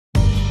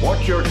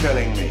What you're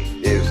telling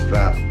me is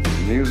that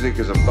music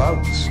is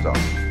about to stop,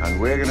 and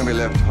we're going to be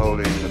left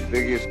holding the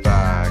biggest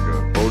bag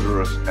of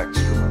odorous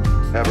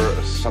excrement ever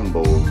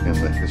assembled in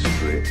the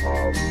history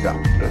of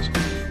capitalism.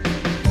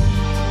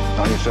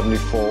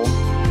 1974,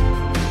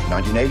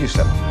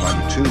 1987,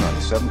 92,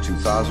 97,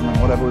 2000,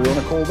 and whatever we want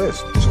to call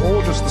this. It's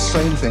all just the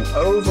same thing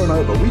over and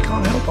over. We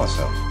can't help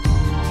ourselves.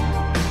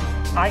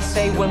 I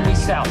say when we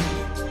sell.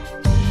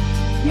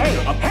 Hey,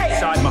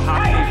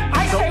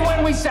 I say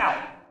when we sell.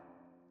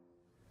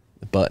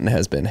 The button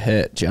has been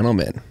hit.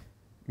 Gentlemen,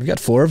 we've got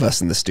 4 of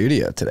us in the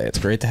studio today. It's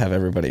great to have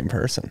everybody in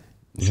person.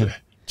 Yeah.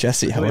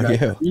 Jesse, how are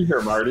you? Be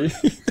here, Marty.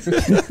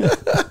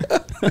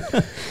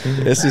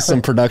 This is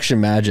some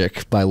production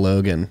magic by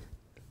Logan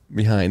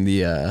behind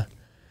the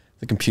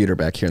computer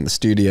back here in the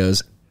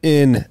studios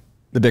in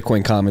the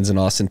Bitcoin Commons in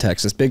Austin,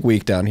 Texas. Big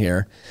week down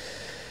here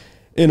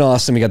in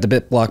Austin. We got the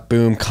BitBlock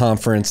Boom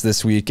conference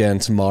this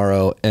weekend,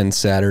 tomorrow and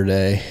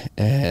Saturday,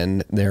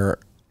 and there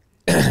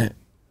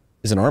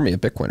is an army of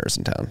Bitcoiners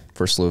in town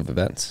for a slew of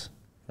events.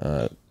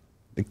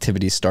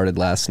 Activities started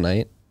last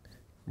night,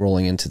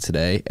 rolling into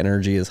today.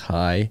 Energy is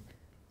high.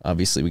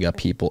 Obviously, we got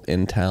people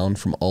in town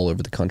from all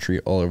over the country,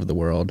 all over the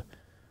world.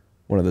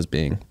 One of those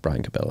being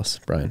Brian Cubellis.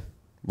 Brian,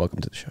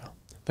 welcome to the show.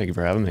 Thank you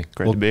for having me.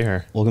 Great to be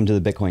here. Welcome to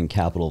the Bitcoin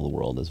capital of the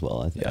world as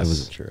well. I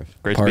wasn't sure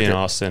if great to be in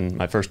Austin.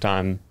 My first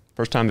time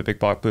at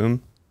BitBlock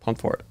Boom.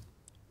 Pumped for it.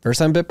 First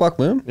time BitBlock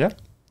Boom? Yeah,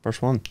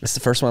 first one. It's the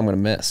first one I'm going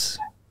to miss.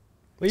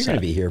 Well, you're going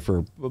to be here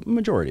for a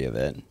majority of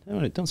it.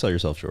 Don't sell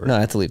yourself short. No, I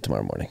have to leave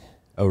tomorrow morning.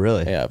 Oh,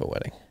 really? Yeah, I have a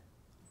wedding.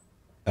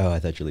 Oh, I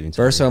thought you were leaving.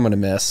 First one I'm going to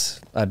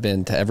miss. I've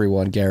been to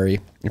everyone. Gary,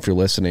 if you're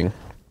listening,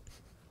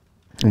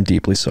 I'm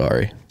deeply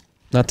sorry.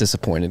 Not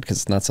disappointed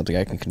because it's not something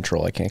I can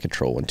control. I can't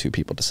control when 2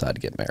 people decide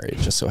to get married. It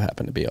just so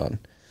happened to be on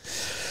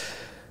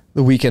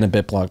the weekend of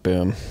BitBlock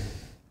Boom.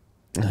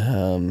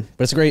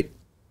 But it's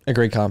a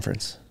great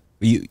conference.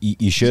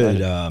 You should.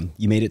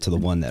 You made it to the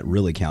one that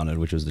really counted,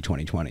 which was the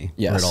 2020,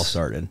 yes, where it all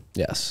started.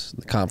 Yes,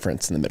 the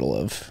conference in the middle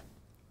of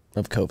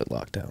COVID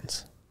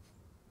lockdowns.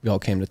 We all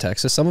came to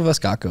Texas. Some of us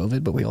got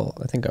COVID, but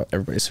I think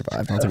everybody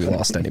survived. I don't think we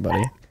lost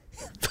anybody.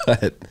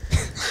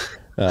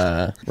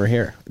 But we're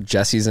here.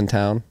 Jesse's in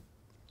town,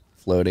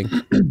 floating.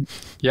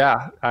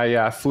 Yeah,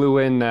 I flew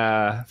in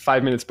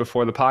 5 minutes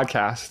before the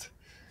podcast.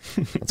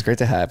 It's great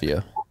to have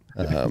you.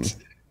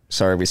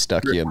 Sorry we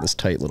stuck you in this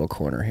tight little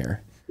corner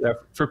here. Yeah,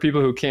 for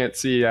people who can't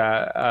see,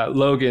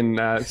 Logan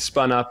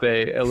spun up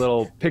a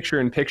little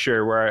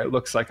picture-in-picture where it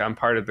looks like I'm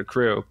part of the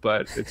crew,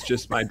 but it's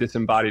just my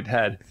disembodied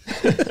head.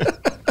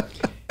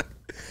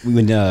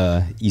 When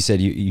you said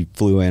you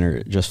flew in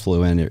or just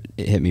flew in, it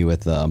hit me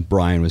with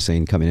Brian was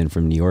saying coming in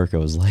from New York. I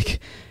was like,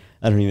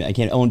 I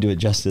won't do it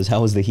justice.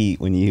 How was the heat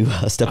when you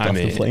stepped off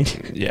the plane?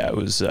 Yeah, it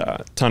was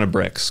a ton of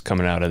bricks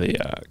coming out of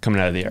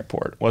the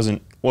airport.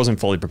 Wasn't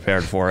fully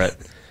prepared for it.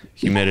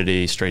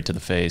 Humidity straight to the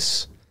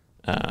face.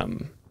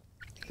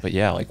 But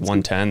yeah, like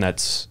 110.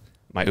 That's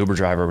my Uber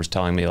driver was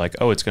telling me like,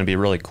 oh, it's going to be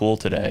really cool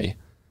today.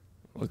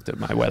 Looked at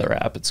my weather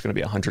app. It's going to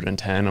be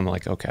 110. I'm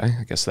like, okay,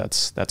 I guess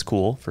that's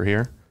cool for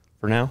here.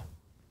 For now.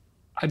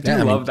 I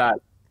love that.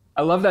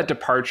 I love that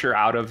departure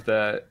out of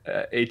the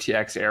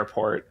ATX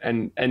airport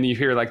and you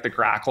hear like the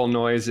grackle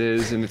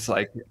noises and it's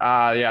like,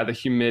 yeah, the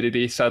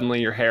humidity,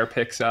 suddenly your hair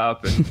picks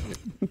up and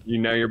you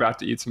know you're about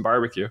to eat some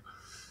barbecue.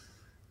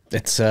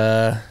 It's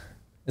a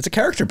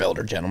character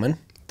builder, gentlemen.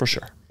 For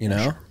sure. You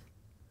know?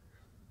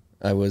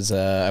 I went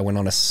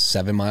on a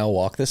 7-mile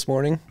walk this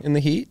morning in the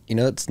heat. You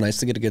know, it's nice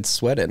to get a good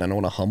sweat in. I don't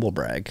want to humble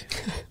brag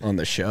on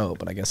the show,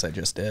 but I guess I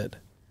just did.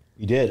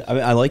 You did. I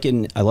mean,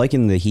 I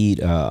liken the heat,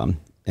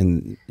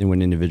 and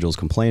when individuals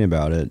complain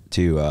about it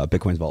to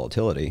Bitcoin's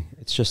volatility.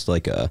 It's just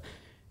like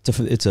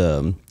it's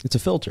a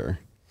filter.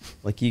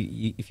 Like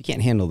you if you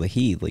can't handle the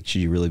heat, like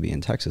should you really be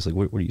in Texas? Like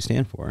what do you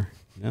stand for?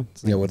 You know?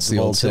 Yeah, what's the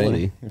old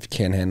saying? If you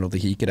can't handle the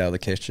heat, get out of the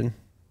kitchen.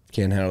 If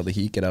you can't handle the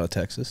heat, get out of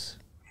Texas.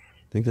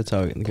 I think that's how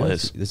it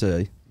goes. There's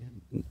a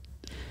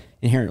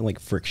inherent like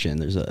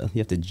friction. You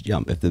have to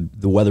jump. If the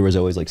weather was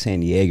always like San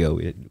Diego,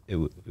 it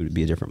would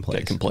be a different place.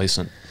 Get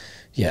complacent.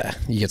 Yeah,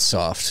 you get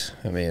soft.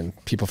 I mean,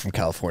 people from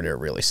California are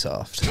really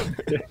soft.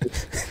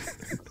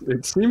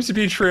 It seems to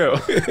be true.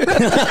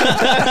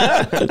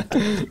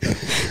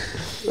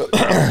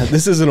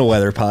 This isn't a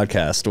weather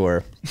podcast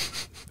or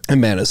a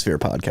manosphere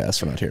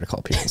podcast. We're not here to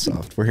call people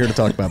soft. We're here to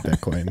talk about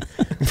Bitcoin.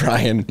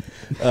 Brian,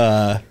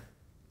 why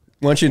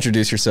don't you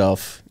introduce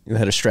yourself? You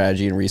head of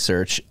strategy and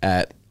research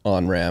at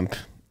OnRamp.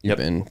 You've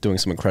been doing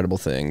some incredible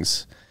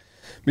things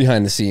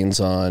behind the scenes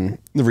on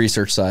the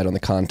research side, on the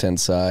content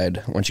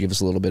side. Why don't you give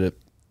us a little bit of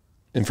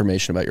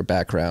information about your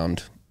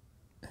background,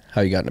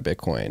 how you got into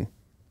Bitcoin,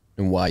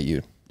 and why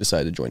you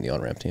decided to join the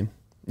OnRamp team?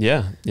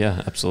 Yeah,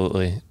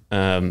 absolutely.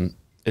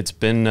 It's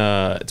been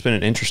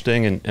an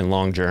interesting and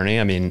long journey.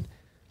 I mean,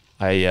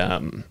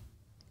 when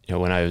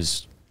I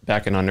was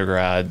back in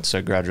undergrad, so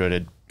I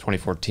graduated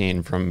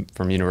 2014 from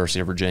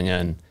University of Virginia,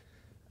 and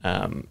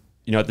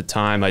at the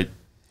time I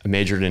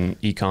majored in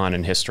econ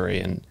and history,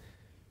 and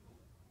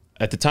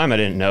at the time, I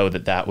didn't know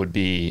that that would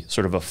be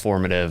sort of a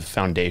formative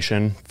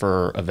foundation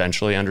for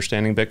eventually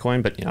understanding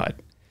Bitcoin. But,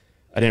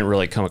 I didn't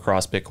really come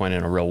across Bitcoin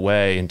in a real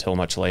way until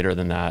much later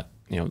than that,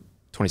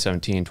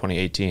 2017,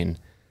 2018.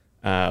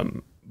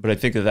 But I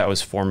think that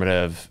was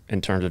formative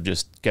in terms of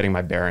just getting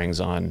my bearings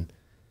on,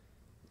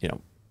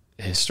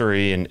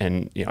 history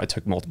and I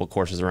took multiple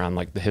courses around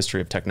like the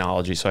history of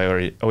technology. So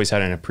I always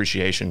had an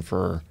appreciation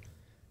for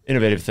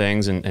innovative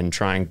things and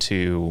trying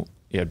to,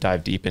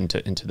 dive deep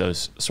into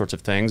those sorts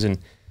of things. And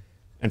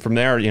from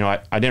there,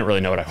 I didn't really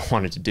know what I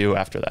wanted to do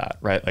after that,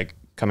 right? Like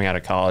coming out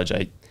of college,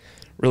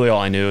 all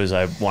I knew is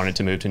I wanted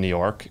to move to New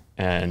York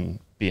and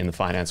be in the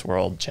finance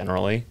world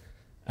generally,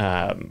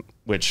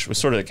 which was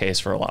sort of the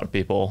case for a lot of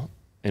people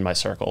in my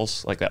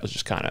circles. Like that was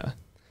just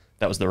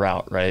that was the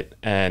route, right?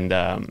 And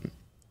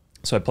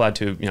so I applied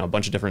to a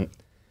bunch of different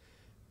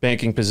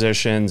banking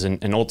positions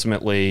and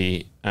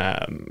ultimately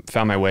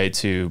found my way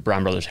to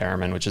Brown Brothers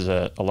Harriman, which is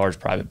a large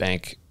private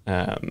bank,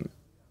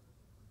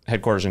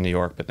 headquarters in New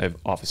York, but they have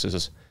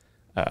offices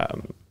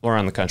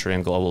around the country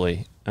and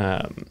globally.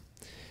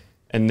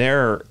 And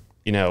there,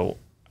 I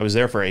was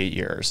there for 8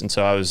 years. And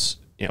so I was,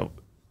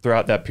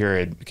 throughout that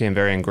period became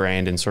very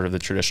ingrained in sort of the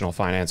traditional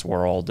finance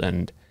world.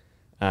 And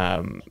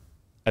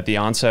at the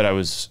onset, I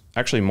was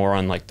actually more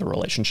on like the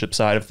relationship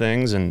side of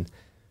things. And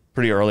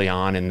pretty early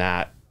on in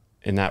that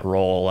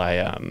role,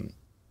 I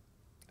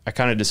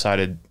kind of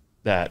decided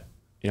that,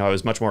 I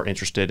was much more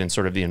interested in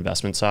sort of the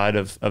investment side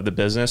of the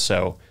business.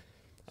 So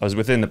I was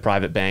within the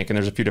private bank, and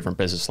there's a few different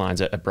business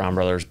lines at Brown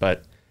Brothers,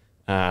 but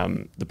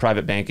the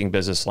private banking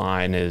business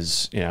line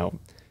is,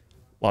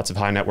 lots of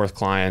high net worth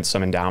clients,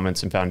 some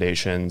endowments and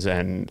foundations.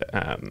 And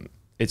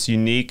it's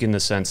unique in the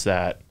sense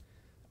that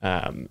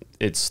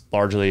it's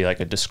largely like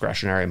a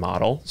discretionary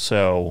model.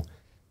 So,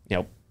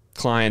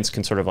 clients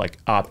can sort of like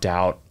opt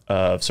out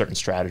of certain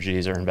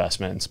strategies or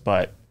investments,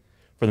 but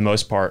for the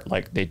most part,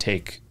 like they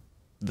take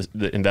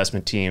the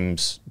investment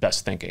team's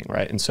best thinking,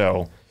 right? And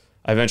so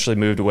I eventually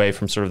moved away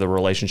from sort of the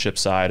relationship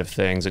side of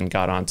things and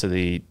got onto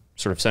the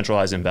sort of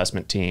centralized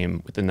investment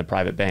team within the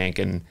private bank.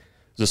 And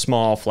it was a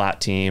small, flat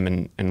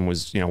team and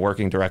was,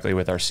 working directly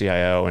with our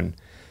CIO. And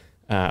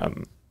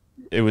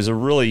it was a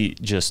really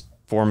just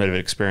formative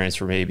experience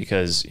for me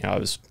because, I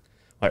was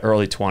my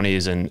early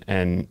 20s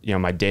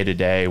and my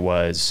day-to-day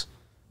was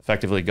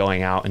effectively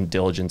going out and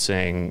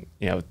diligencing,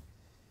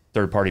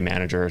 third-party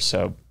managers.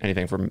 So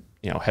anything from,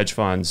 hedge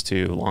funds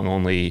to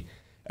long-only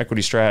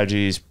equity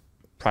strategies,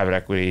 private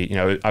equity.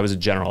 I was a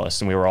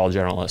generalist and we were all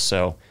generalists.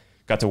 So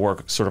got to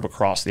work sort of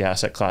across the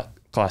asset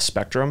class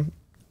spectrum.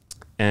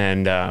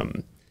 And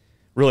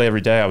really every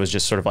day I was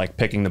just sort of like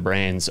picking the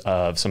brains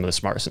of some of the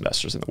smartest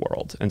investors in the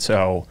world. And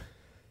so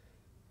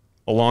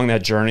along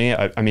that journey,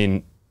 I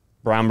mean,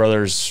 Brown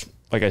Brothers,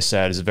 like I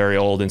said, is a very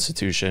old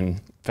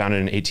institution,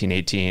 founded in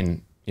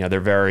 1818. They're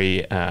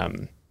very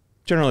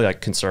generally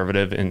like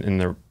conservative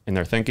in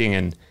their thinking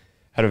and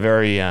had a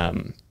very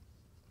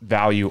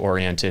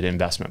value-oriented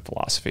investment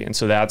philosophy. And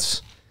so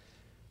that's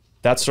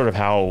sort of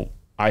how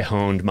I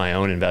honed my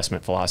own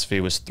investment philosophy,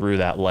 was through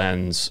that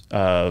lens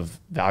of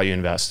value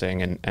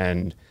investing.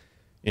 And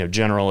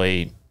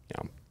generally,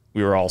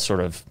 we were all sort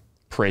of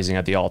praising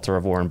at the altar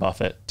of Warren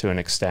Buffett to an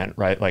extent,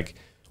 right? Like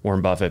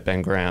Warren Buffett,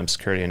 Ben Graham,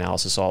 security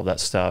analysis, all of that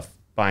stuff,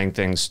 buying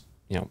things,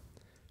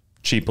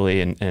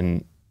 cheaply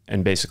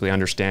and basically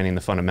understanding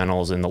the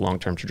fundamentals and the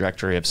long-term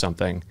trajectory of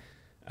something.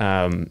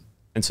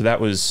 And so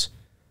that was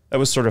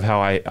sort of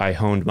how I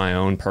honed my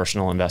own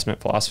personal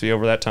investment philosophy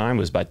over that time,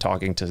 was by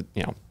talking to,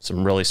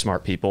 some really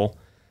smart people,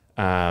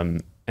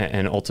 and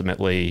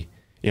ultimately,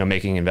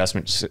 making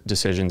investment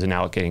decisions and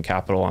allocating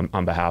capital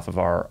on behalf of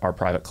our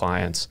private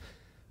clients.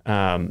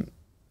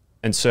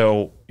 And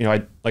so,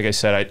 like I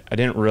said, I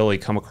didn't really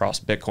come across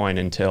Bitcoin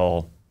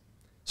until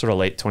sort of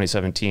late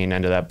 2017,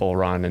 end of that bull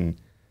run. And,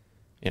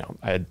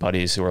 I had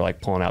buddies who were like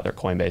pulling out their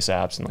Coinbase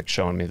apps and like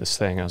showing me this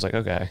thing. I was like,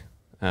 okay,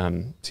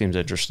 seems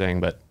interesting,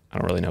 but I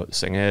don't really know what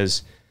this thing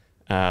is.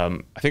 I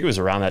think it was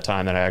around that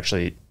time that I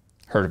actually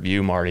heard of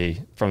you,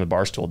 Marty, from the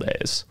Barstool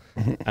days,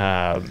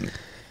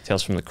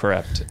 Tales from the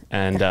Crypt.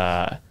 And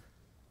that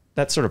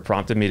sort of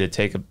prompted me to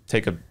take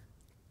a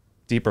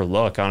deeper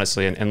look,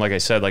 honestly. And like I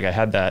said, like I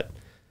had that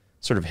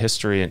sort of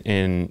history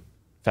in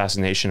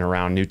fascination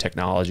around new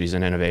technologies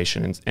and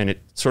innovation. And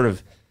it sort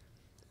of,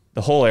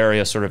 the whole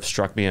area sort of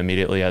struck me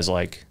immediately as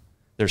like,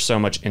 there's so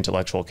much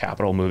intellectual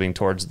capital moving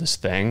towards this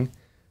thing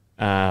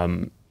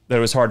that it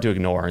was hard to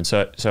ignore. And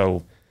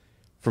so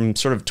from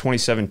sort of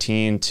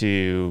 2017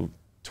 to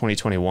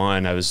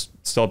 2021, I was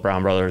still at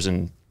Brown Brothers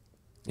and,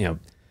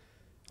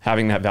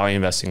 having that value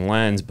investing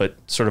lens, but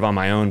sort of on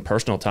my own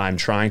personal time,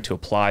 trying to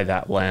apply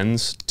that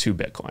lens to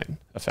Bitcoin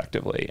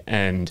effectively.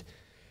 And,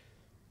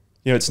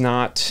 it's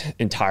not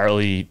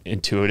entirely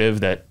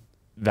intuitive that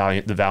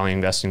the value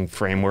investing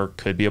framework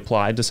could be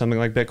applied to something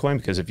like Bitcoin,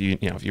 because if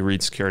you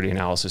read security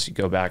analysis, you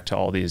go back to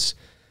all these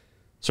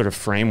sort of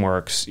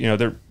frameworks,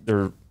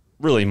 they're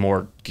really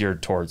more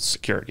geared towards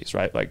securities,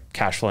 right? Like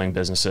cash flowing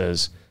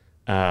businesses.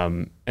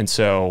 And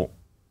so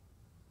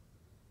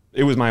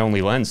it was my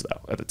only lens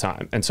though at the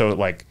time. And so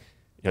like,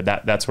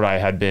 that's what I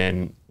had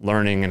been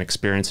learning and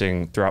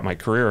experiencing throughout my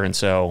career. And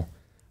so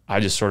I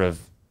just sort of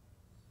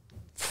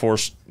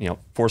force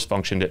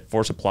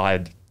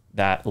applied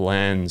that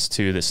lens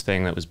to this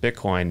thing that was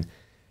Bitcoin,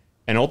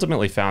 and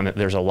ultimately found that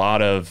there's a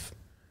lot of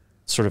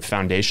sort of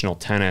foundational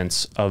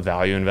tenets of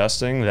value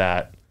investing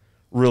that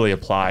really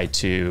apply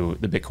to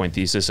the Bitcoin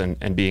thesis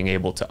and being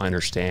able to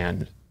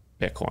understand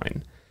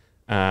Bitcoin.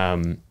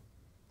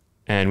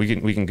 And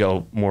we can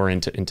go more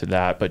into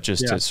that, but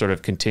just to sort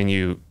of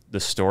continue the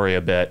story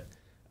a bit,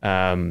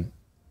 at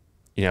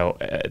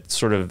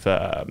sort of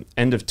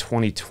end of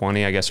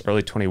 2020, I guess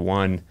early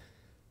 21,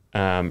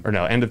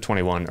 end of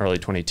 21, early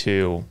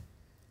 22,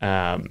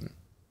 I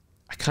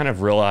kind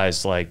of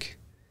realized like,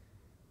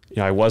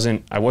 I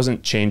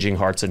wasn't changing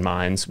hearts and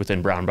minds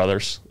within Brown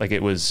Brothers. Like I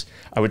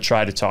would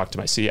try to talk to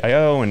my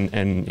CIO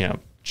and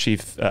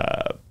chief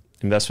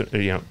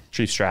investment,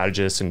 chief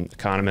strategists and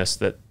economists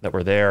that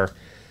were there,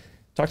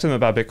 talk to them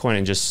about Bitcoin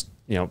and just,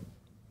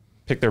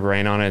 pick their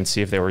brain on it and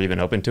see if they were even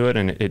open to it.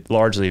 And it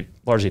largely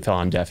fell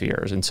on deaf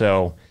ears. And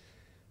so,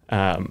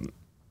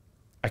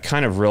 I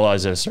kind of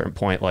realized at a certain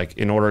point, like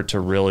in order to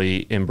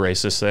really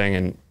embrace this thing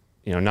and,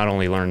 not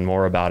only learn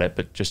more about it,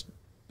 but just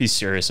be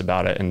serious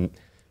about it and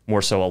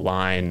more so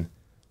align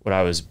what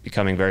I was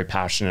becoming very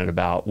passionate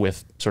about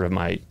with sort of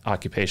my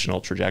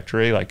occupational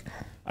trajectory. Like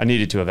I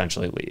needed to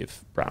eventually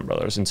leave Brown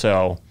Brothers. And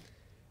so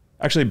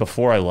actually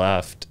before I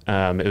left,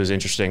 it was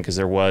interesting because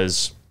there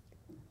was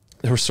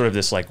sort of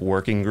this like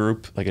working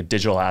group, like a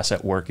digital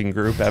asset working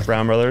group at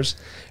Brown Brothers.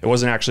 It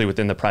wasn't actually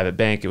within the private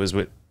bank. It was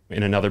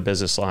in another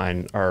business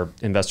line, our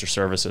investor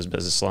services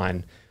business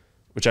line,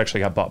 which actually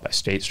got bought by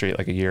State Street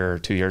like a year or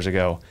 2 years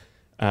ago.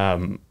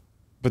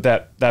 But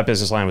that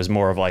business line was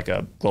more of like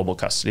a global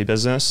custody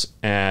business.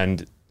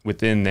 And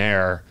within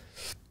there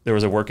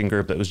was a working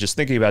group that was just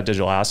thinking about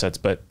digital assets.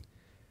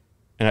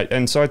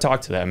 And so I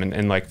talked to them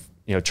and like,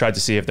 tried to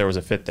see if there was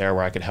a fit there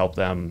where I could help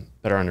them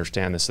better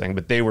understand this thing.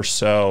 But they were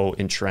so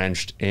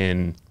entrenched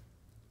in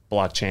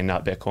blockchain,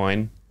 not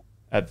Bitcoin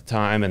at the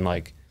time, and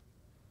like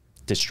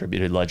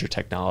distributed ledger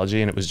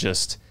technology. And it was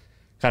just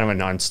kind of a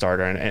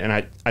non-starter. And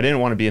I didn't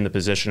want to be in the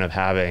position of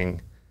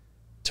having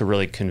to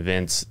really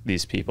convince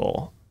these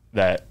people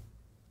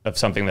of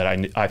something that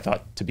I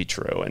thought to be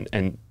true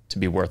and to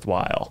be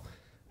worthwhile.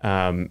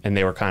 And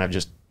they were kind of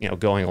just,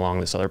 going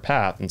along this other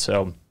path. And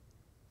so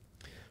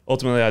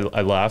ultimately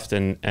I left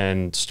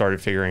and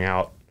started figuring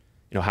out,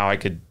 how I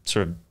could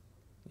sort of,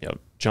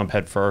 jump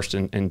head first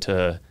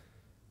into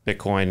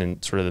Bitcoin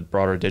and sort of the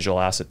broader digital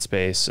asset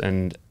space.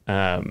 And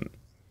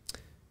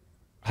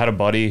had a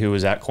buddy who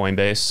was at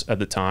Coinbase at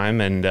the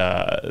time.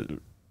 And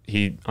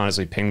he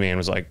honestly pinged me and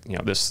was like,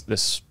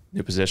 this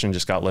new position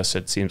just got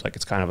listed. Seems like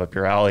it's kind of up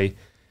your alley.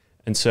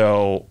 And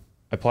so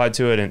I applied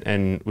to it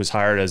and was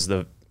hired as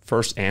the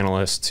first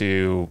analyst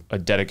to a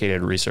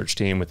dedicated research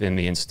team within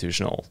the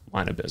institutional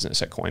line of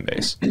business at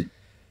Coinbase.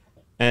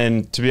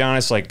 And to be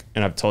honest, like,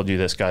 and I've told you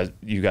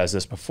guys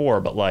this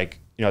before, but like,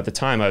 at the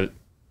time,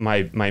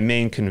 my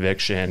main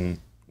conviction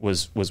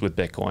was with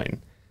Bitcoin.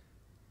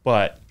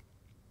 But,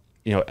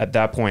 at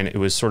that point, it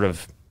was sort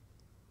of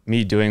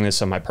me doing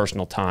this on my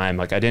personal time.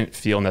 Like I didn't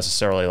feel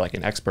necessarily like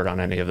an expert on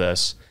any of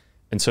this.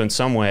 And so in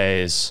some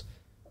ways,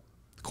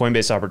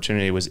 Coinbase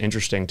opportunity was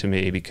interesting to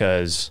me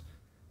because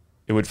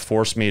it would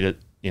force me to,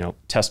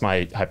 test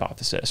my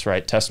hypothesis,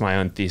 right? Test my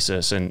own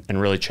thesis and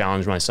really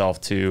challenge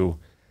myself to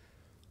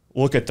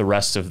look at the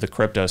rest of the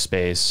crypto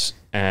space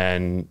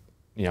and,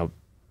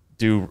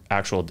 do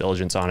actual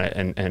diligence on it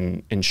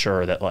and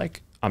ensure that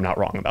like, I'm not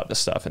wrong about this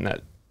stuff and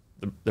that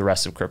the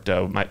rest of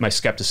crypto, my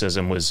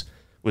skepticism was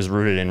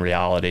rooted in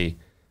reality.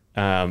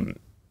 And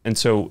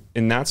so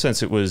in that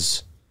sense, it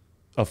was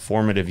a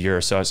formative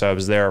year. So I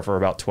was there for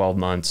about 12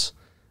 months.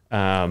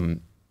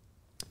 And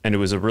it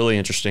was a really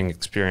interesting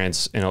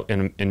experience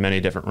in many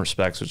different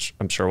respects, which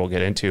I'm sure we'll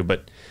get into.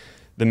 But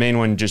the main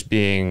one just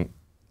being,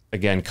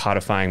 again,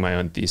 codifying my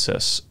own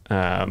thesis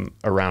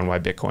around why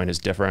Bitcoin is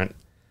different.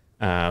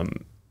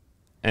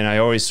 And I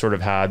always sort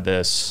of had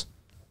this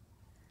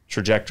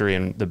trajectory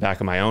in the back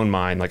of my own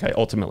mind, like I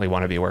ultimately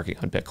want to be working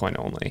on Bitcoin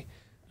only.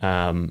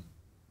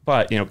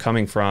 But,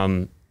 coming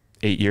from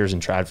 8 years in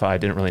TradFi, I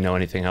didn't really know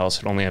anything else.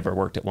 I'd only ever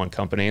worked at one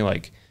company.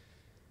 Like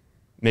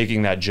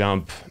making that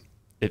jump,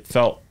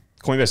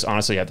 Coinbase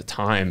honestly at the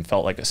time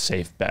felt like a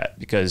safe bet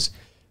because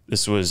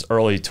this was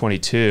early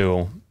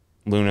 22,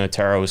 Luna,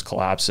 Terra was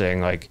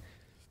collapsing, like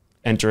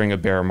entering a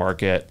bear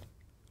market.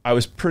 I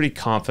was pretty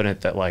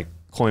confident that like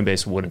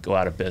Coinbase wouldn't go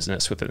out of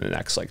business within the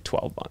next like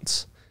 12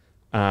 months.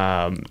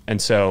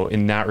 And so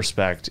in that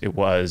respect, it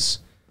was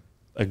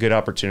a good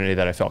opportunity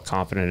that I felt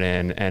confident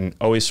in and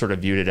always sort of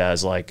viewed it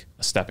as like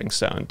a stepping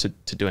stone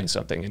to doing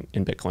something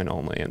in Bitcoin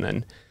only. And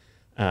then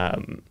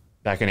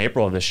back in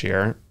April of this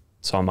year,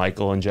 saw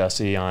Michael and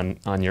Jesse on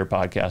your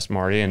podcast,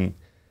 Marty, and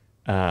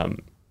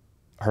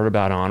heard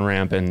about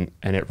OnRamp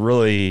and it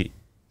really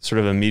sort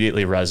of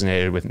immediately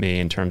resonated with me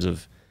in terms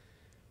of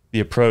the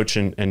approach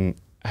and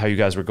how you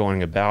guys were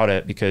going about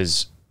it,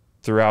 because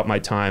throughout my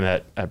time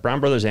at Brown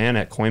Brothers and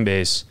at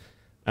Coinbase,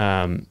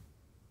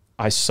 I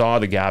I saw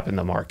the gap in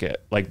the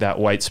market, like that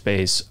white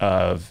space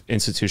of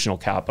institutional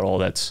capital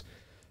that's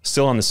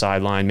still on the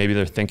sideline. Maybe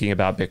they're thinking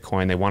about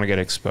Bitcoin. They want to get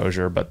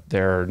exposure, but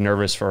they're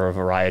nervous for a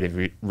variety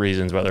of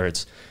reasons, whether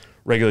it's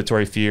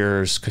regulatory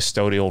fears,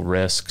 custodial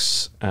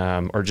risks,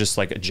 or just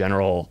like a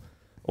general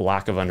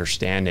lack of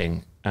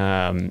understanding.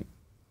 And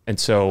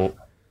so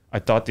I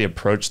thought the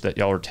approach that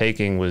y'all were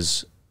taking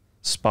was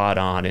spot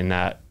on in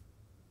that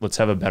let's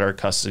have a better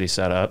custody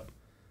setup.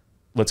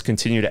 Let's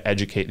continue to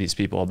educate these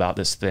people about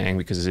this thing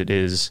because it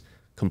is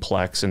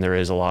complex and there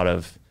is a lot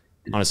of,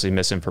 honestly,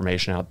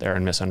 misinformation out there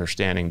and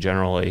misunderstanding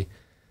generally.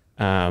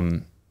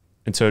 And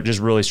so it just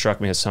really struck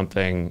me as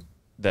something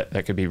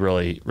that could be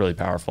really, really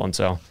powerful. And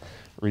so I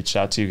reached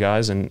out to you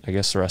guys, and I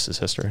guess the rest is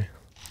history.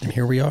 And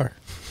here we are.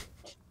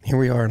 Here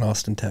we are in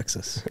Austin,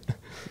 Texas.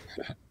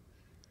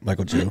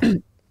 Michael Joe.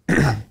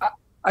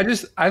 I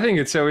think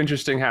it's so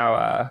interesting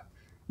how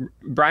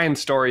Brian's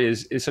story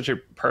is such a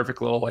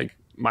perfect little like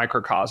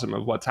microcosm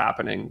of what's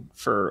happening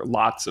for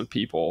lots of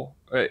people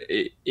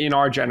in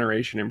our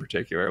generation in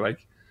particular.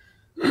 Like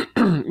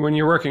when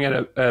you're working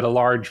at a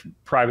large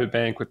private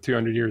bank with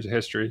 200 years of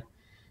history,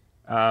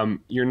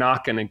 you're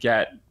not going to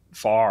get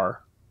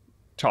far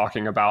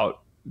talking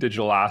about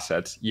digital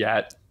assets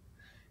yet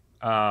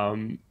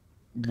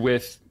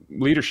with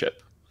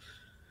leadership.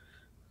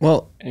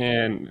 Well,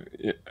 and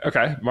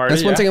okay, Marty.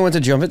 That's one thing I want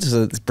to jump into.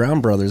 So this Brown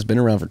Brothers been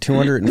around for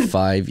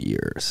 205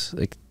 years.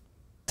 Like,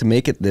 to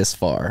make it this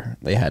far,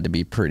 they had to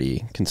be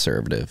pretty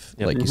conservative,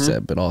 like you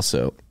said, but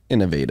also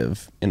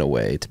innovative in a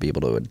way to be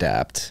able to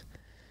adapt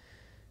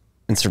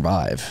and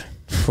survive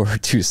for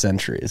 2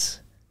 centuries.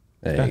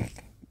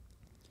 Like,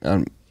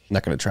 I'm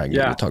not going to try and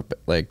get you to talk, but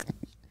like,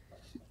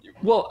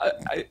 well,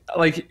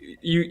 like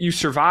you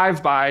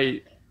survive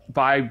by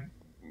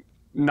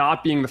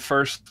not being the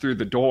first through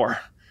the door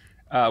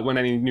when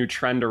any new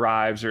trend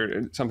arrives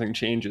or something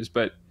changes,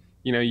 but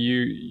you know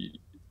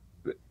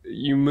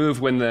you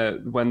move when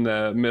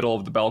the middle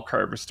of the bell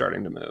curve is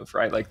starting to move,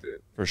 right? Like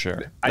for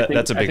sure,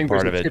 that's a big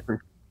part of it.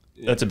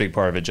 That's a big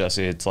part of it,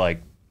 Jesse. It's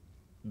like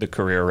the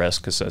career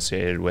risk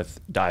associated with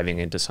diving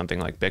into something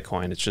like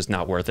Bitcoin. It's just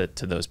not worth it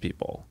to those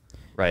people,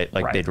 right?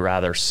 Like they'd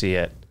rather see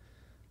it.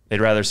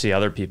 They'd rather see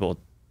other people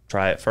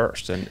try it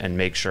first and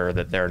make sure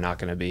that they're not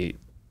going to be,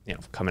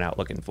 coming out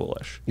looking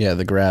foolish. Yeah,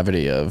 the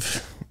gravity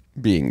of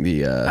being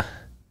the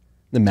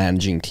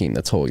managing team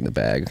that's holding the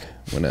bag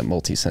when a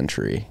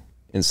multi-century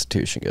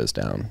institution goes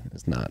down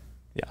is not.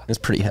 Yeah, it's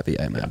pretty heavy,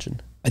 I imagine.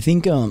 I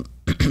think I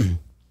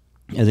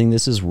think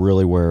this is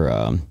really where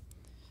a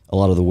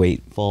lot of the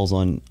weight falls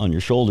on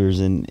your shoulders,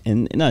 and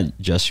not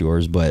just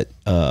yours, but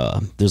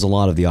there's a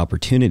lot of the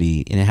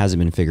opportunity, and it hasn't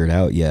been figured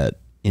out yet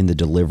in the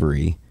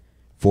delivery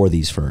for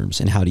these firms,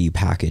 and how do you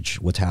package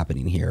what's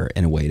happening here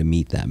in a way to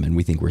meet them. And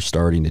we think we're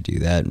starting to do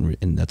that,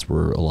 and that's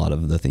where a lot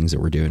of the things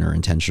that we're doing are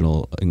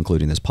intentional,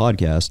 including this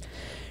podcast.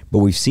 But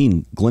we've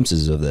seen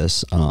glimpses of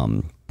this.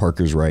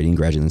 Parker's writing,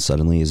 Gradually and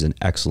Suddenly, is an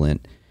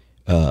excellent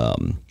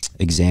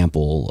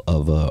example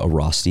of a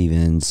Ross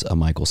Stevens, a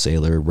Michael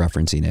Saylor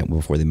referencing it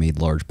before they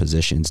made large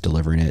positions,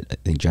 delivering it. I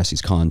think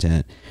Jesse's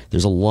content.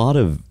 There's a lot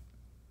of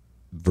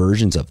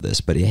versions of this,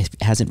 but it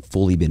hasn't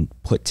fully been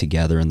put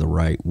together in the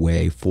right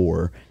way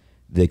for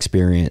the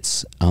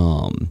experience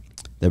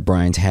that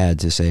Brian's had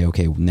to say,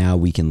 okay, now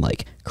we can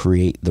like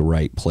create the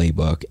right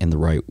playbook and the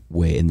right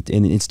way. And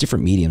it's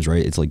different mediums,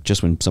 right? It's like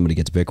just when somebody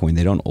gets Bitcoin,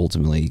 they don't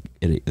ultimately,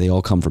 they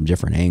all come from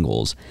different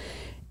angles.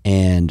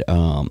 And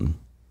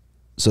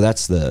so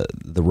that's the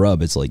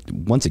rub. It's like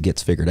once it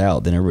gets figured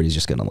out, then everybody's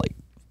just going to like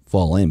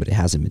fall in, but it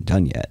hasn't been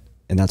done yet.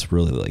 And that's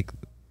really like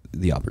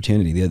the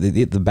opportunity.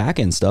 The back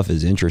end stuff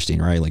is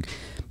interesting, right? Like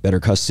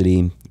better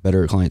custody,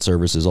 better client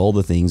services, all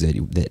the things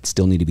that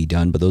still need to be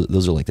done. But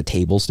those are like the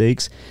table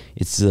stakes.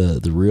 It's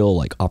the real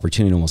like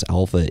opportunity, almost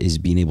alpha, is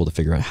being able to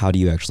figure out how do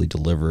you actually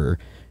deliver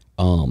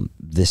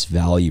this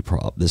value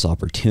prop, this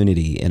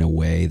opportunity in a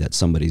way that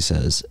somebody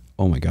says,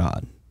 oh my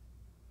God,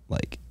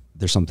 like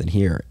there's something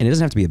here. And it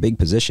doesn't have to be a big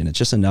position. It's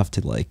just enough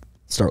to like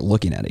start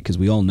looking at it. Cause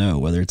we all know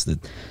whether it's the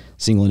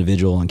single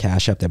individual on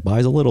Cash App that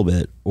buys a little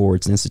bit, or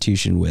it's an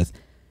institution with,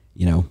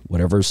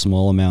 whatever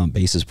small amount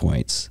basis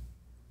points,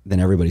 then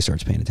everybody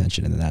starts paying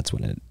attention, and then that's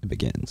when it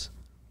begins.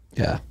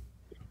 Yeah.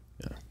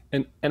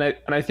 And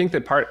I think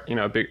that part,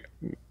 a big,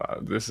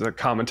 this is a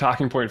common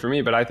talking point for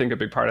me, but I think a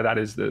big part of that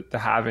is the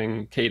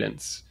halving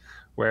cadence,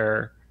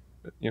 where,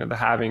 the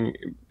halving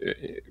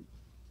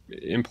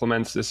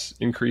implements this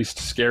increased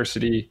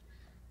scarcity,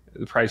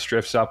 the price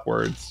drifts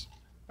upwards.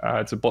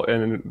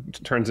 And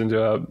it turns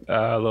into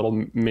a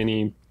little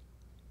mini,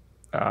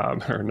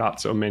 or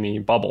not so mini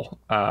bubble.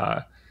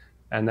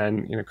 And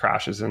then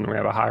crashes, and we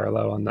have a higher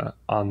low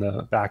on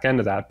the back end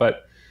of that.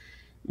 But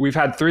we've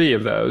had 3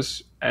 of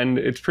those, and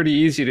it's pretty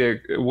easy to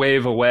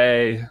wave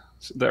away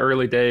the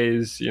early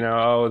days.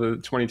 The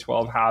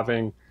 2012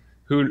 halving.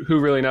 Who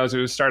really knows?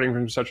 It was starting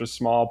from such a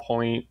small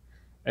point,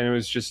 and it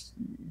was just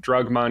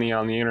drug money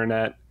on the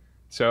internet.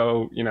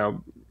 So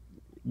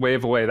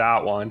wave away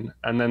that one,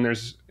 and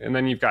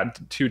then you've got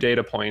 2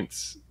 data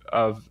points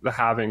of the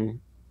halving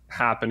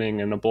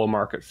happening and a bull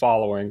market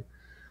following.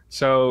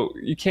 So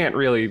you can't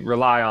really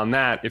rely on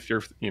that if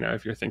you're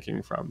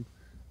thinking from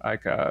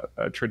like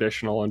a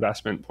traditional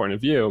investment point of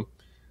view.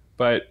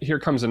 But here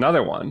comes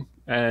another one.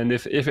 And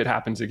if it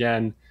happens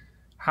again,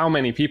 how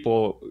many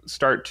people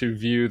start to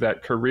view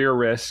that career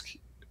risk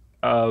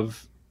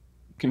of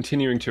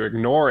continuing to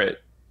ignore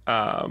it,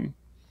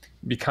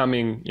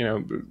 becoming,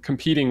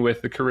 competing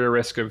with the career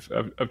risk of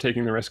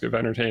taking the risk of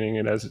entertaining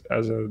it as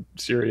a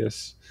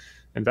serious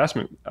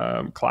investment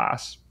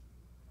class.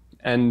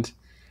 And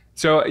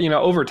so,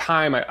 over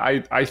time,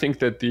 I think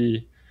that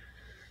the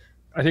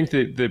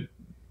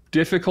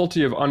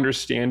difficulty of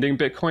understanding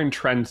Bitcoin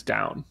trends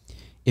down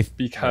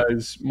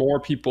because more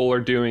people are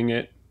doing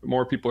it,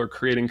 more people are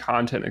creating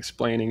content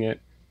explaining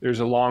it. There's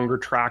a longer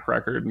track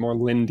record, more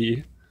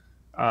Lindy,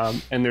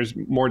 and there's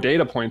more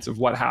data points of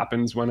what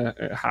happens when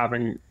a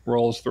halving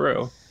rolls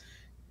through.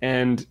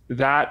 And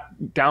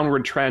that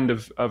downward trend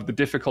of the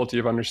difficulty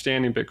of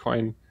understanding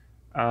Bitcoin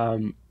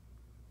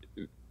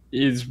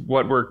is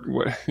what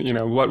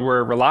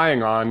we're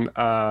relying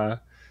on.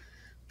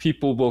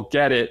 People will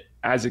get it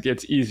as it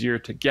gets easier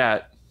to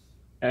get,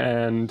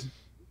 and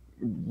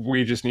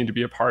we just need to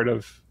be a part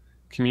of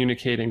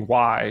communicating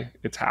why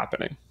it's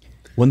happening.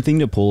 One thing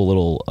to pull a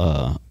little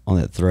on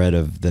that thread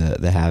of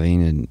the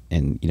halving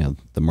and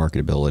the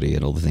marketability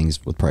and all the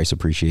things with price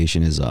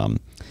appreciation is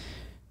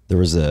there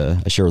was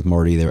I shared with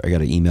Marty there. I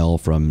got an email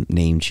from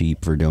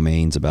Namecheap for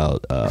domains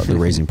about they're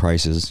raising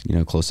prices,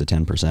 close to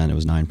 10%. It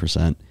was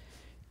 9%.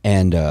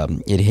 And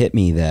it hit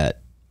me that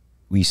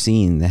we've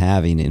seen the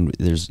halving, and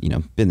there's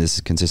been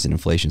this consistent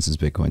inflation since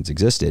Bitcoin's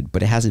existed,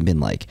 but it hasn't been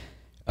like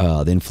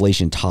the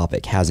inflation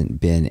topic hasn't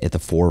been at the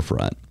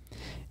forefront.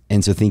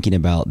 And so thinking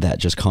about that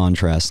just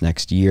contrasts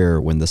next year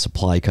when the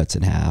supply cuts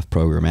in half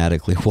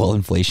programmatically while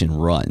inflation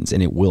runs,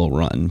 and it will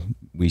run.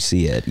 We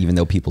see it, even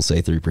though people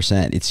say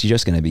 3%. It's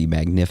just going to be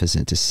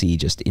magnificent to see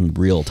just in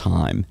real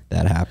time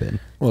that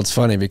happen. Well, it's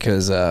funny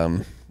because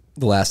the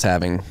last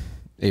halving,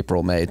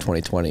 April, May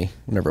 2020,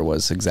 whenever it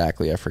was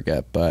exactly, I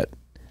forget, but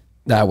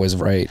that was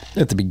right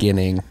at the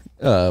beginning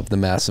of the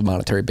massive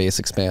monetary base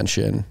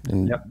expansion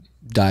and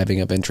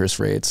diving of interest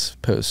rates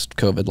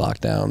post-COVID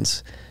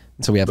lockdowns.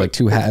 And so we have like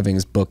two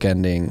halvings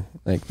bookending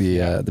like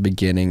the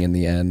beginning and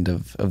the end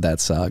of that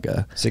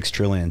saga. 6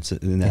 trillion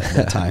in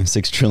that time,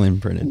 6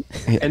 trillion printed.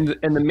 And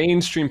the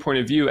mainstream point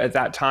of view at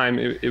that time,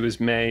 it was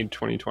May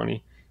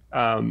 2020,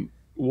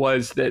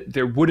 was that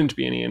there wouldn't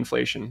be any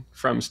inflation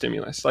from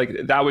stimulus. Like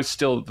that was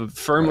still the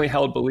firmly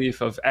held belief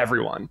of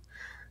everyone,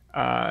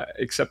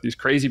 except these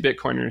crazy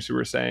Bitcoiners who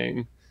were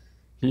saying,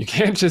 you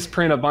can't just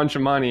print a bunch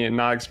of money and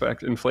not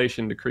expect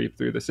inflation to creep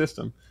through the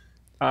system.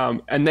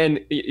 And then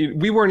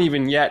we weren't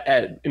even yet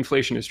at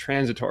inflation is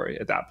transitory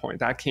at that point.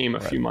 That came a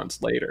few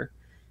months later.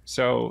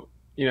 So,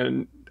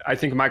 I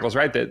think Michael's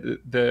right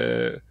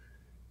that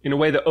in a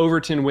way, the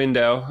Overton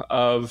window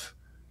of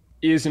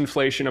is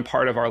inflation a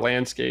part of our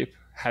landscape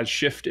has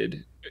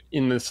shifted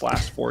in this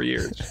last 4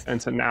 years.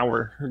 And so now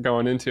we're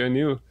going into a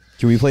new.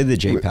 Can we play the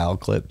J Powell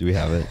clip? Do we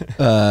have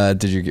it?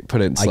 Did you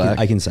put it in Slack?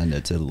 I can send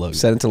it to Logan.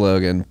 Send it to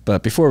Logan.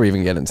 But before we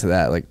even get into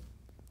that, like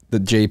the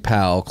J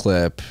Powell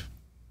clip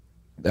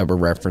that we're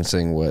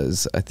referencing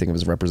was, I think it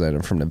was a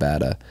representative from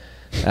Nevada,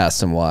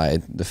 asked him why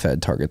the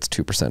Fed targets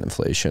 2%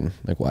 inflation.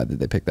 Like, why did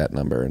they pick that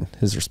number? And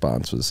his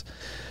response was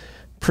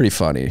pretty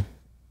funny.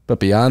 But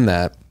beyond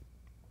that,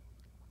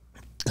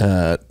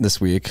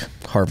 this week,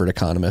 Harvard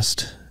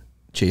economist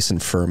Jason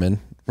Furman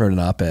wrote an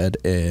op-ed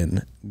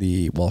in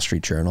the Wall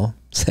Street Journal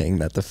saying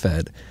that the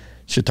Fed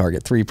should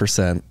target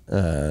 3%.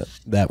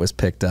 That was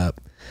picked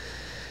up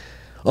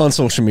on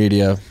social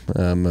media,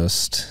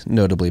 most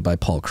notably by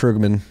Paul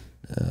Krugman,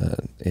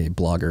 a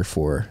blogger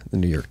for the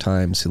New York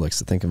Times who likes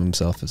to think of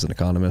himself as an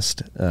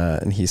economist.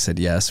 And he said,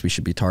 yes, we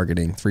should be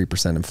targeting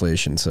 3%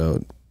 inflation.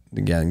 So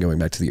again, going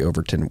back to the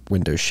Overton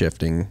window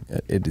shifting,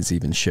 it is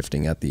even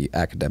shifting at the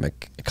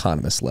academic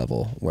economist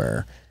level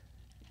where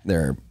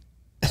they're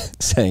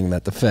saying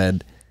that the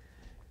Fed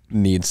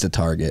needs to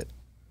target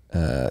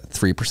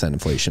 3%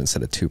 inflation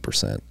instead of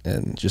 2%.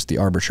 And just the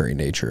arbitrary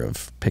nature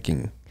of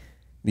picking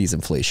these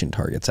inflation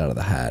targets out of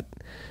the hat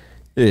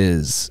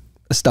is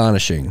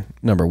astonishing,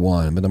 number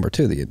one. But number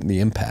two, the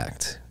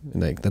impact.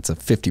 Like that's a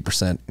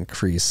 50%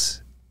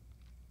 increase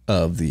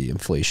of the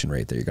inflation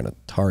rate that you're going to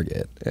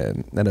target.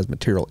 And that has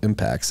material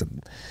impacts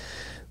and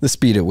the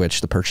speed at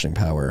which the purchasing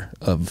power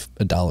of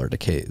a dollar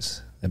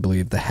decays. I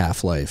believe the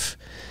half-life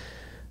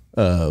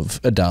of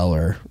a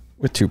dollar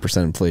with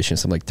 2% inflation,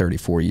 something like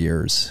 34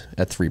 years.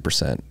 At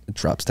 3%, it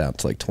drops down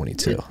to like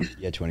 22.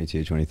 Yeah,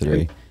 22,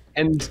 23.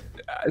 And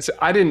so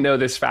I didn't know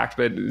this fact,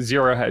 but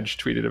Zero Hedge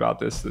tweeted about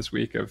this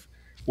week of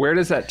where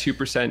does that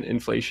 2%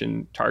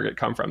 inflation target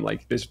come from?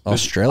 Like this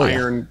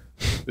Australia.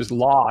 This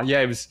law. Yeah,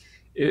 it was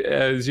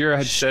Zero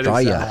Hedge said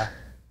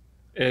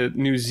it's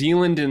New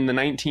Zealand in the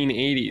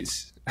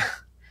 1980s.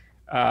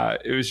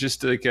 It was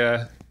just like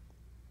a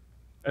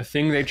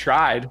thing they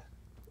tried.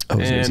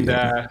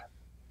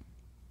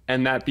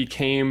 And that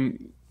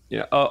became,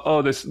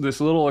 this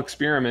little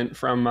experiment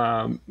from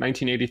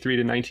 1983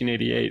 to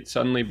 1988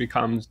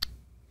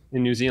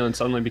 in New Zealand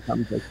suddenly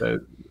becomes like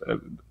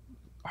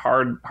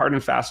hard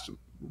and fast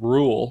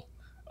rule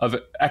of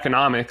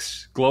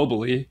economics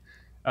globally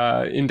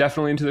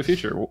indefinitely into the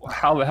future.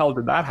 How the hell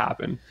did that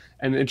happen?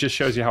 And it just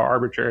shows you how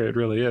arbitrary it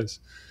really is.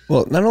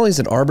 Well, not only is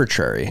it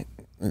arbitrary,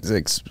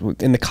 it's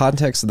in the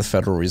context of the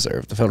Federal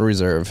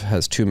Reserve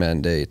has two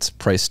mandates: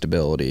 price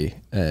stability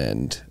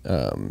and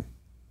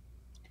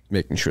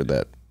making sure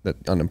that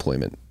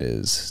unemployment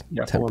is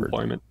tempered.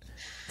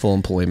 Full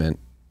employment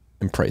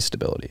and price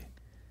stability.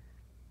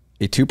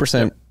 A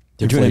 2%.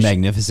 They're doing a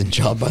magnificent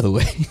job, by the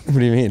way. What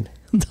do you mean?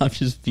 I'm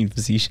just being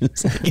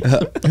facetious.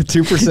 A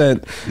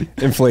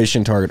 2%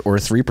 inflation target, or a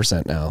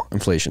 3% now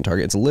inflation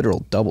target. It's a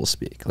literal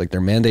doublespeak. Like,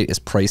 their mandate is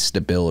price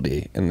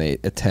stability, and they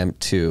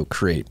attempt to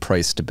create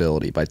price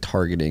stability by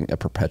targeting a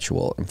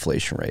perpetual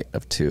inflation rate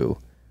of 2,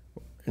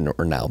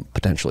 or now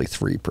potentially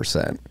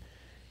 3%,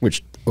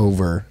 which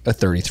over a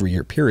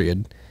 33-year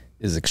period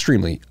is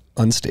extremely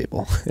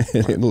unstable.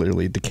 It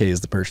literally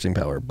decays the purchasing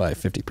power by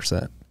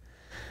 50%.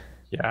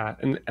 Yeah,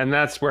 and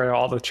that's where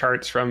all the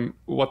charts from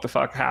what the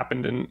fuck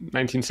happened in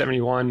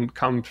 1971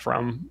 come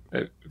from.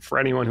 For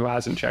anyone who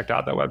hasn't checked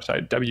out that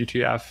website,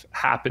 WTF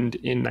happened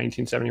in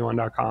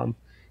 1971.com.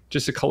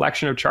 Just a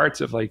collection of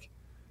charts of, like,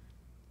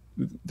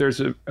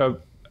 there's a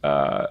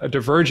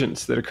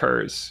divergence that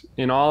occurs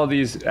in all of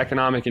these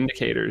economic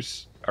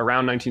indicators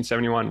around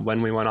 1971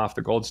 when we went off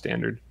the gold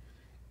standard.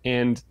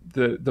 And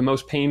the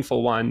most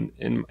painful one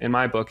in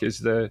my book is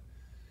the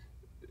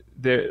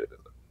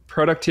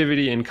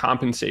productivity and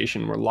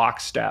compensation were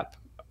lockstep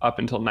up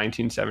until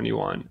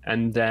 1971.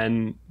 And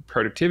then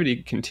productivity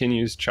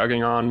continues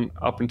chugging on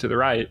up and to the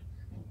right,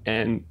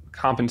 and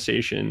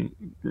compensation,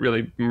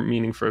 really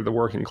meaning for the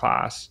working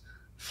class,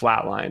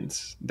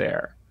 flatlines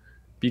there,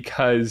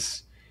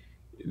 because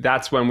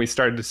that's when we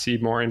started to see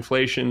more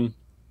inflation.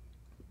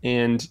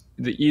 And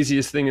the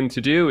easiest thing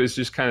to do is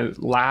just kind of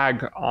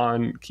lag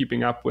on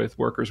keeping up with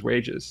workers'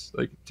 wages,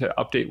 like to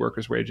update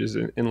workers' wages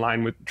in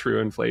line with true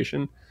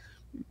inflation.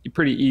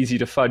 Pretty easy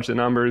to fudge the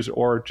numbers,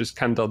 or just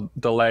kind of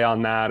delay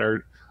on that,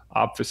 or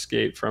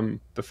obfuscate from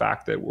the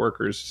fact that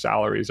workers'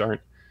 salaries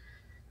aren't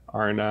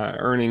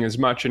earning as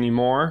much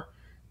anymore.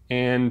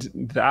 And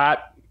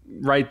that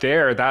right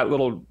there, that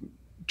little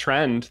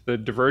trend, the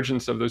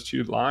divergence of those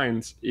two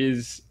lines,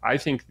 is, I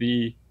think,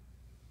 the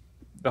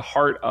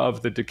heart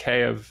of the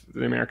decay of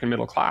the American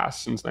middle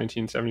class since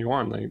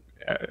 1971. Like,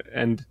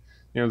 and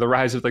the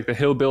rise of, like, the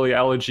hillbilly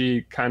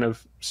elegy kind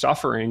of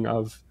suffering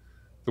of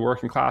the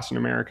working class in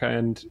America,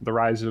 and the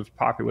rise of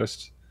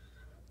populist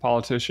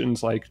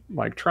politicians like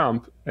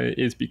Trump,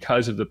 is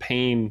because of the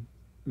pain,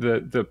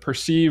 the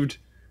perceived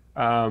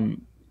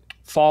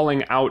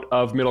falling out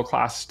of middle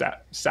class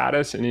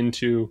status and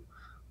into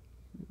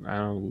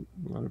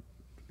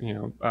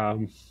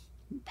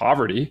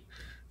poverty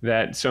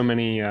that so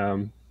many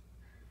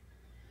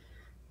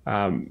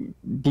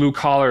blue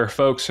collar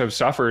folks have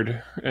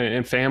suffered,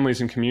 and families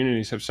and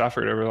communities have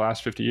suffered over the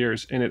last 50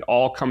 years. And it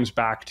all comes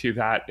back to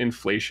that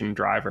inflation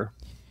driver.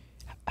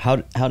 How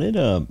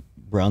did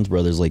Brown's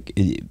Brothers, like,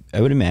 I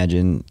would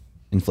imagine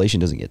inflation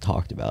doesn't get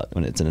talked about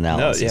when it's an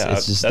analysis. No, yeah,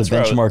 it's just the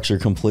benchmarks are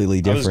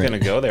completely different. I was going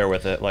to go there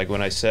with it. Like,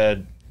 when I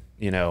said,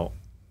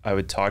 I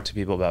would talk to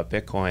people about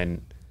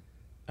Bitcoin,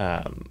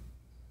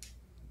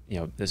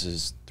 this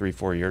is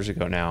 3-4 years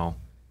ago now,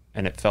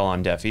 and it fell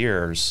on deaf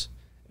ears.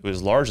 It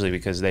was largely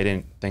because they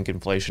didn't think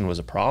inflation was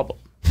a problem.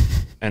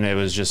 And it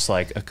was just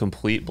like a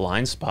complete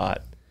blind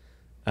spot.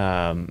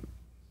 And,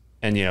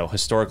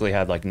 historically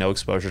had, like, no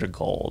exposure to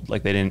gold.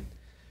 Like, they didn't,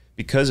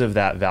 because of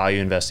that value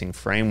investing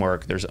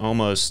framework, there's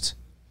almost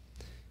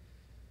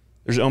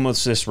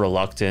this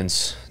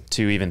reluctance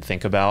to even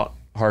think about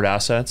hard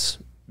assets,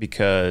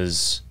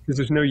 because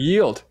there's no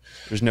yield.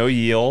 There's no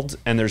yield,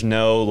 and there's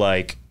no,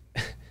 like,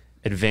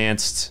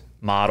 advanced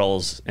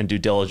models and due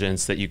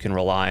diligence that you can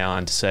rely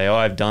on to say, oh,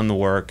 I've done the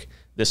work,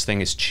 this thing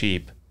is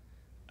cheap.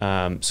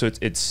 So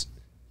it's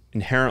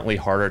inherently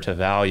harder to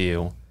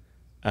value.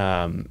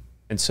 And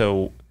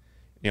so,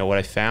 what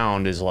I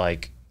found is,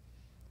 like,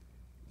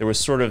 there was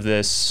sort of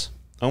this,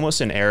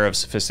 almost an air of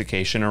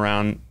sophistication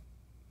around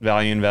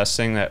value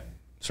investing that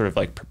sort of,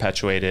 like,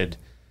 perpetuated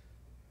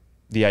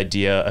the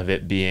idea of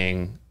it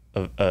being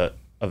a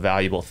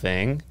valuable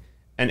thing.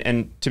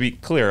 And to be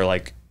clear,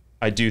 like,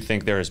 I do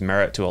think there is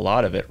merit to a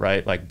lot of it,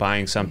 right? Like,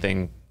 buying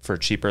something for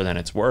cheaper than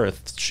it's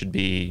worth should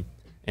be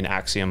an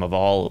axiom of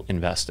all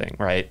investing,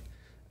 right?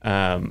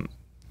 And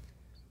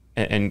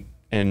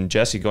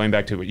Jesse, going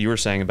back to what you were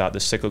saying about the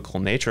cyclical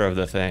nature of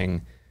the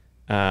thing,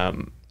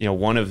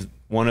 one of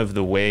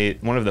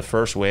the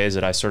first ways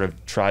that I sort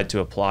of tried to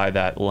apply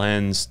that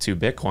lens to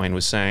Bitcoin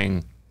was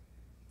saying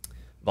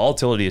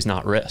volatility is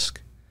not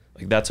risk.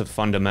 Like, that's a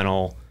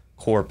fundamental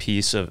core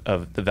piece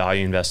of the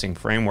value investing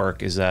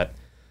framework, is that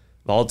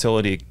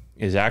volatility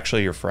is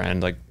actually your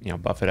friend. Like,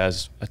 Buffett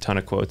has a ton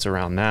of quotes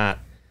around that.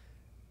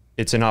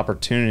 It's an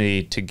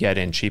opportunity to get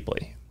in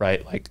cheaply,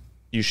 right? Like,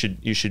 you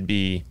should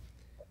be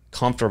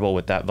comfortable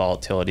with that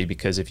volatility,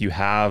 because if you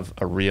have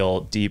a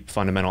real deep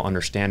fundamental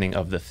understanding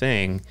of the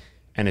thing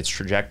and its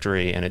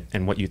trajectory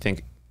and what you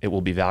think it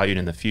will be valued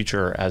in the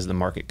future as the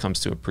market comes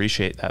to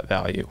appreciate that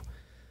value,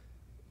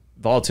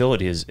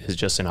 volatility is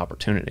just an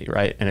opportunity,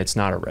 right? And it's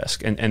not a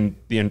risk. And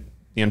the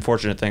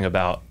unfortunate thing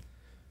about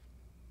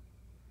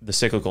the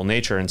cyclical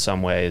nature in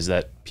some way is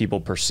that people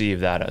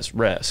perceive that as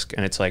risk.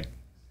 And it's like,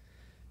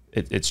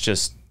 it's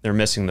just, they're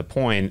missing the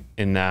point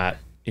in that,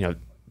 you know,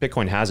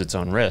 Bitcoin has its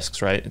own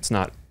risks, right? It's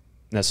not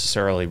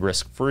necessarily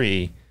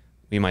risk-free.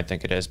 We might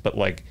think it is, but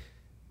like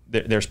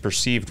there's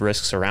perceived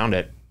risks around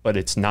it, but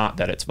it's not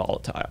that it's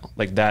volatile.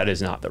 Like that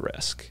is not the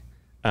risk.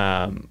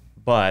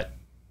 But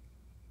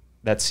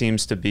that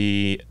seems to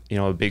be, you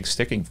know, a big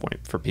sticking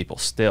point for people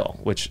still,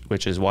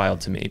 which is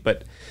wild to me.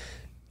 But,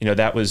 you know,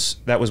 that was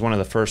one of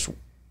the first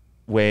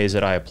ways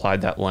that I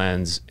applied that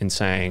lens in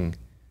saying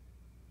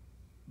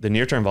the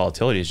near-term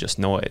volatility is just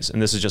noise,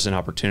 and this is just an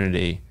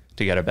opportunity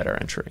to get a better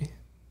entry.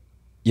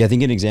 Yeah, I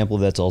think an example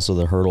of that's also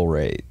the hurdle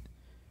rate.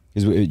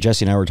 Because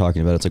Jesse and I were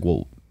talking about, it's like,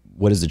 well,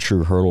 what is the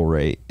true hurdle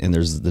rate? And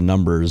there's the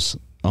numbers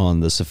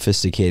on the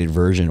sophisticated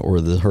version,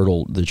 or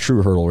the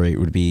true hurdle rate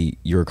would be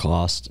your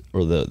cost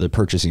or the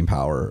purchasing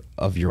power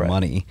of your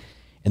money.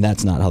 And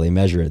that's not how they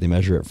measure it. They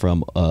measure it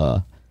from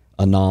a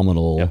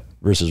nominal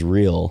versus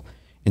real.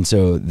 And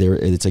so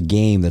it's a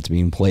game that's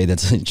being played.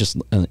 That's just,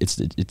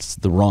 it's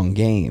the wrong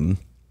game.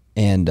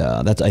 And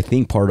that's, I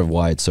think, part of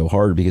why it's so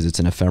hard, because it's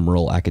an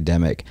ephemeral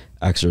academic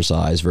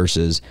exercise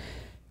versus,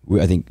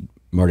 I think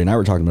Marty and I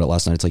were talking about it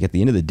last night. It's like, at the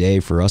end of the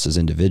day, for us as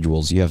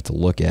individuals, you have to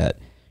look at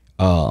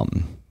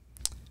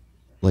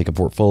like a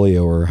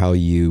portfolio, or how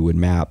you would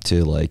map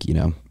to, like, you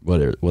know,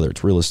 whether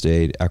it's real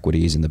estate,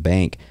 equities, and the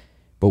bank.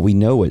 But we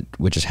know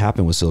what just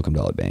happened with Silicon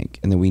Valley Bank.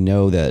 And then we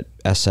know that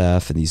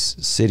SF and these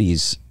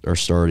cities are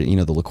starting, you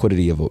know, the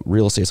liquidity of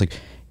real estate. It's like,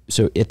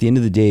 so at the end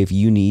of the day, if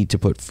you need to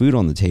put food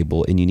on the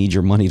table and you need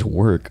your money to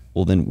work,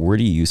 well, then where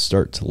do you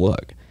start to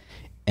look?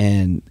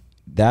 And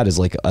that is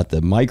like at the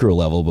micro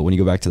level. But when you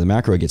go back to the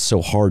macro, it gets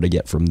so hard to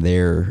get from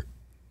there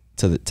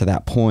to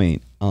that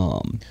point.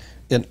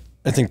 And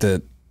I think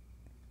that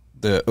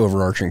the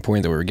overarching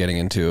point that we were getting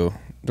into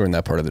during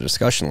that part of the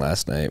discussion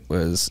last night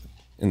was,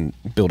 in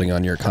building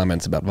on your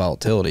comments about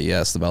volatility.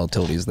 Yes, the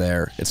volatility is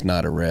there. It's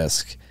not a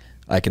risk.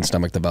 I can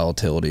stomach the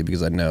volatility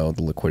because I know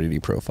the liquidity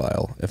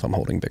profile, if I'm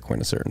holding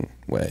Bitcoin a certain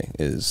way,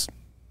 is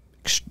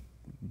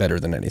better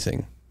than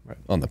anything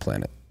on the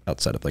planet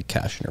outside of like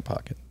cash in your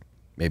pocket.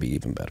 Maybe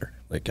even better.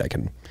 Like I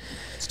can,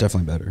 it's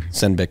definitely better,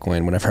 send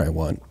Bitcoin whenever I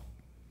want,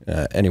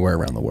 anywhere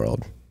around the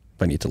world.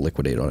 If I need to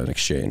liquidate on an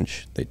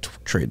exchange, they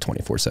trade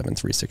 24/7,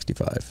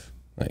 365.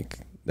 Like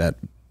that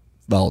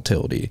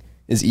volatility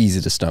is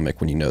easy to stomach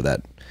when you know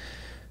that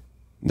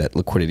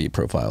liquidity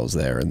profile is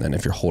there. And then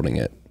if you're holding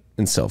it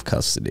in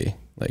self-custody,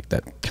 like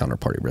that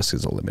counterparty risk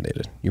is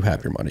eliminated. You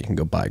have your money. You can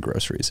go buy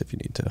groceries if you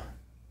need to.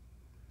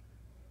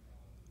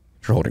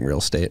 If you're holding real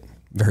estate,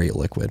 very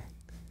illiquid.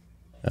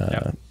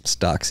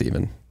 Stocks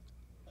even,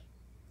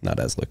 not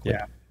as liquid.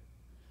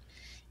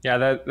 Yeah,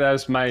 that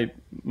was my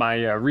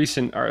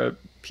recent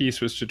piece,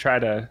 was to try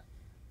to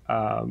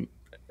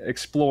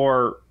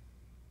explore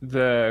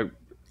the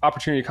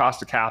opportunity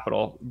cost of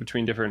capital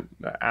between different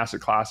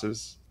asset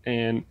classes.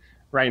 And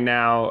right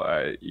now,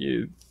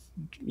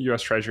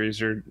 U.S.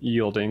 Treasuries are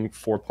yielding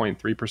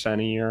 4.3%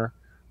 a year,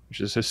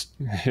 which is just,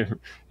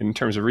 in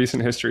terms of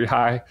recent history,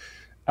 high.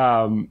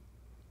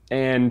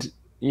 And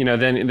you know,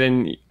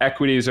 then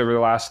equities over the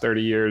last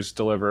 30 years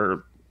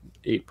deliver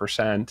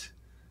 8%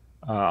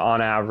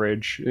 on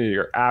average.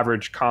 Your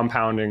average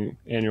compounding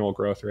annual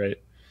growth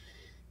rate,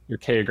 your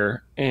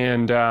CAGR,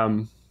 and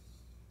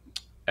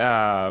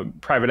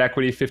private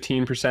equity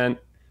 15%,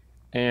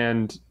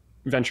 and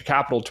venture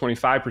capital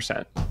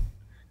 25%.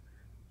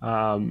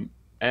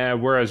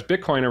 And whereas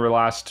Bitcoin over the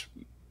last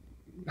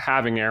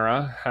halving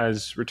era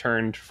has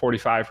returned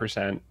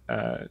 45%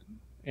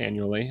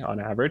 annually on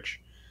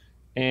average.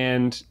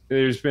 And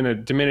there's been a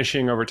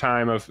diminishing over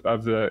time of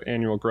the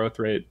annual growth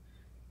rate.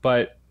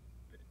 But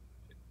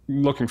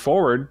looking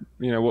forward,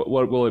 you know,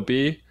 what will it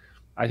be?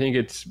 I think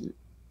it's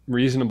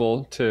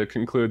reasonable to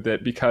conclude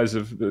that because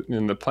of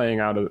the playing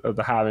out of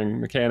the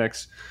halving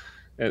mechanics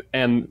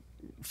and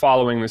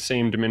following the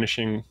same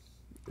diminishing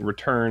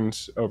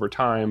returns over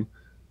time,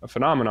 a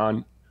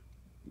phenomenon,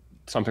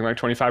 something like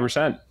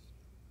 25%,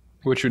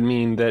 which would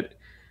mean that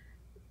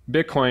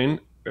Bitcoin,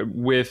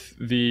 with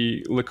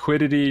the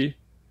liquidity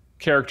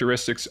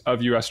characteristics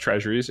of U.S.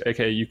 Treasuries,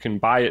 aka you can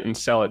buy it and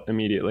sell it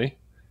immediately.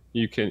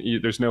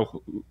 There's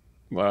no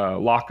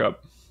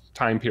lockup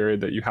time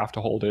period that you have to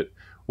hold it.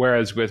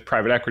 Whereas with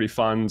private equity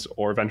funds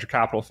or venture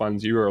capital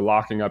funds, you are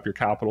locking up your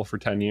capital for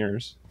 10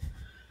 years.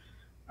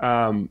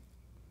 So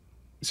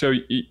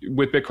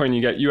with Bitcoin,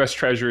 you get U.S.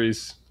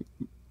 Treasuries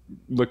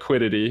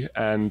liquidity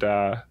and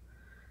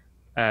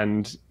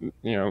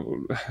you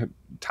know,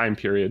 time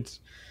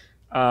periods,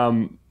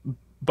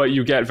 but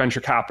you get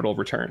venture capital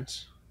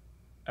returns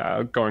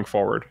going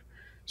forward.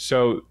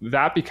 So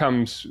that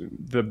becomes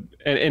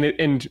and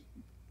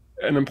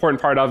an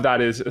important part of that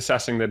is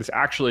assessing that it's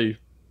actually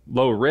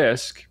low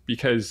risk,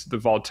 because the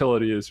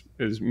volatility is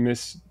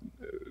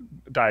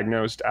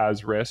misdiagnosed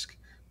as risk,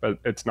 but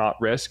it's not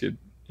risk.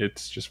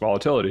 It's just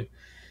volatility.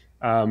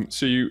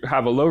 So you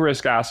have a low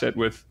risk asset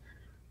with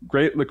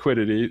great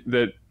liquidity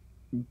that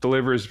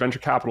delivers venture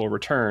capital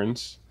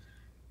returns.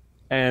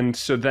 And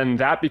so then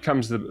that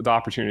becomes the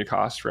opportunity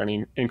cost for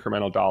any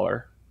incremental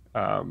dollar.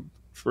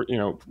 For, you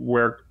know,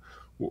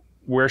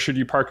 where should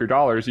you park your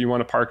dollars? You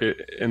want to park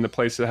it in the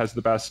place that has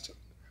the best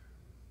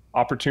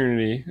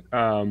opportunity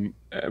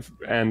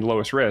and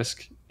lowest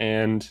risk.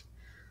 And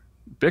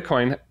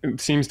Bitcoin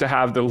seems to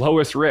have the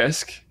lowest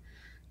risk,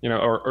 you know,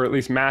 or at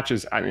least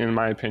matches, in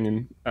my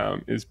opinion,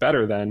 is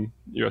better than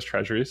U.S.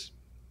 Treasuries,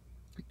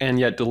 and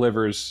yet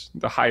delivers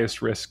the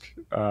highest risk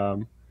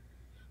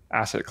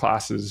asset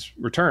classes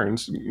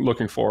returns.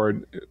 Looking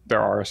forward,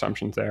 there are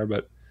assumptions there,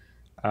 but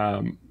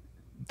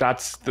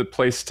that's the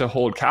place to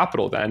hold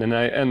capital then.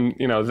 And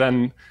you know,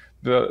 then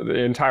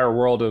the entire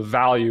world of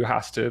value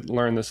has to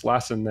learn this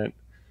lesson that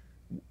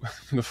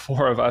the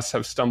four of us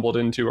have stumbled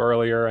into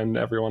earlier, and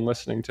everyone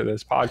listening to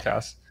this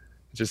podcast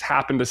just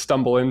happened to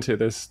stumble into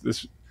this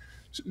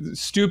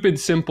stupid,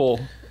 simple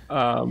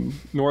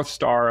North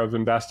Star of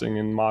investing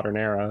in modern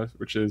era,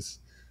 which is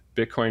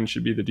Bitcoin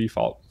should be the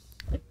default.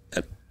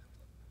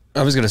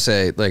 I was going to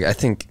say, like, I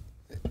think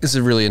this is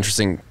a really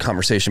interesting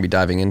conversation to be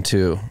diving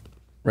into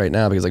right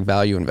now, because like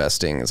value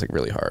investing is like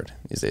really hard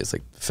these days.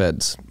 Like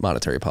Fed's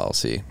monetary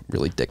policy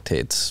really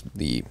dictates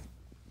the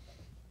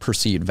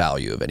perceived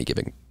value of any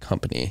given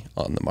company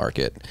on the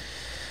market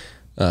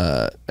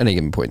at any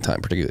given point in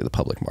time, particularly the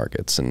public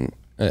markets. And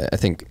I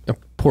think an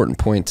important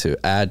point to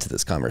add to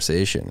this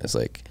conversation is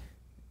like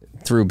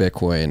through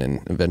Bitcoin,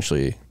 and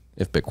eventually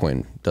if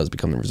Bitcoin does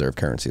become the reserve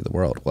currency of the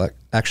world, we'll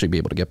actually be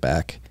able to get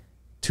back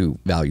to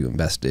value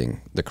investing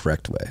the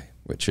correct way,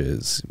 which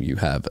is you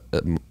have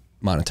a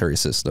monetary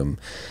system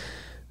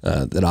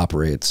that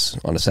operates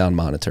on a sound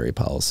monetary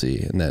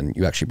policy, and then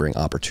you actually bring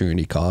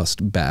opportunity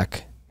cost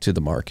back to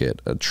the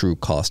market, a true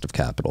cost of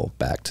capital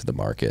back to the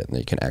market, and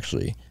you can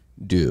actually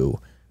do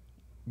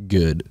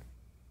good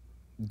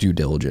due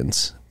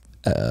diligence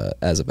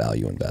as a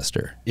value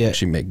investor. Yeah.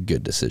 Actually make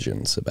good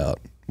decisions about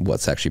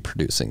what's actually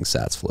producing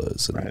sats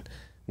flows and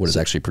what is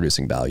actually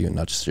producing value, and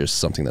not just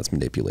something that's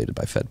manipulated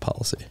by Fed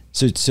policy.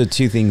 So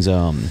two things.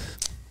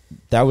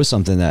 That was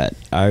something that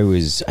I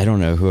don't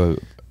know who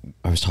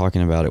I was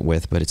talking about it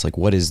with, but it's like,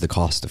 what is the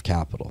cost of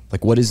capital?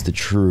 Like, what is the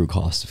true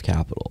cost of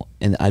capital?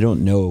 And I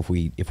don't know if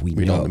we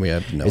know. We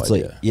have no it's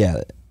idea. Like,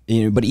 yeah,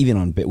 you know, but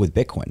even with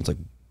Bitcoin, it's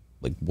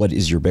like what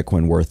is your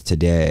Bitcoin worth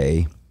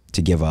today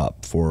to give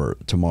up for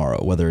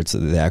tomorrow? Whether it's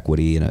the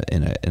equity in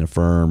a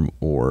firm,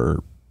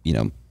 or, you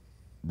know,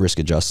 risk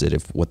adjusted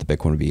if what the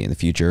Bitcoin would be in the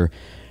future,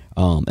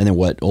 and then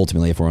what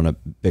ultimately, if we're on a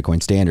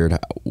Bitcoin standard,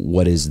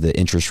 what is the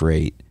interest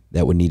rate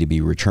that would need to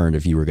be returned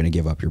if you were going to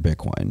give up your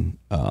Bitcoin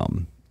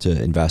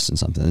to invest in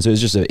something? And so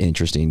it's just an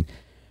interesting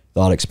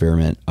thought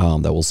experiment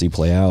that we'll see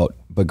play out.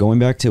 But going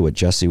back to what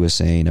Jesse was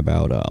saying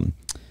about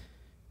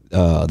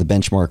the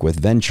benchmark with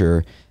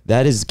venture,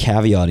 that is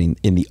caveating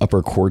in the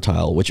upper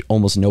quartile, which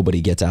almost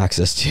nobody gets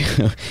access to.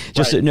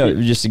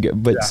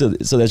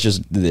 So that's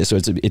just this. So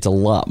it's a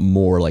lot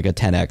more, like a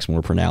 10x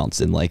more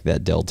pronounced, and like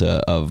that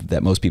delta of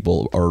that most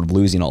people are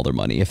losing all their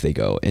money if they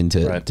go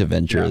into to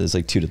venture. There's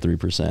like 2 to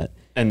 3%.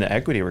 And the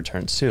equity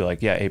returns too,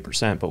 like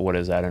 8%, but what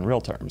is that in real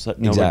terms?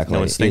 Exactly. No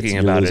one's thinking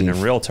about it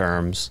in real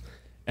terms.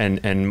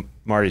 And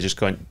Marty, just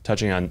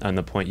touching on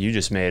the point you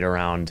just made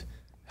around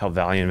how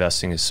value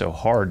investing is so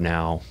hard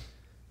now.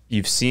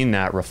 You've seen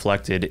that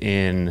reflected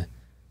in,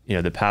 you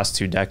know, the past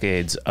 2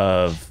 decades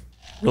of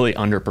really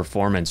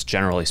underperformance,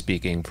 generally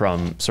speaking,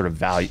 from sort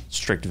of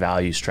strict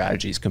value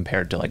strategies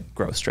compared to like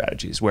growth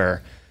strategies,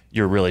 where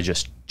you're really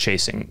just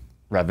chasing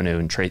revenue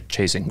and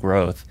chasing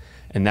growth.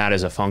 And that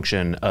is a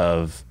function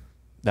of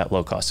that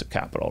low cost of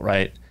capital,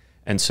 right?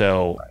 And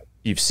so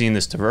you've seen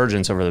this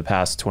divergence over the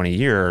past 20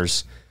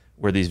 years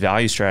where these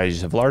value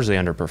strategies have largely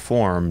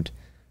underperformed.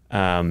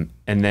 And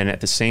then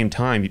at the same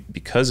time,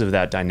 because of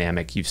that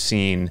dynamic, you've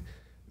seen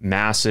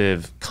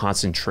massive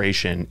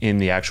concentration in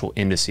the actual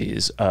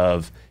indices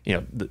of, you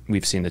know,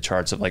 we've seen the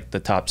charts of like the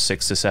top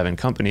 6 to 7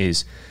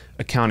 companies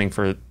accounting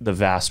for the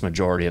vast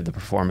majority of the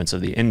performance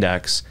of the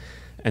index.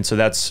 And so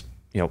that's,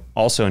 you know,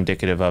 also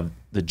indicative of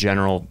the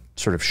general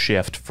sort of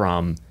shift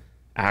from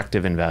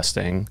active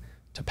investing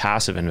to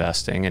passive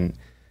investing,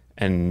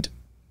 and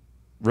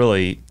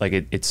really like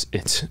it's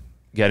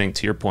getting,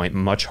 to your point,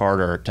 much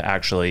harder to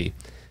actually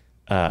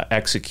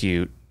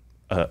execute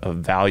a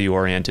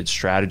value-oriented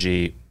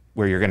strategy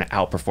where you're going to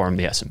outperform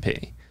the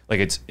S&P. Like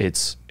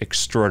it's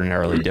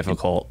extraordinarily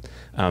difficult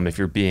if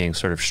you're being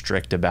sort of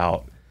strict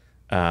about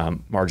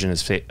margin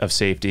of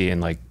safety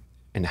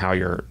and how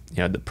you're, you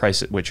know, the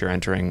price at which you're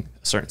entering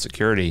a certain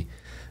security.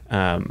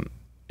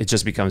 It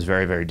just becomes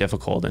very, very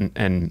difficult.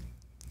 And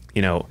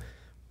you know,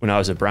 when I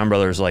was at Brown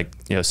Brothers, like,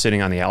 you know,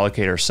 sitting on the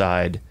allocator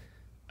side,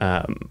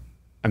 I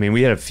mean,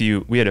 we had a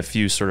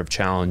few sort of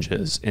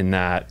challenges in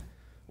that.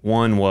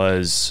 One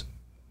was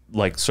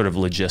like sort of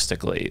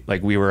logistically,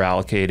 like we were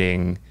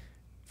allocating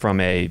from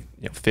a,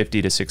 you know, $50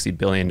 to $60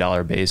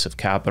 billion base of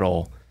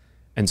capital.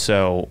 And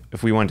so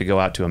if we wanted to go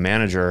out to a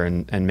manager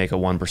and make a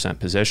 1%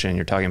 position,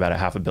 you're talking about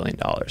 $500 million.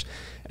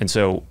 And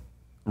so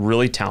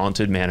really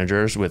talented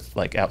managers with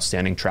like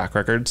outstanding track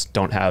records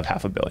don't have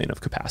 $500 million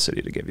of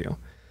capacity to give you.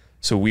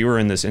 So we were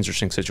in this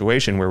interesting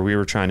situation where we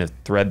were trying to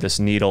thread this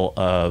needle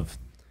of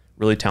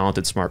really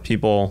talented, smart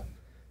people,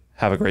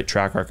 have a great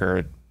track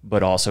record,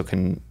 but also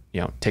can,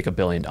 take $1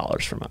 billion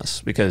from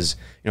us. Because,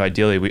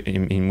 ideally,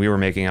 we were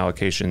making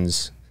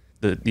allocations.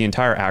 The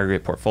entire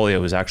aggregate portfolio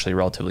was actually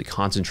relatively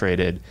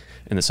concentrated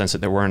in the sense that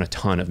there weren't a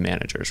ton of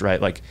managers,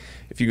 right? Like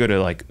if you go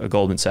to like a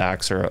Goldman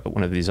Sachs or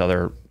one of these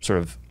other sort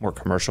of more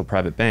commercial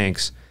private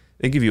banks,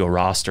 they give you a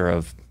roster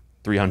of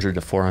 300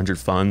 to 400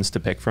 funds to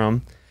pick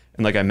from.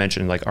 And like I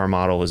mentioned, like our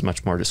model was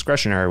much more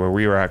discretionary, where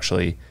we were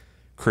actually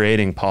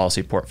creating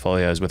policy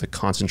portfolios with a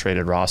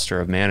concentrated roster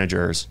of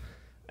managers.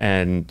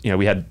 And,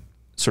 we had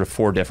sort of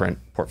 4 different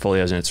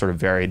portfolios, and it sort of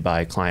varied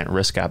by client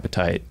risk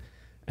appetite.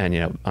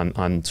 And,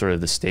 on sort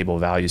of the stable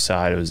value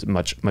side, it was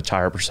much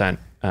higher percent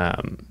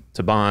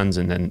to bonds.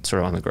 And then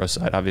sort of on the growth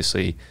side,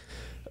 obviously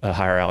a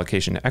higher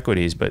allocation to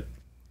equities. But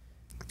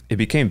it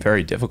became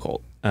very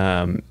difficult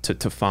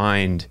to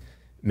find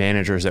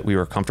managers that we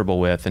were comfortable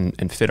with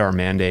and fit our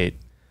mandate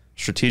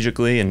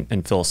strategically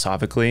and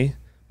philosophically,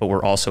 but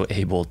we're also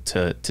able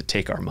to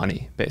take our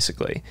money,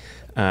 basically,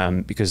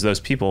 because those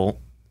people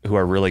who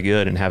are really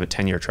good and have a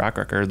 10-year track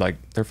record, like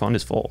their fund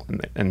is full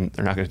and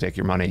they're not going to take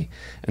your money.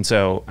 And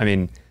so,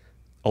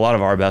 a lot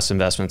of our best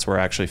investments were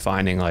actually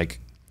finding like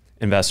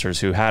investors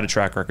who had a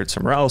track record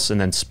somewhere else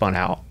and then spun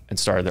out and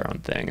started their own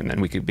thing. And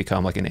then we could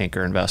become like an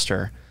anchor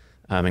investor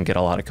and get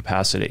a lot of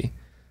capacity.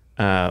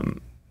 But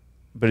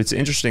it's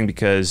interesting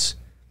because,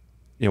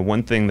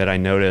 one thing that I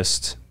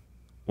noticed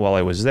while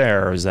I was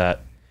there is that,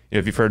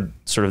 if you've heard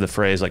sort of the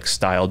phrase like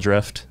style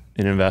drift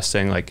in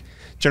investing, like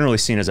generally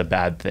seen as a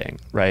bad thing,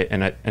 right?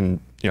 And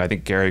I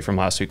think Gary from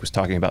last week was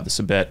talking about this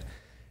a bit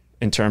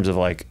in terms of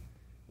like,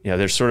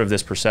 there's sort of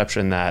this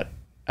perception that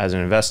as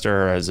an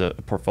investor or as a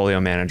portfolio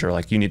manager,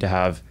 like you need to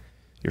have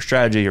your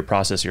strategy, your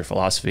process, your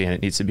philosophy, and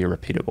it needs to be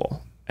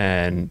repeatable.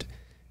 And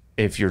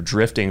if you're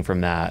drifting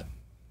from that,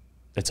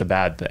 it's a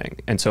bad thing.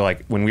 And so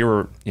like when we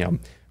were,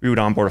 we would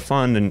onboard a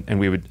fund and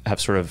we would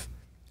have sort of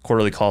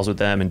quarterly calls with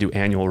them and do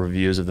annual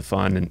reviews of the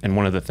fund. And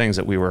one of the things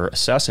that we were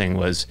assessing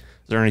was, is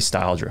there any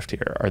style drift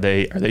here? Are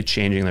they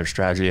changing their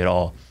strategy at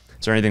all?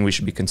 Is there anything we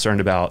should be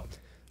concerned about?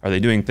 Are they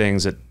doing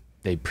things that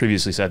they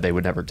previously said they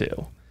would never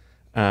do?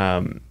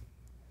 And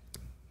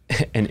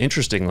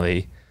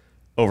interestingly,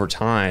 over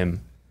time,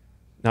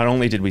 not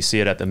only did we see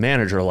it at the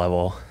manager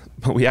level,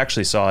 but we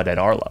actually saw it at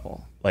our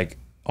level, like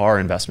our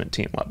investment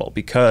team level,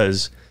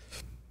 because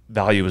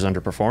value was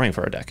underperforming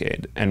for a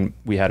decade, and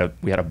we had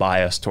a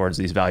bias towards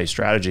these value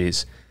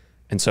strategies.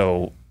 And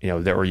so,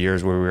 there were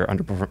years where we were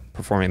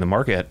underperforming the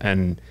market,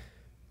 and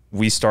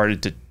we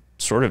started to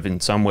sort of, in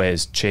some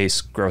ways, chase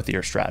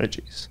growthier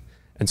strategies.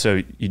 And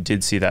so you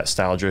did see that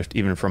style drift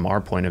even from our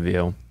point of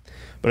view.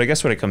 But I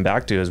guess what I come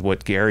back to is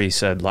what Gary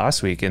said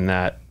last week, in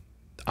that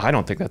I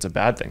don't think that's a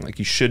bad thing. Like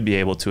you should be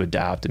able to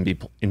adapt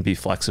and be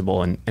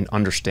flexible and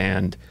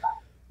understand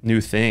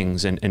new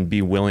things and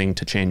be willing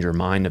to change your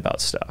mind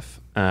about stuff.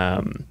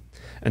 And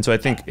so I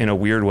think in a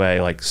weird way,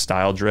 like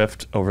style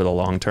drift over the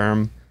long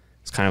term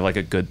is kind of like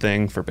a good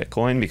thing for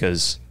Bitcoin,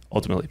 because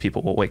ultimately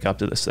people will wake up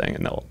to this thing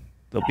and they'll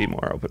be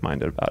more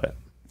open-minded about it.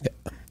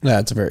 Yeah,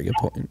 that's a very good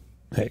point.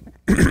 Hey,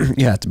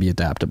 you have to be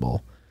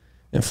adaptable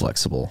and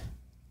flexible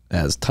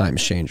as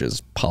times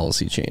changes,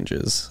 policy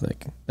changes.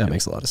 Like that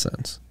makes a lot of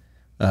sense.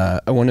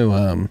 I want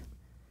to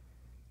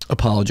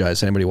apologize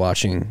to anybody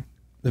watching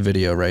the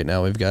video right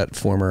now. We've got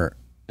former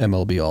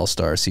MLB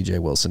All-Star CJ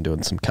Wilson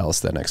doing some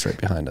calisthenics right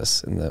behind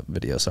us in the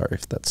video. Sorry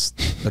if that's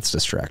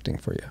distracting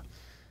for you.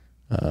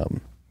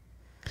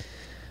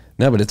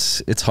 No, but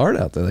it's hard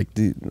out there.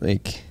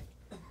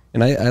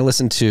 And I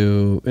listen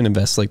to an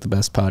Invest Like the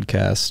Best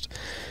podcast.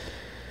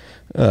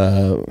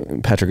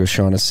 Patrick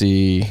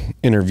O'Shaughnessy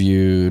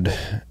interviewed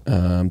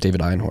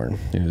David Einhorn,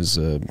 who's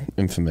an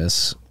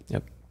infamous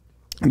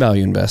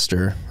value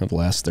investor of the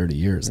last 30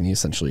 years. And he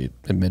essentially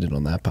admitted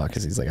on that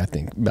podcast, he's like, I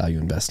think value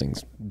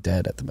investing's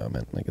dead at the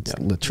moment. Like it's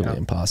literally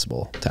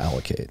impossible to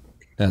allocate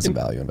as a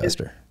value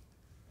investor.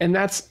 And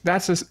that's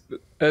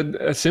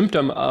a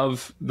symptom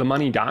of the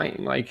money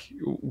dying. Like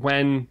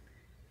when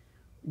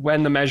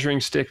the measuring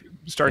stick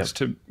starts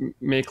to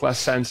make less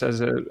sense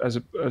as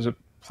a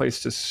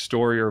place to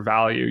store your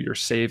value, your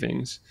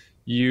savings,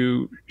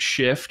 you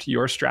shift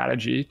your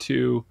strategy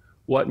to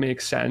what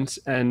makes sense.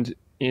 And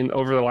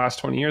over the last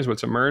 20 years,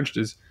 what's emerged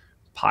is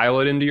pile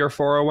it into your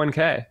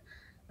 401k.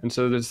 And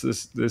so there's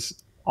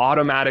this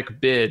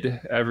automatic bid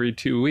every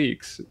 2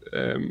 weeks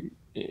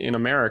in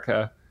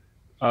America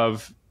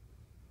of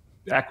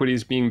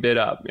equities being bid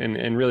up,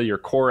 and really your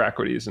core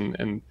equities,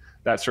 and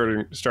that's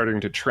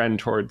starting to trend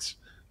towards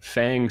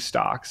FANG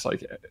stocks.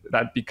 Like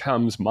that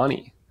becomes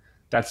money.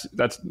 That's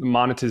the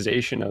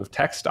monetization of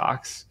tech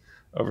stocks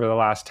over the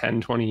last 10,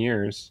 20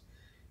 years.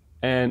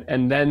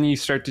 And then you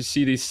start to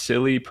see these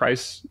silly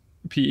price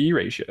PE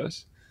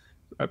ratios,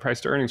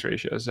 price to earnings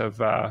ratios of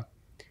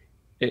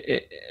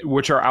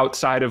which are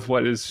outside of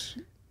what is,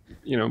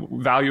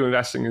 value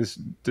investing is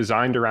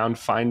designed around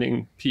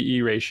finding PE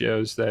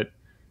ratios that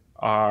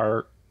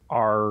are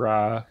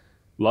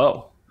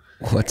low.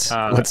 What's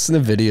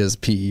Nvidia's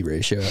PE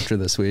ratio after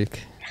this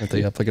week? Are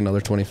they up like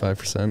another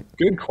 25%?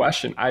 Good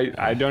question.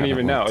 I don't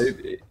even know.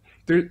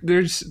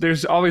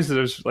 There's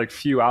always like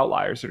few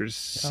outliers that are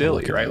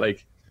silly, right?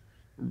 Like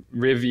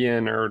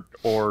Rivian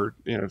or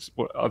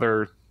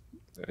other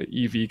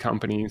EV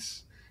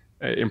companies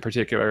in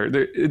particular.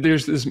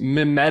 There's this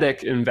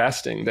mimetic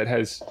investing that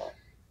has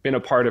been a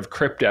part of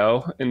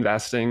crypto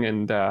investing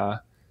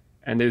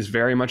and is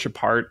very much a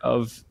part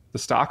of the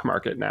stock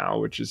market now,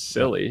 which is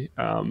silly.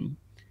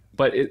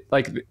 But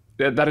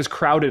that has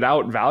crowded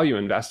out value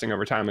investing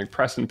over time. Like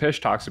Preston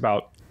Pish talks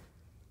about,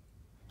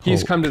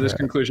 he's come to this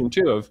conclusion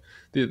too of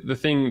the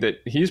thing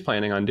that he's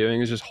planning on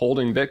doing is just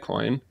holding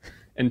Bitcoin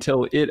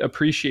until it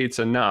appreciates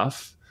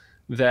enough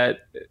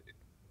that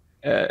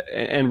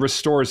and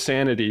restores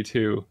sanity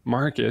to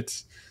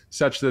markets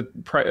such that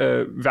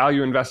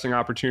value investing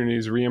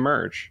opportunities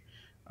reemerge.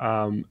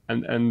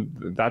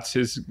 And that's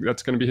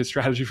going to be his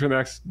strategy for the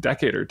next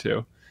decade or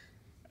two.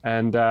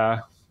 And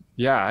so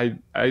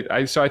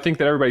I think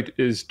that everybody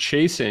is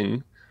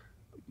chasing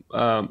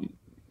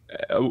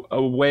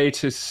a way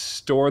to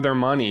store their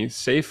money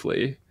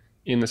safely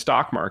in the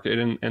stock market,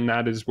 and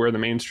that is where the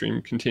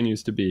mainstream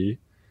continues to be.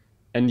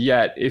 And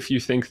yet, if you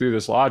think through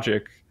this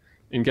logic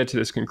and get to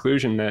this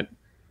conclusion that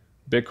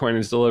Bitcoin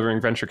is delivering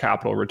venture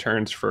capital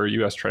returns for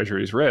U.S.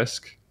 Treasuries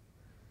risk,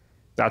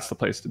 that's the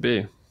place to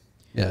be.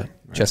 Yeah,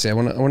 Jesse, I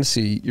want to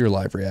see your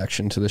live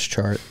reaction to this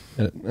chart.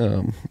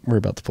 We're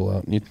about to pull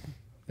out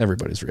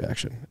everybody's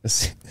reaction.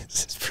 This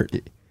is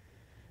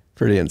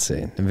pretty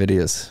insane.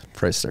 Nvidia's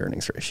price to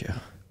earnings ratio.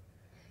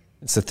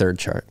 It's the third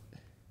chart.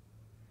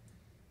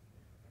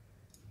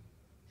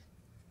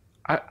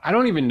 I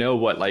don't even know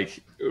what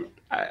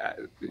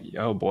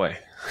oh boy.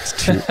 It's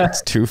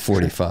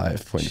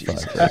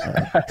 245.5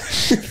 right now.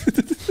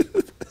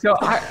 So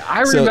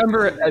I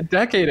remember a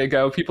decade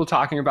ago people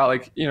talking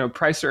about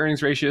price to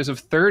earnings ratios of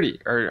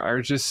 30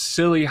 are just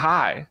silly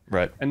high.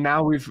 Right. And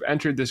now we've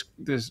entered this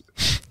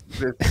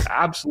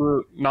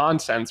absolute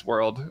nonsense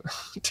world,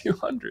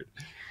 200.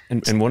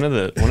 And one of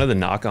the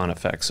knock-on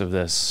effects of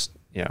this,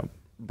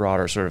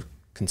 broader sort of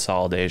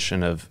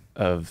consolidation of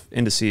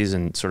indices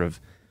and sort of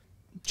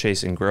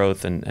chasing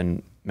growth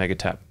and mega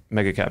cap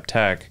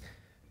tech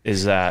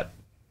is that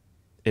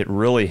it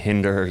really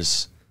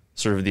hinders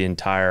sort of the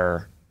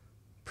entire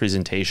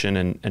presentation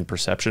and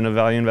perception of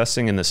value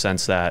investing, in the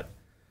sense that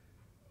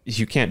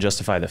you can't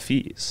justify the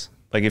fees.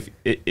 Like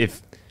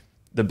if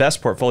the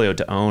best portfolio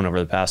to own over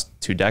the past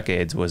 2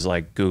 decades was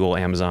like Google,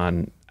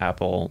 Amazon,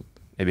 Apple,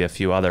 maybe a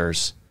few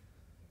others,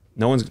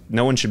 no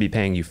one should be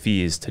paying you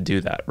fees to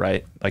do that,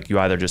 right? Like you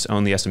either just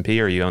own the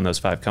S&P or you own those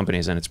 5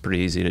 companies, and it's pretty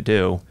easy to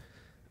do.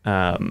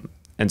 And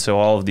so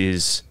all of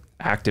these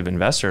active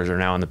investors are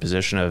now in the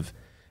position of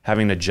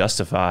having to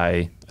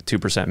justify a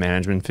 2%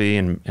 management fee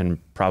and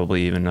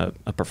probably even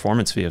a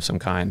performance fee of some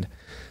kind.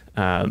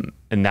 And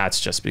that's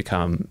just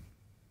become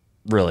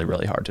really,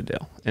 really hard to do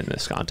in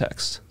this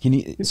context.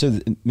 Maybe this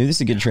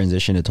is a good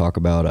transition to talk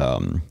about, I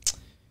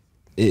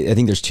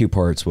think there's 2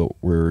 parts, what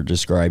we're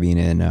describing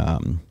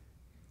in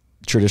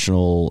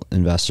traditional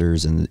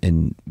investors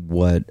and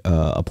what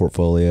a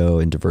portfolio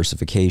and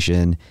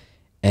diversification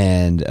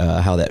and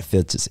how that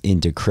fits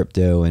into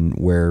crypto and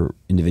where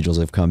individuals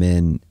have come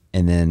in,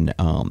 and then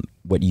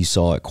what you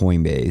saw at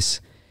Coinbase,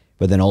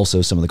 but then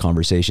also some of the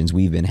conversations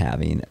we've been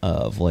having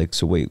of what's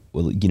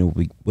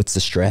the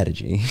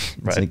strategy?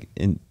 Right.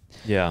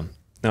 Yeah.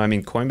 No, I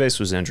mean, Coinbase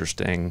was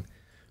interesting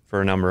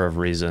for a number of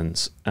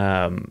reasons.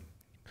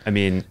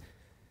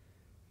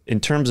 In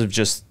terms of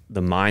just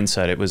the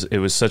mindset, it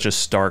was such a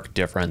stark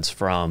difference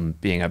from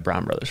being at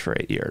Brown Brothers for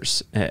 8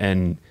 years.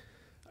 And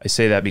I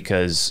say that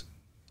because,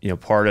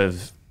 part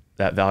of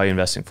that value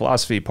investing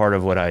philosophy, part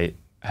of what I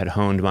had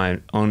honed my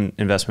own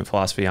investment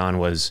philosophy on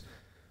was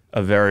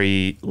a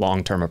very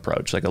long-term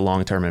approach, like a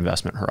long-term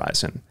investment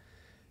horizon.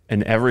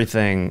 And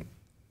everything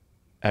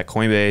at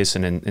Coinbase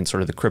and in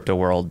sort of the crypto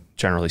world,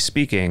 generally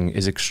speaking,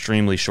 is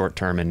extremely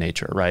short-term in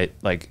nature, right?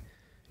 Like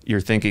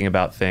you're thinking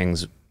about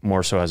things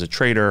more so as a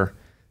trader.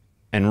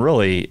 And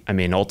really,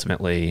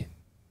 ultimately,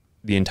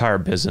 the entire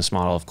business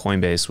model of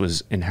Coinbase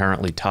was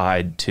inherently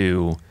tied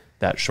to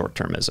that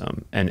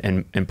short-termism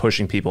and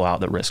pushing people out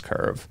the risk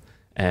curve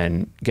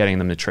and getting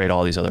them to trade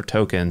all these other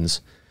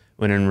tokens,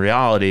 when in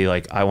reality,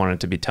 I wanted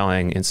to be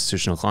telling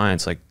institutional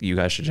clients, you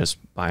guys should just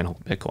buy and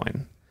hold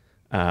Bitcoin.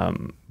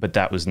 But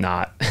that was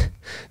not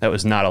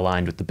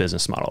aligned with the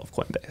business model of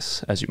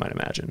Coinbase, as you might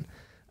imagine.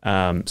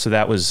 So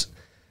that was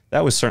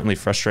certainly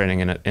frustrating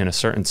in a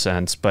certain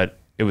sense, but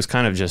it was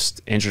kind of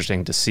just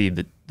interesting to see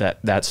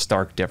that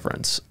stark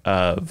difference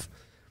of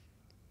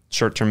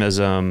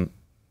short-termism,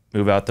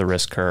 move out the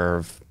risk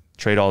curve,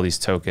 trade all these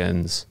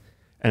tokens.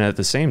 And at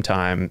the same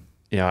time,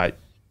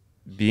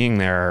 being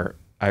there,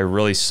 I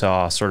really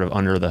saw sort of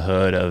under the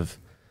hood of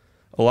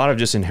a lot of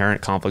just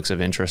inherent conflicts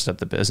of interest at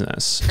the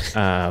business.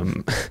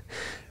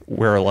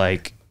 Where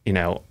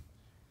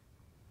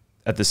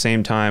at the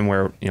same time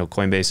where,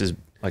 Coinbase is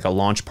like a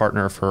launch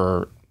partner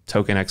for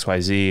token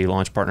XYZ,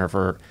 launch partner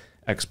for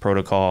X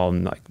protocol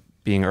and like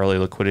being early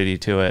liquidity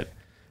to it.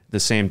 At the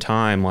same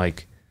time,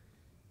 like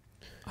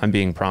I'm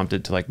being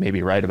prompted to like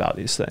maybe write about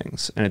these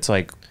things. And it's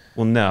like,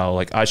 well, no,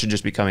 like I should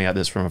just be coming at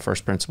this from a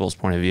first principles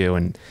point of view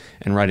and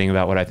writing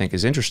about what I think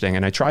is interesting.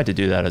 And I tried to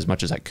do that as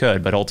much as I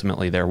could, but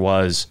ultimately there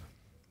was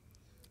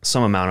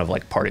some amount of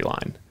like party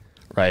line,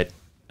 right?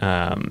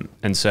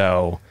 And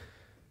so,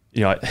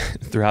 you know,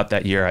 throughout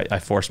that year, I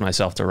forced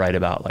myself to write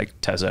about like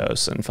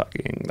Tezos and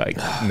fucking like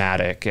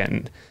Matic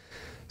and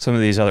some of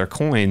these other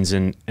coins.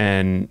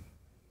 And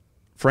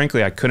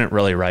frankly, I couldn't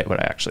really write what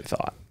I actually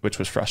thought, which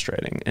was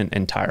frustrating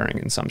and tiring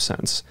in some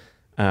sense.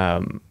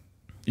 You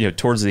know,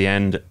 towards the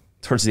end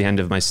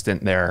of my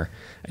stint there,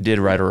 I did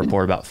write a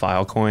report about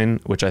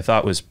Filecoin, which I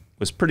thought was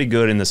pretty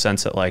good in the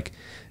sense that like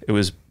it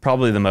was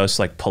probably the most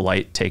like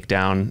polite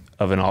takedown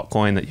of an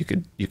altcoin that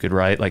you could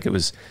write. Like it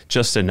was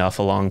just enough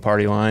along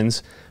party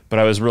lines, but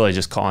I was really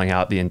just calling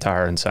out the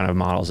entire incentive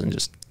models and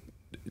just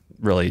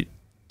really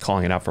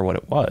calling it out for what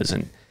it was.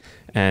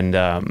 And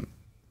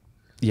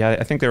yeah,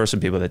 I think there were some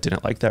people that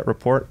didn't like that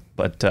report,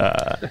 but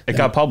it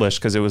got published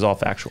because it was all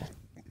factual.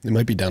 It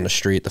might be down the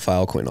street, the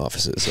Filecoin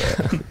offices,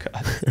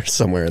 or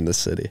somewhere in the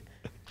city.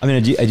 I mean,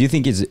 I do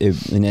think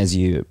and as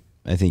you,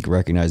 I think,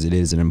 recognize it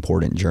is an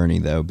important journey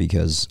though,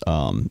 because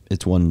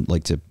it's one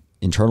like to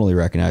internally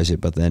recognize it,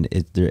 but then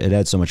it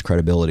adds so much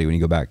credibility when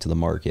you go back to the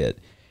market.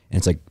 And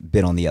it's like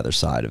been on the other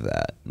side of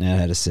that. And I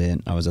had to sit,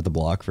 I was at the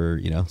block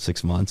for,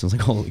 6 months. I was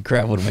like, holy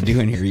crap, what am I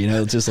doing here?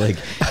 It's just like,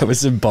 I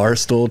was in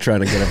Barstool trying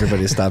to get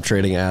everybody to stop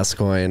trading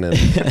Asscoin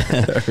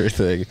and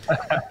everything.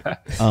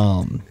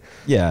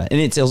 Yeah. And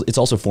it's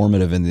also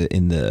formative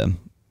in the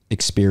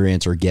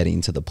experience or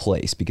getting to the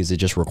place, because it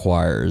just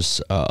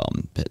requires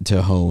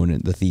to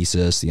hone the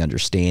thesis, the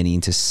understanding,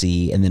 to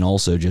see, and then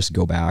also just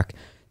go back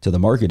to the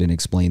market and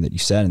explain that you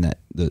sat in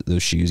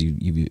those shoes,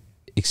 you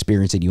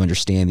experience it, you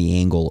understand the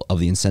angle of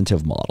the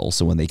incentive model.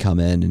 So when they come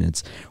in and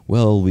it's,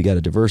 well, we got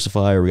to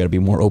diversify or we got to be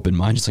more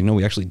open-minded, it's like, no,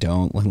 we actually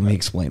don't. Let me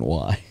explain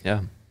why.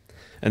 Yeah.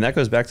 And that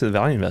goes back to the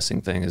value investing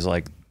thing, is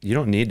like, you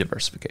don't need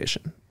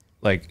diversification.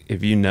 Like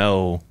if you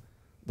know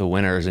the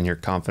winners and you're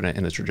confident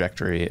in the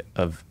trajectory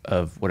of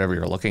whatever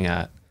you're looking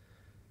at,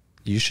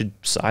 you should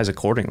size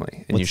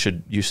accordingly, and you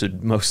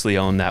should mostly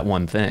own that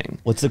one thing.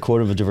 What's the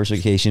quote of a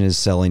diversification is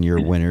selling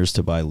your winners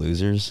to buy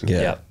losers?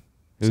 Yeah.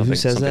 Who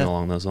says something that?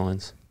 along those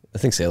lines. I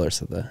think Sailor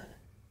said that.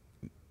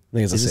 I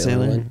think it's Is a it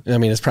Sailor Sailor? line. I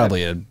mean, it's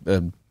probably a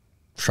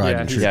tried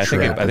and true. Yeah, I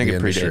think trope of it the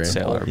predates industry.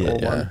 Sailor.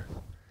 Yeah.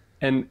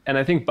 And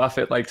I think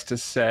Buffett likes to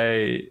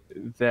say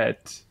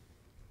that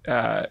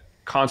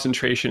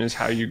concentration is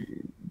how you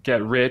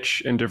get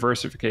rich and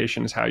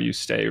diversification is how you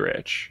stay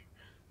rich,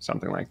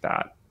 something like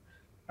that.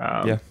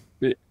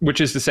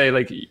 Which is to say,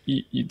 like,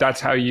 that's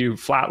how you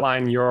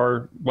flatline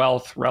your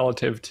wealth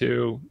relative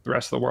to the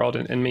rest of the world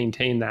and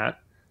maintain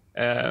that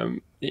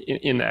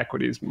in the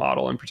equities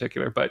model in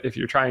particular. But if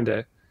you're trying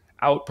to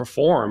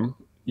outperform,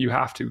 you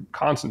have to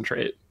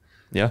concentrate.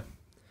 Yeah,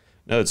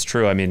 no, it's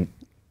true. I mean,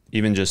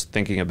 even just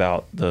thinking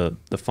about the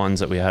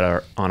funds that we had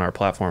on our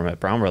platform at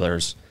Brown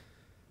Brothers,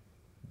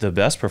 the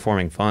best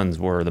performing funds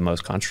were the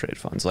most concentrated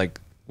funds,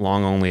 like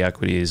long only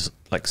equities,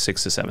 like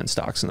 6 to 7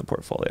 stocks in the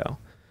portfolio.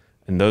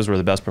 And those were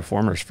the best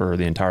performers for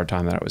the entire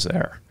time that I was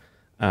there.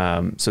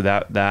 So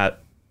that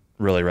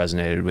really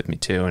resonated with me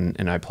too.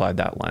 And I applied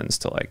that lens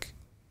to like,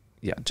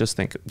 just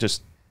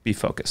be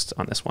focused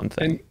on this one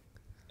thing.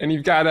 And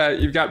you've got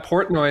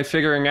Portnoy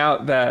figuring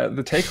out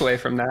the takeaway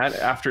from that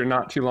after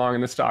not too long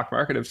in the stock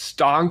market of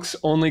stonks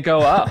only go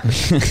up.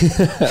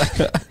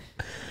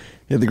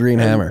 Yeah, the green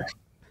hammer.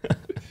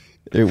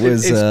 It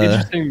was it's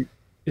interesting.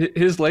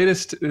 His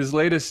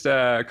latest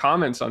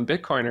comments on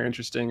Bitcoin are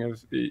interesting.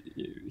 Of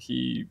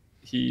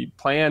he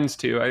plans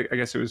to, I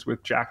guess it was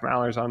with Jack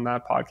Mallers on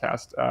that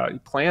podcast. He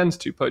plans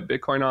to put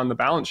Bitcoin on the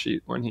balance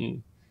sheet when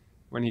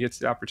he gets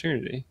the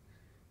opportunity,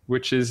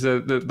 which is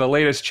the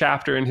latest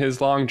chapter in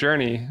his long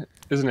journey,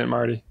 isn't it,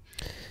 Marty?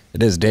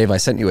 It is, Dave. I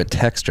sent you a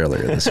text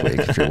earlier this week.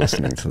 If you're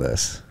listening to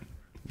this,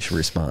 you should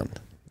respond.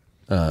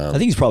 I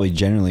think he's probably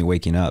genuinely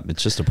waking up.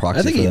 It's just a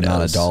proxy for the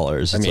amount of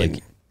dollars.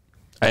 It's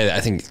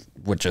I think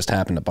what just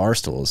happened to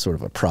Barstool is sort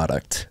of a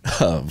product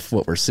of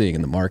what we're seeing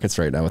in the markets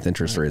right now with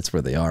interest rates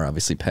where they are.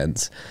 Obviously,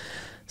 Penn's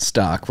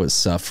stock was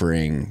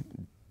suffering.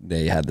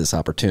 They had this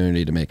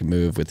opportunity to make a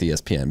move with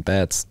ESPN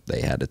bets.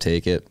 They had to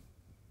take it.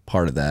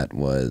 Part of that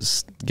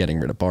was getting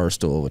rid of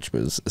Barstool, which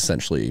was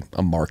essentially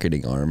a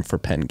marketing arm for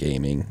Penn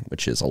Gaming,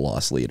 which is a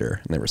loss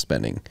leader. And they were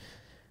spending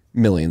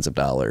millions of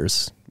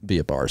dollars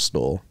via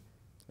Barstool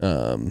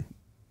and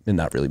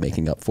not really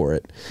making up for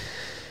it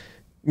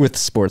with the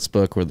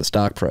sportsbook or the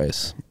stock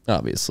price,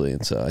 obviously.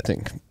 And so I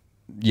think,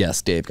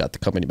 yes, Dave got the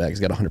company back. He's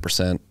got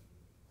 100%.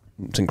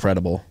 It's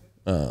incredible.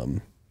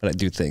 But I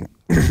do think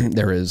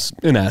there is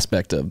an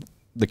aspect of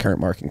the current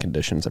market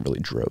conditions that really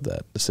drove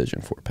that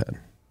decision for Penn.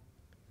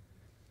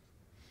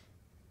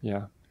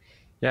 Yeah.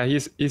 Yeah,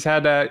 he's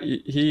had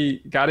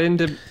he got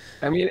into.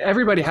 I mean,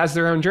 everybody has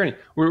their own journey.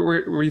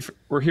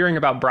 We're hearing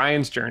about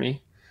Brian's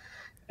journey,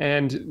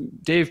 and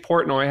Dave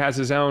Portnoy has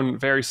his own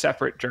very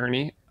separate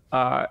journey.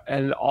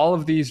 And all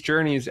of these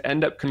journeys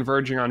end up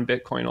converging on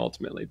Bitcoin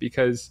ultimately,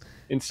 because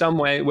in some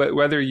way,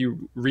 whether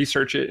you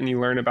research it and you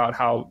learn about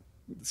how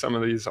some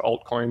of these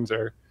altcoins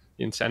the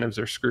incentives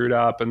are screwed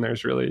up and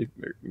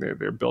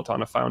they're built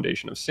on a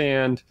foundation of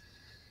sand,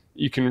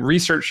 you can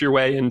research your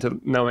way into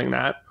knowing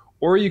that,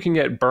 or you can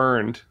get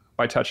burned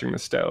by touching the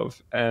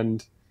stove.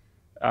 And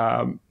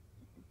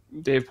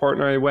Dave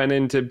Portnoy went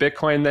into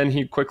Bitcoin, then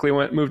he quickly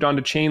moved on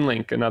to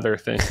Chainlink and other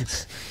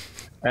things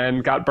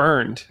and got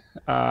burned.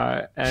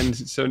 And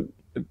so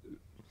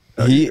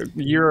a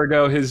year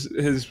ago, his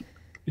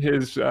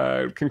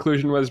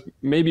conclusion was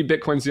maybe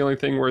Bitcoin's the only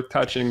thing worth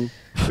touching.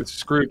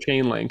 Screw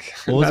Chainlink.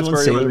 That's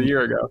where he was a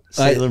year ago.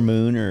 Sailor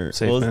Moon or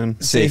Safe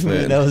Moon. Safe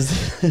Moon. That was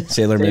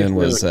Sailor Moon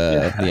was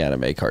the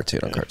anime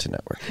cartoon on Cartoon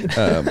Network.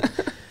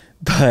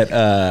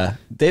 But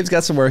Dave's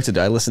got some work to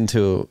do. I listened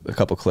to a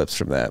couple clips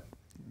from that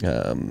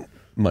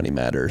Money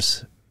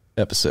Matters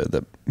episode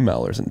that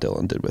Mallers and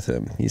Dylan did with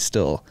him. He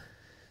still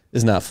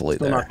is not fully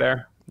there. Not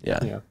there.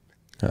 Yeah.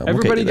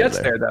 Everybody gets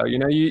there though. You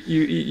know,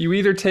 you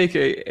either take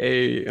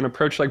an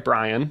approach like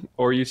Brian,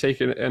 or you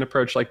take an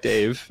approach like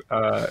Dave,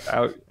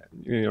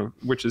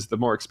 which is the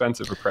more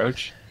expensive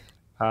approach.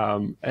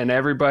 And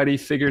everybody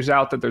figures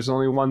out that there's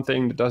only one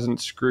thing that doesn't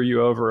screw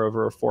you over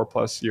a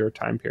 4+ year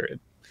time period.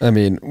 I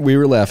mean, we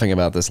were laughing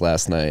about this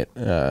last night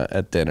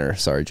at dinner.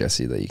 Sorry,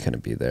 Jesse, that you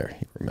couldn't be there.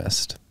 You were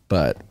missed.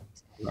 But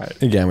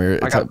again,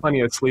 I got plenty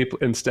of sleep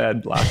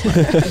instead last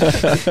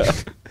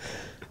night.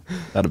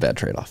 Not a bad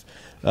trade-off.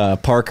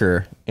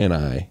 Parker and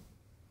I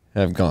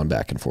have gone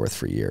back and forth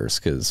for years,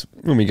 because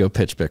when we go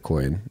pitch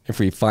Bitcoin, if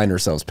we find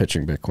ourselves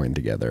pitching Bitcoin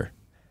together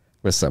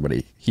with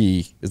somebody,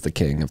 he is the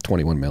king of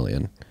 21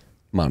 million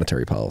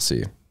monetary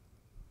policy.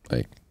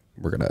 Like,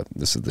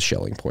 this is the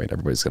Schelling point.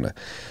 Everybody's going to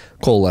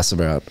coalesce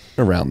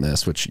around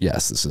this, which,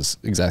 yes, this is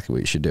exactly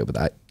what you should do. But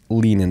I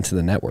lean into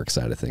the network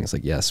side of things.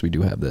 Like, yes, we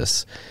do have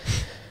this.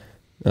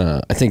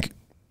 I think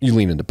you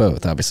lean into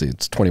both. Obviously,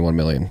 it's 21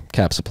 million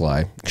cap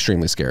supply,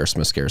 extremely scarce,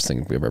 most scarce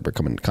thing we've ever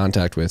come in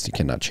contact with. You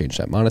cannot change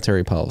that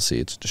monetary policy.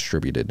 It's a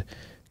distributed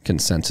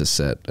consensus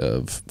set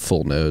of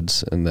full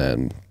nodes. And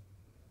then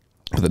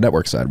the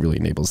network side really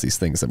enables these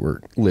things that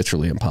were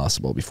literally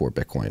impossible before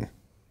Bitcoin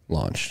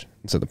launched.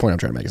 So the point I'm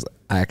trying to make is that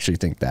I actually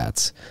think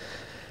that's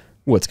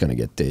what's going to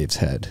get Dave's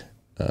head,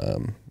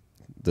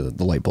 the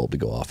light bulb to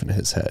go off in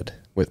his head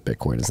with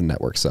Bitcoin, is the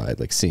network side,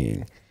 like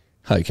seeing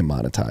how you can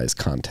monetize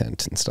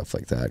content and stuff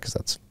like that, because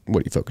that's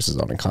what he focuses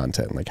on in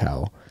content, like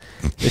how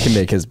it can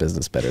make his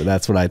business better.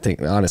 That's what I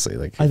think, honestly.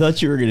 Like, I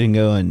thought you were going to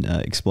go and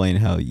explain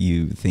how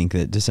you think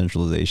that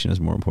decentralization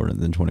is more important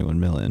than 21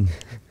 million.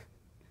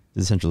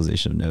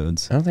 Decentralization of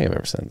nodes. I don't think I've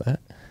ever said that.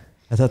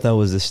 I thought that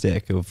was the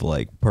stick of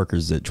like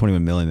Parker's that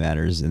 21 million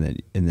matters, and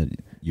that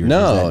yours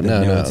no,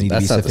 nodes need to be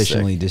that's not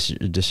sufficiently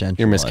decentralized.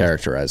 You're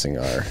mischaracterizing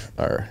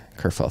our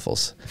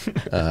kerfuffles.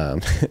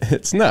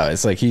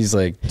 It's like he's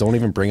like, don't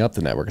even bring up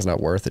the network. It's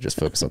not worth it. Just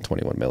focus on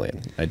 21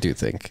 million. I do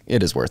think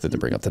it is worth it to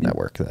bring up the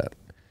network, that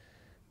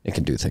it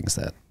can do things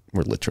that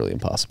were literally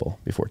impossible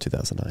before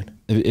 2009.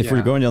 If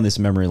we're going down this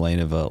memory lane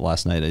of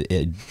last night,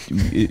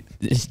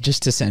 it's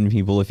just to send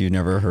people, if you've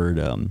never heard,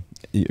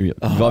 you've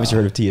obviously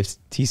heard of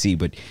TFTC,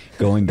 but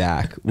going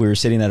back, we were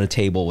sitting at a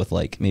table with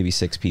like maybe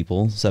 7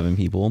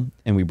 people,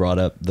 and we brought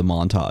up the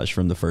montage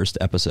from the first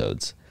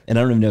episodes. And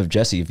I don't even know if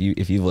Jesse,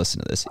 if you've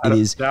listened to this,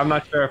 I'm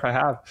not sure if I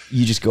have.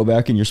 You just go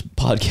back in your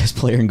podcast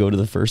player and go to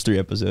the first 3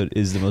 episodes.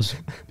 Is the most.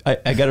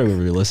 I got to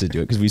re-listen to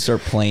it, because we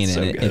start playing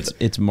so it.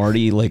 It's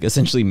Marty like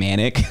essentially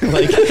manic,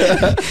 like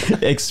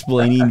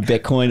explaining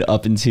Bitcoin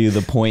up into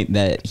the point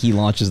that he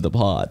launches the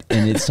pod,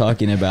 and it's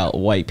talking about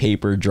white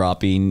paper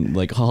dropping,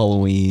 like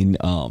Halloween,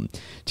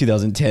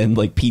 2010,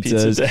 like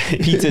pizza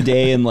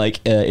day, and like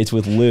it's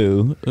with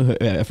Lou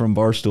from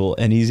Barstool,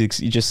 and he's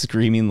just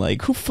screaming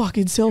like, "Who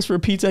fucking sells for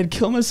pizza? I'd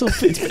kill myself.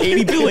 It's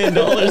 $80 billion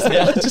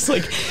now." Just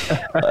like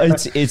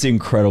it's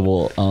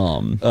incredible.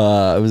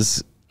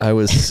 I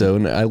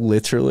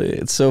literally,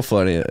 it's so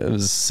funny. It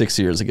was 6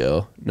 years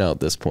ago now at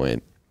this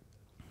point.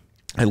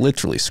 I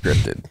literally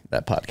scripted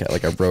that podcast.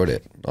 Like, I wrote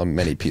it on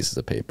many pieces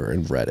of paper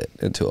and read it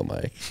into a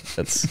mic.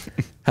 That's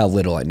how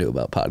little I knew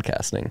about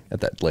podcasting at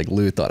that. Like,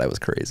 Lou thought I was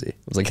crazy.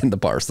 I was like in the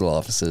Barstool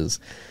offices.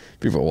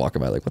 People were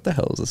walking by like, what the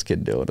hell is this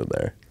kid doing in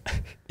there?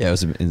 Yeah,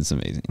 it's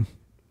amazing.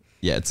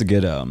 Yeah, it's a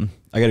good,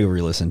 I got to go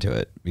re-listen to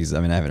it, because I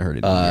mean, I haven't heard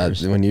it in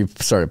years. When you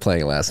started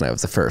playing it last night, it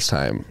was the first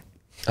time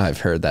I've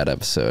heard that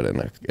episode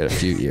in a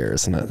few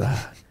years. And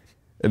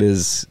it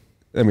is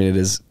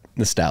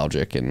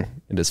nostalgic, and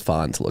it is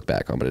fun to look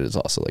back on, but it is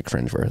also like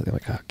cringeworthy.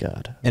 Like, oh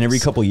God. And every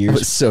couple years, I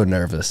was so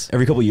nervous.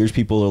 Every couple years,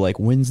 people are like,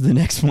 when's the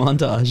next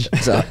montage?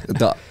 So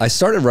I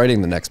started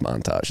writing the next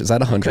montage. Is that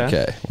 100K?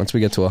 Okay. Once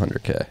we get to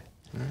 100K.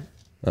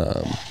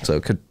 So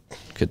it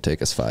could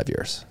take us 5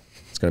 years.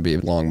 It's going to be a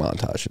long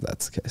montage if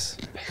that's the case.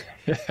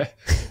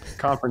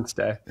 Conference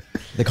day.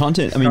 The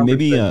content, I mean,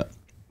 maybe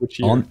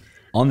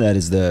on that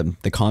is the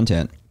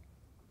content.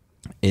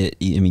 I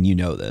mean, you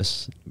know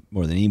this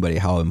more than anybody,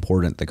 how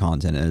important the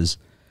content is.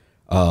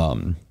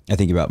 I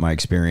think about my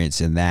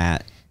experience in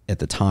that, at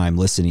the time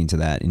listening to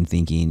that and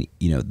thinking,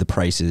 you know, the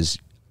prices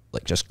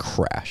like just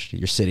crashed.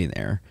 You're sitting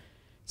there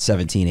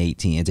 17,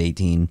 18, it's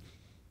 18,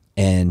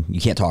 and you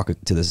can't talk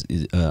to this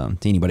to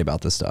anybody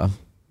about this stuff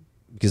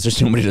because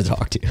there's nobody to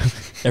talk to.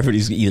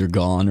 Everybody's either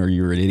gone or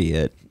you're an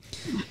idiot.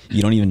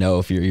 You don't even know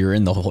if you're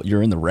in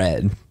the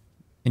red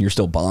and you're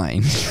still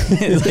buying.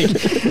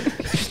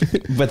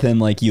 But then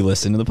like you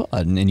listen to the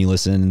pod and you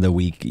listen the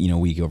week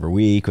over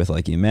week with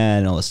like you Matt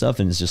and all this stuff,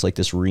 and it's just like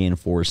this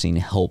reinforcing,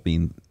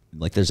 helping,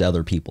 like there's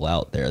other people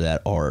out there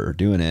that are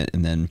doing it,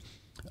 and then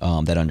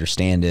that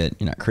understand it.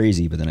 You're not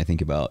crazy, but then I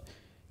think about,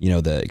 you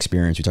know, the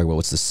experience. We talk about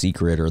what's the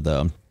secret or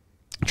the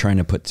trying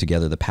to put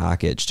together the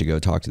package to go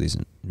talk to these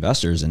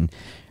investors, and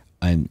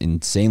I'm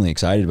insanely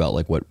excited about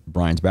like what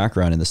Brian's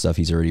background and the stuff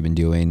he's already been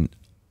doing,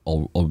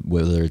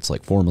 whether it's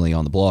like formally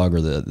on the blog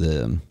or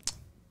the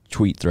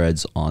tweet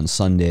threads on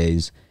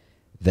Sundays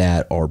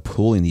that are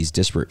pulling these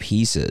disparate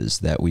pieces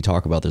that we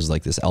talk about. There's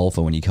like this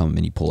alpha when you come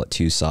and you pull at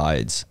two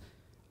sides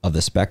of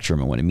the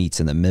spectrum, and when it meets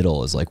in the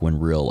middle is like when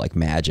real like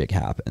magic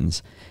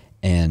happens.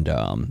 And so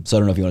I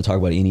don't know if you want to talk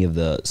about any of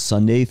the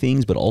Sunday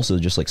things, but also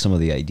just like some of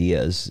the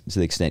ideas to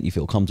the extent you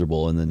feel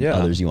comfortable, and then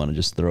others you want to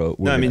just throw.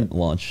 No, I mean,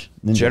 launch.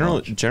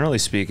 Generally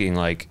speaking,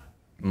 like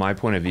my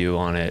point of view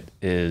on it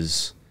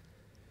is,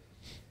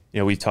 you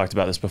know, we've talked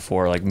about this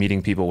before, like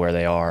meeting people where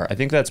they are. I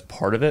think that's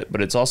part of it,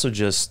 but it's also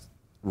just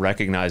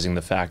recognizing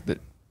the fact that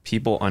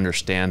people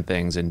understand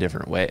things in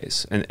different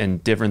ways,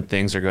 and different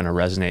things are going to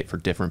resonate for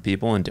different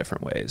people in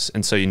different ways.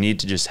 And so you need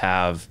to just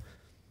have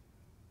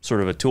sort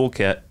of a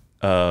toolkit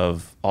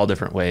of all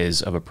different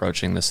ways of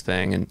approaching this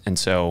thing. And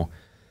so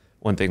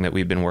one thing that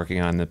we've been working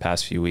on the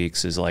past few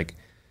weeks is like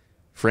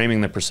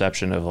framing the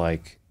perception of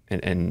like,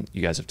 and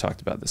you guys have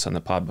talked about this on the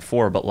pod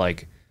before, but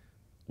like,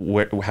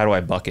 how do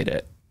I bucket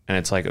it? And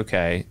it's like,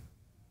 okay,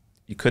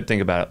 you could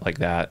think about it like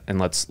that, and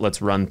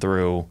let's run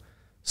through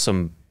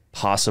some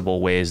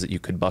possible ways that you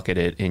could bucket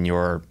it in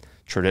your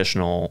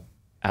traditional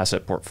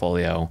asset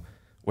portfolio,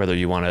 whether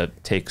you want to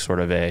take sort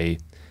of a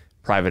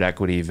private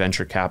equity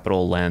venture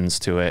capital lens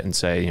to it and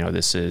say, you know,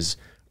 this is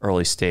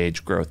early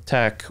stage growth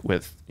tech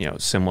with, you know,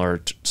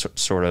 similar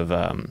sort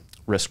of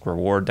risk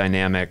reward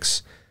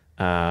dynamics.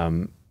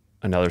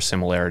 Another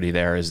similarity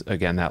there is,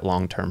 again, that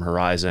long-term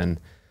horizon.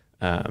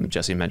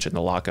 Jesse mentioned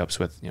the lockups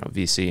with, you know,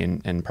 VC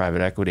and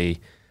private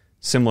equity.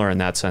 Similar in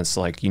that sense,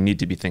 like you need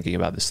to be thinking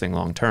about this thing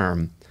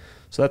long-term.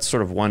 So that's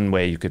sort of one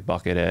way you could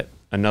bucket it.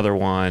 Another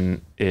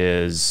one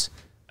is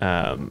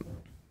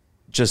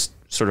just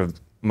sort of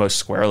most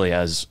squarely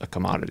as a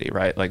commodity,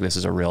 right? Like this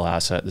is a real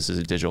asset. This is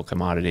a digital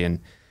commodity. And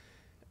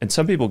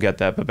some people get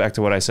that, but back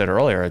to what I said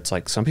earlier, it's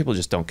like some people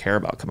just don't care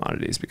about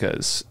commodities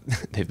because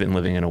they've been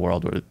living in a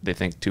world where they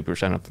think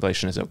 2%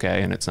 inflation is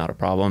okay and it's not a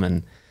problem.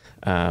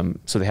 And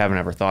so they haven't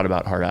ever thought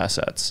about hard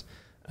assets.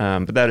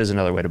 But that is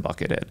another way to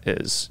bucket it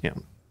is, you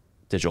know,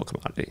 digital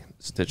commodity.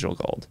 It's digital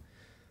gold.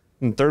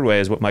 And the third way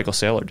is what Michael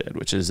Saylor did,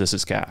 which is this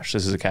is cash.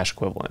 This is a cash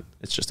equivalent.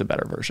 It's just a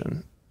better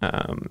version. And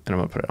I'm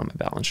going to put it on my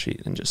balance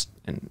sheet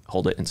and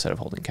hold it instead of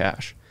holding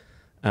cash.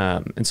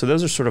 And so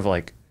those are sort of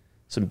like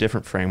some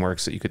different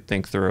frameworks that you could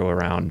think through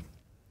around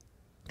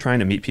trying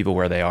to meet people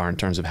where they are in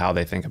terms of how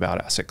they think about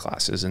asset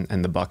classes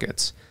and the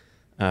buckets.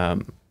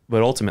 But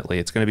ultimately,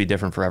 it's going to be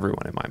different for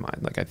everyone in my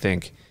mind. Like I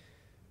think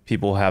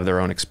people have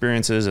their own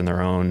experiences and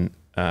their own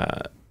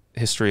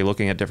history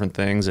looking at different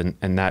things, and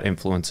that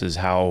influences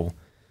how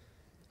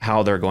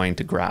they're going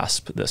to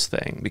grasp this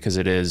thing, because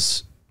it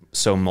is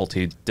so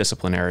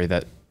multidisciplinary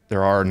that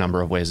there are a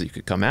number of ways that you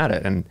could come at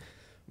it. And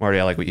Marty,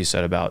 I like what you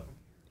said about,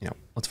 you know,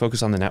 let's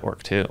focus on the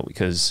network too,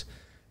 because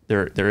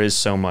there is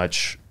so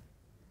much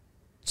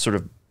sort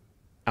of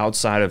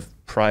outside of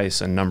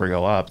price and number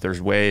go up.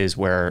 There's ways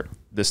where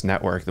this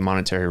network, the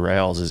monetary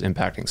rails, is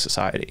impacting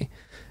society.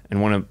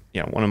 And one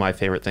of my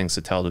favorite things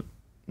to tell to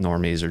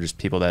normies or just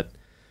people that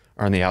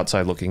are on the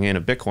outside looking in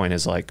of Bitcoin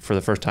is like, for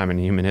the first time in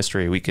human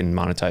history, we can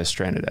monetize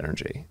stranded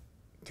energy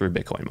through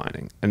Bitcoin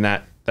mining. And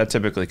that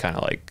typically kind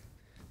of like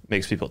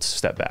makes people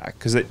step back,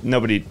 because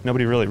nobody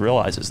really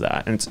realizes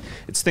that. And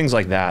it's things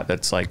like that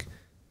that's like,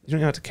 you don't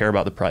even have to care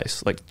about the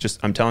price. Like, just,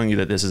 I'm telling you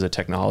that this is a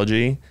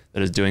technology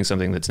that is doing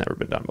something that's never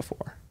been done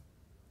before.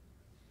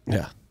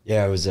 Yeah.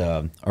 Yeah, it was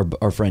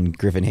our friend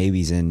Griffin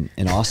Habees in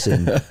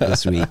Austin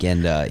this week,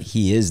 and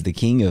he is the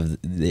king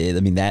of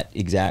that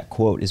exact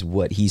quote is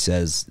what he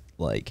says.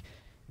 Like,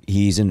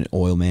 he's an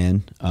oil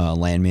man,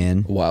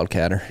 landman,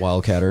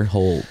 wildcatter,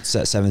 whole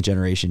 7th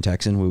generation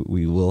Texan.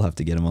 We will have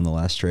to get him on the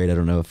last trade. I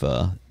don't know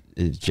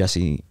if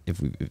Jesse,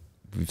 if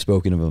we've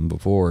spoken of him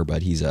before,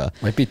 but he's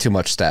might be too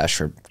much stash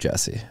for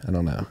Jesse. I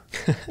don't know.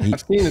 I've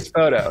seen his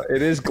photo.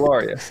 It is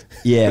glorious.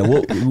 Yeah,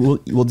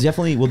 we'll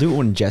definitely do it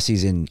when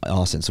Jesse's in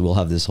Austin. So we'll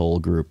have this whole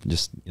group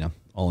just, you know,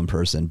 all in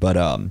person. But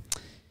and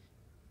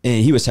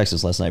he was texting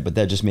us last night, but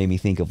that just made me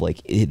think of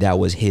like that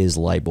was his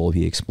light bulb.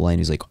 He explained,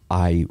 he's like,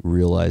 I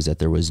realized that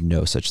there was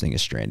no such thing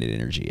as stranded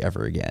energy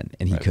ever again,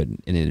 and he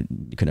couldn't, and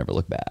he could never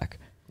look back.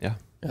 Yeah.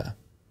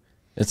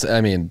 It's,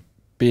 I mean,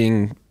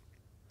 being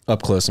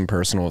up close and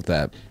personal with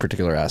that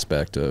particular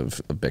aspect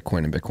of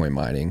Bitcoin and Bitcoin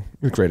mining,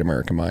 Great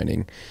American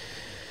Mining,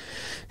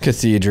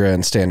 Cathedra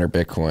and Standard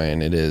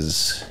Bitcoin, it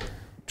is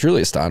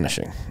truly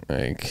astonishing.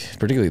 Like,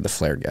 particularly the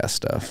flare gas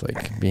stuff,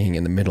 like being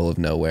in the middle of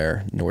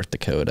nowhere, North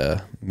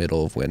Dakota,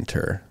 middle of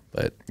winter,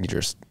 but you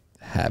just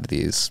have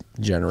these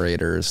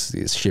generators,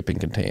 these shipping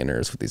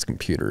containers with these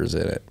computers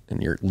in it,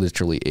 and you're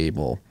literally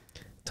able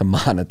to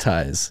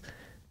monetize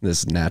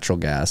this natural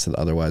gas that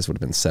otherwise would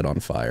have been set on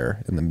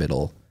fire in the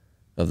middle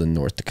of the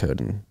North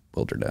Dakotan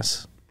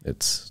wilderness.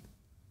 It's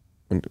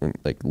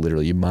like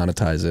literally you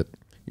monetize it,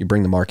 you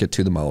bring the market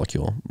to the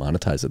molecule,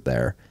 monetize it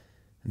there,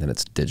 and then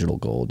it's digital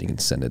gold. You can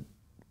send it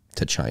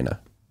to China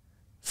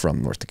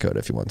from North Dakota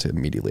if you want to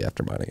immediately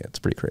after mining it. It's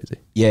pretty crazy.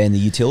 Yeah, and the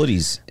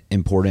utility's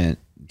important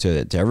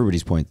to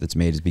everybody's point that's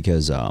made is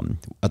because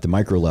at the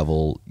micro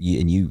level,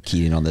 you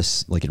keyed in on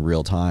this like in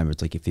real time.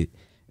 It's like if you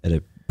at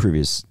a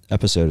previous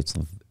episode, it's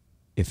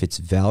if it's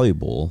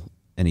valuable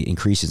and it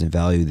increases in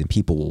value, then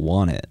people will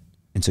want it,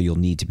 and so you'll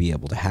need to be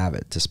able to have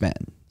it to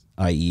spend.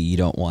 I.e., you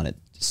don't want it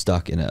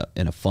stuck in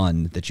a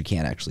fund that you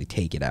can't actually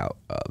take it out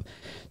of.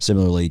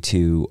 Similarly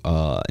to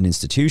an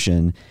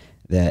institution,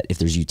 that if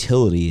there's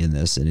utility in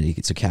this and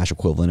it's a cash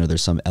equivalent or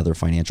there's some other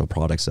financial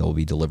products that will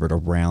be delivered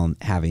around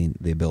having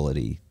the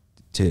ability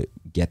to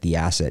get the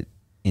asset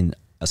in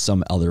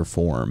some other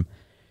form,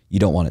 you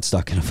don't want it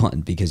stuck in a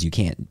fund because you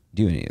can't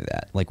do any of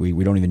that. Like we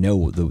don't even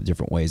know the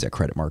different ways that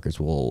credit markets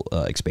will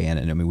expand.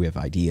 And I mean, we have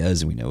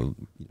ideas and we know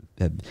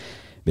have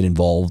been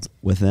involved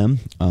with them.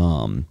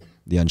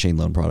 The Unchained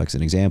loan product's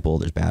an example.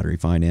 There's battery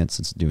finance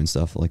that's doing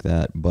stuff like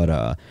that.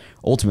 But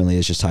ultimately,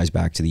 it just ties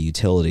back to the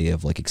utility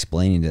of like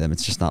explaining to them.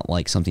 It's just not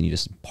like something you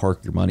just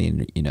park your money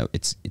in. You know,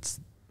 it's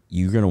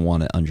you're going to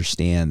want to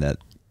understand that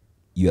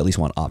you at least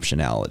want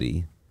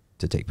optionality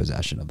to take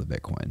possession of the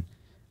Bitcoin.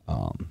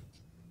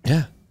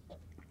 Yeah.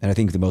 And I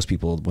think that most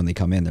people, when they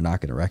come in, they're not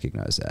going to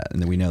recognize that.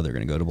 And then we know they're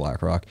going to go to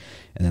BlackRock,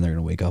 and then they're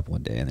going to wake up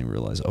one day and they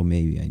realize, oh,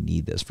 maybe I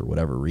need this for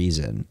whatever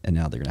reason. And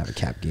now they're going to have a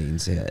cap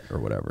gains hit or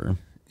whatever.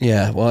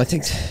 Yeah, well, I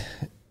think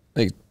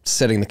like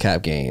setting the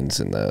cap gains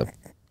and the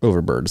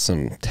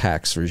overburdensome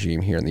tax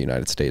regime here in the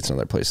United States and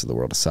other places of the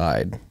world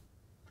aside,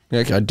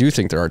 like, I do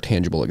think there are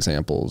tangible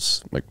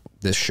examples, like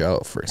this show,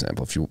 for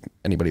example. If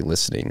anybody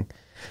listening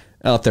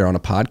out there on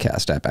a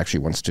podcast app actually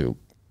wants to,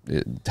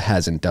 it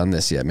hasn't done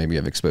this yet, maybe you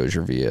have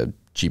exposure via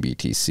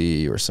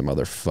GBTC or some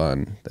other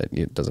fund that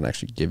it doesn't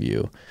actually give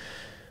you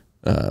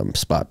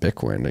spot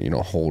Bitcoin,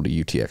 hold a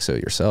UTXO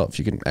yourself.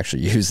 You can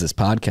actually use this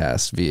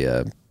podcast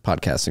via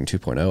podcasting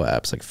 2.0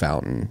 apps like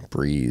Fountain,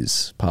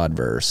 Breeze,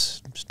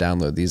 Podverse. Just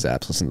download these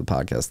apps, listen to the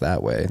podcast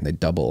that way, and they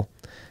double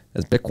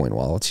as Bitcoin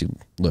wallets. You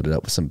load it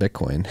up with some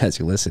Bitcoin. As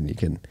you listen, you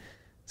can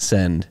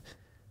send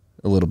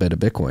a little bit of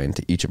Bitcoin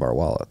to each of our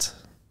wallets,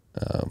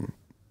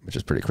 which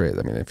is pretty crazy.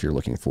 I mean, if you're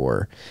looking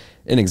for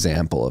an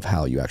example of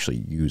how you actually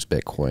use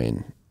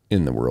Bitcoin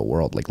in the real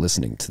world, like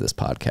listening to this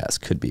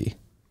podcast could be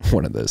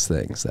one of those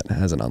things that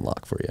has an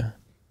unlock for you.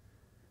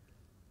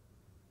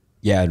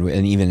 Yeah,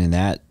 and even in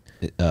that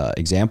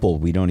example,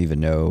 we don't even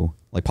know,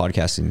 like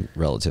podcasting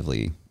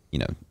relatively,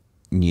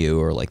 new,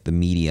 or like the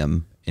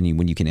medium, and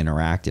when you can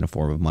interact in a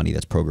form of money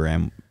that's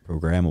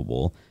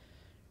programmable,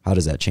 how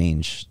does that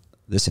change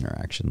this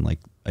interaction? Like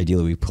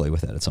ideally we play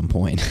with that at some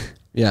point.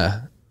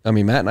 Yeah. I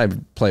mean, Matt and I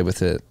play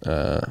with it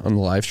on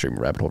the live stream,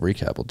 Rabbit Hole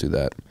Recap. We'll do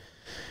that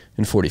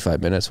in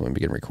 45 minutes when we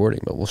begin recording,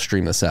 but we'll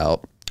stream this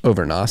out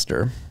over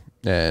Nostr,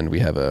 and we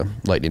have a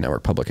Lightning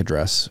Network public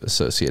address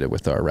associated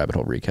with our Rabbit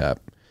Hole Recap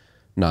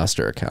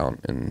Nostr account,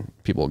 and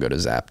people will go to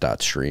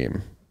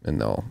zap.stream and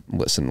they'll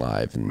listen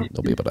live and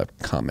they'll be able to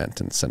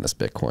comment and send us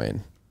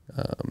Bitcoin,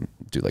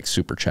 do like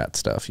super chat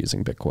stuff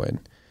using Bitcoin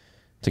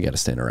to get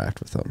us to interact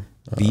with them.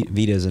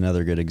 Vita is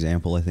another good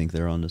example. I think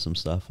they're onto some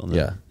stuff on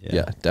that.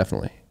 Yeah,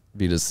 definitely.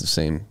 Vita's the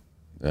same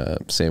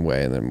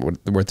way. And then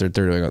what they're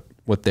doing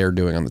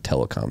on the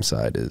telecom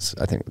side is,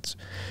 I think, what's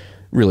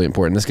really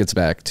important. This gets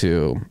back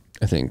to,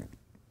 I think,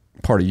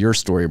 part of your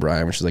story,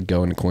 Brian, which is like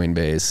going to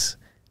Coinbase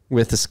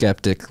with a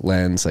skeptic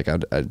lens. Like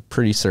I'm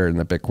pretty certain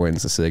that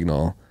Bitcoin's the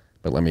signal,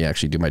 but let me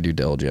actually do my due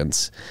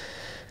diligence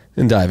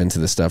and dive into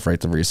this stuff, write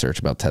the research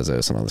about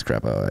Tezos and all this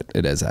crap. Oh,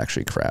 it is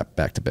actually crap.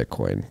 Back to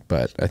Bitcoin.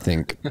 But I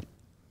think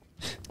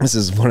this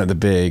is one of the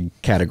big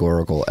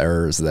categorical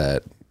errors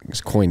that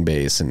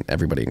Coinbase and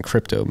everybody in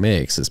crypto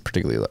makes, is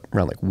particularly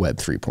around like Web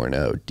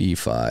 3.0,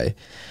 DeFi.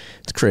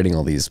 It's creating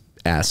all these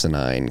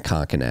asinine,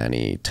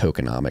 concanani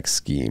tokenomics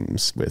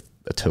schemes with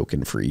a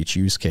token for each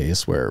use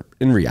case, where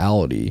in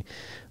reality,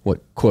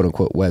 what quote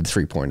unquote Web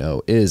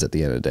 3.0 is at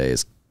the end of the day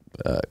is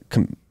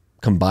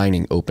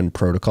combining open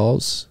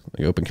protocols,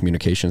 like open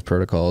communications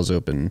protocols,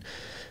 open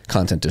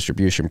content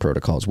distribution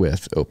protocols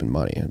with open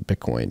money, and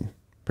Bitcoin,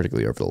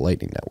 particularly over the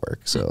Lightning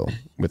Network. So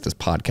with this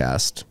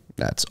podcast,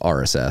 that's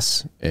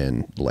RSS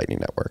in the Lightning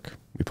Network.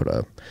 We put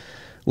a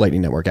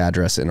Lightning Network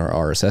address in our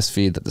RSS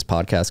feed that this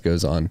podcast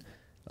goes on.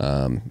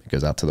 It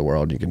goes out to the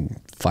world. You can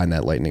find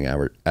that Lightning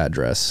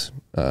address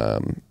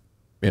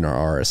in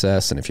our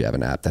RSS. And if you have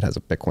an app that has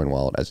a Bitcoin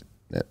wallet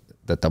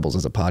that doubles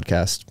as a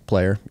podcast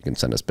player, you can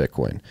send us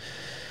Bitcoin.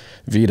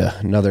 Vita,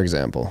 another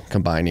example,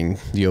 combining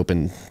the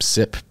open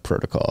SIP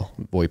protocol,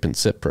 VoIP and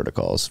SIP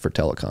protocols for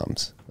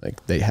telecoms.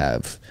 Like they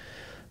have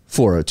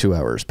 402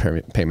 hours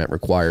payment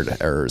required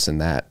errors in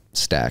that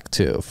stack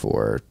too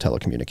for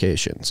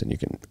telecommunications, and you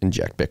can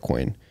inject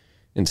Bitcoin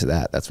into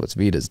that. That's what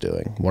Vita's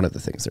doing. One of the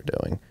things they're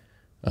doing.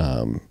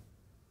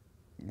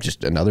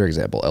 Just another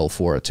example,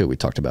 E014. We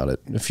talked about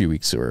it a few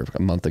weeks or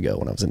a month ago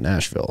when I was in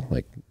Nashville.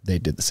 Like they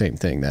did the same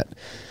thing that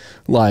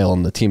Lyle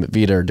and the team at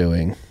Vita are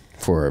doing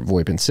for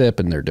VoIP and SIP,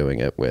 and they're doing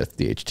it with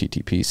the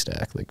HTTP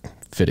stack, like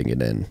fitting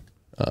it in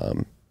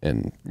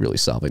and really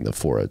solving the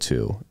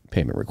 402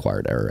 payment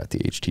required error at the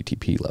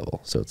HTTP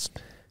level. So it's,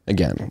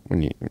 again,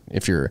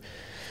 if you're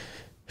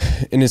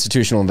an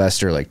institutional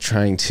investor, like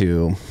trying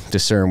to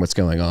discern what's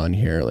going on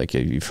here, like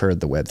you've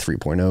heard the Web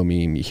 3.0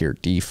 meme, you hear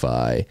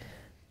DeFi,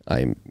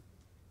 I'm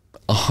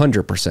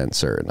 100%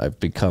 certain, I've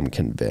become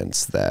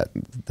convinced that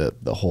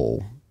the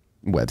whole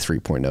Web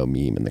 3.0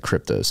 meme in the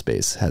crypto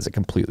space has it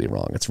completely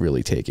wrong. It's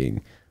really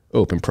taking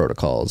open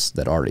protocols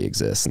that already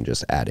exist and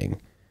just adding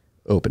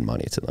open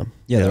money to them.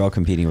 Yeah, they're all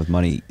competing with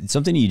money.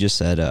 Something you just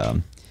said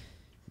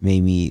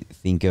made me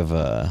think of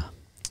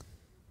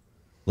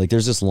like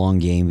there's this long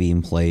game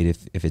being played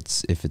if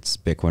it's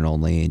Bitcoin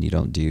only and you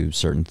don't do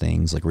certain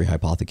things like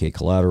rehypothecate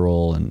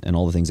collateral and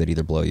all the things that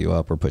either blow you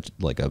up or put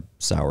like a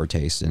sour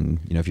taste in,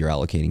 if you're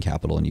allocating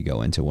capital and you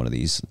go into one of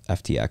these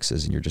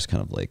FTXs and you're just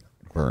kind of like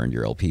burned,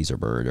 your LPs are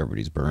burned,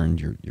 everybody's burned,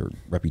 your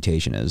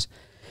reputation is.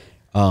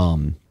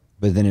 But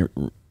then it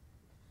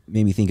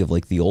made me think of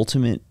like the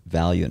ultimate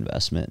value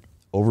investment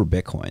over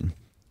Bitcoin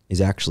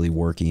is actually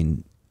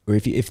working, or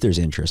if there's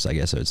interest, I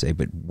guess I would say,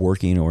 but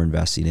working or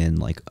investing in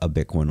like a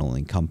Bitcoin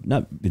only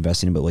not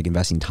investing in, but like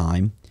investing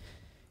time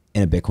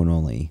in a Bitcoin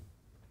only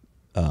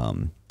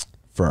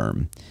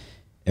firm.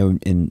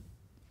 And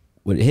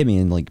what hit me,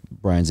 and like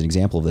Brian's an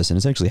example of this, and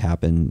it's actually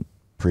happened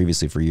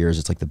previously for years.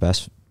 It's like the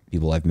best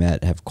people I've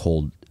met have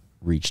cold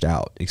reached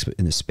out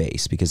in this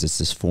space because it's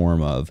this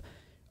form of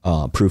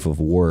proof of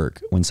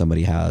work when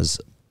somebody has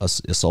a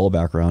solid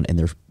background and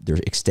they're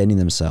extending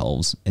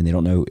themselves and they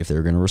don't know if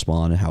they're going to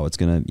respond and how it's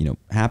going to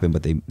happen,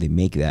 but they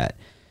make that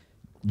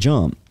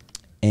jump.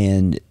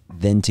 And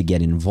then to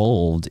get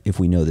involved,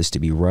 if we know this to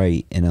be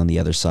right, and on the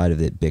other side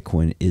of it,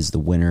 Bitcoin is the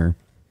winner,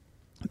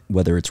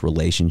 whether it's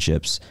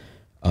relationships,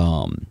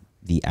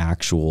 the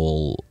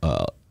actual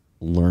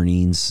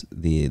learnings,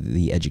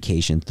 the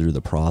education through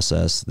the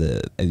process,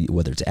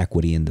 whether it's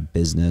equity in the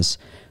business,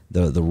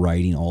 the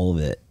writing, all of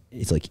it.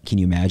 It's like, can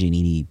you imagine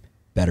any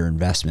better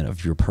investment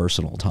of your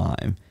personal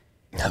time?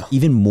 No.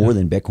 Even more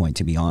than Bitcoin,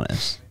 to be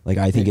honest. Like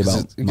I think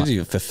about it gives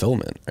you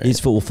fulfillment. Right? It's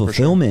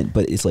fulfillment, sure.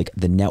 But it's like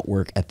the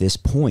network at this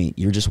point.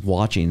 You're just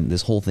watching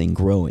this whole thing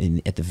grow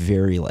at the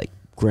very like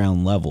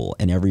ground level,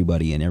 and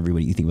everybody.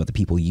 You think about the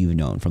people you've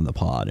known from the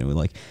pod, and we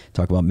like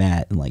talk about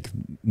Matt and like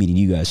meeting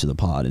you guys to the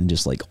pod, and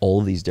just like all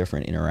of these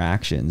different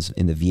interactions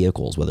in the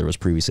vehicles, whether it was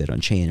previously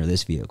on chain or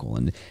this vehicle,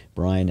 and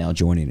Brian now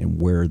joining,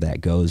 and where that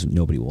goes,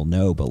 nobody will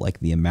know. But like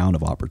the amount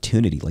of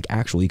opportunity, like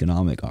actual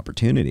economic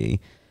opportunity,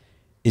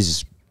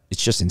 it's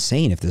just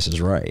insane if this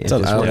is right. I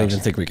don't even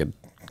think we could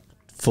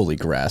fully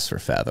grasp or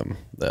fathom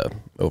the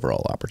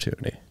overall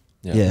opportunity.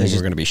 Yeah, I think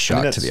we're going to be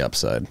shocked to the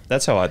upside.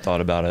 That's how I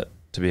thought about it,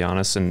 to be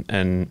honest.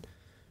 And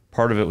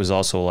part of it was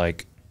also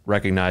like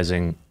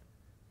recognizing,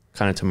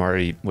 kind of to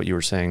Marty, what you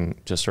were saying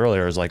just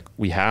earlier, is like,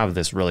 we have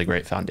this really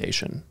great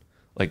foundation.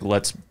 Like,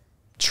 let's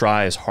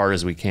try as hard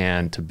as we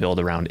can to build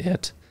around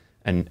it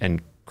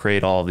and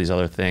create all of these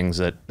other things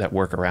that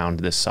work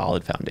around this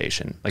solid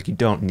foundation. Like, you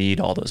don't need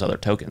all those other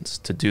tokens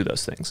to do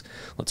those things.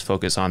 Let's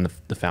focus on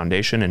the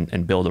foundation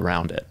and build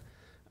around it.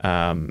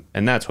 And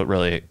that's what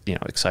really,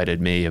 excited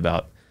me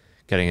about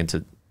getting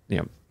into,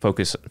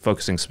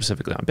 focusing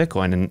specifically on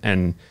Bitcoin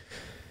and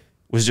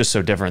was just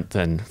so different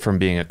than from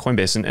being at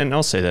Coinbase. And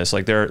I'll say this,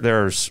 like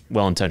there's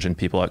well-intentioned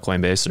people at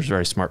Coinbase, there's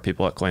very smart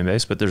people at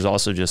Coinbase, but there's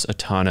also just a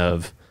ton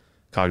of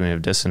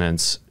cognitive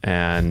dissonance,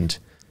 and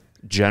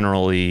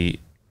generally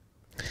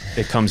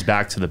it comes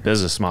back to the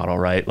business model,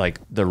 right? Like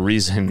the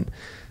reason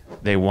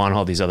they want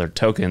all these other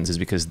tokens is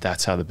because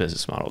that's how the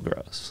business model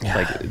grows. Yeah.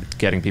 Like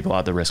getting people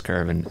out the risk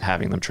curve and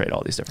having them trade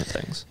all these different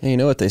things. And you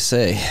know what they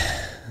say,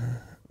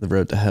 the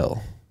road to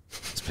hell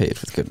is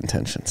paved with good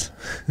intentions.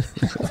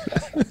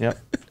 Yep.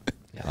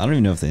 I don't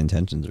even know if the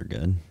intentions are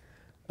good.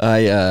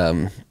 I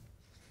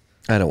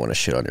don't want to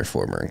shit on your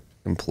former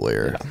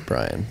employer,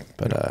 Brian,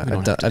 but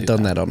I've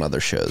done that on other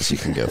shows. You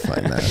can go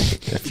find that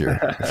if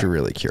you're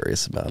really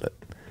curious about it.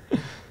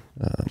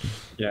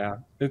 Yeah,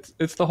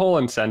 it's the whole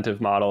incentive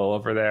model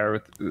over there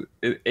with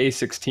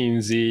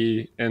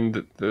A16Z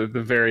and the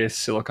various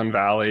Silicon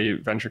Valley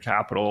venture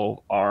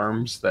capital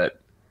arms that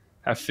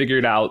have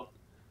figured out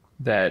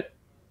that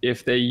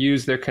if they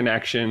use their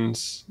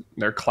connections,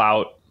 their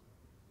clout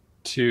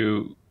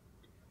to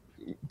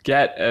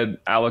get an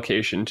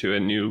allocation to a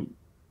new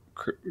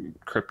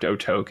crypto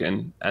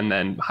token and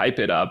then hype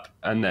it up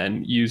and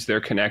then use their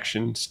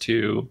connections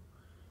to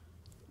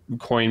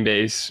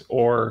Coinbase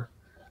or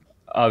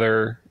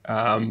other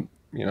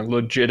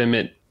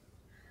legitimate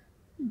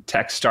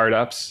tech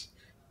startups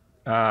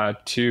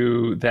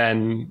to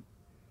then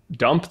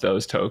dump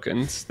those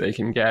tokens. They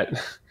can get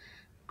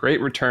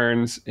great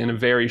returns in a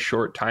very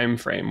short time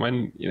frame.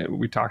 When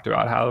we talked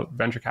about how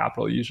venture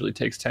capital usually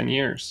takes 10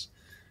 years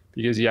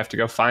because you have to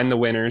go find the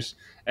winners.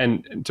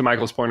 And to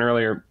Michael's point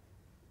earlier,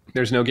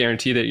 there's no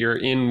guarantee that you're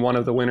in one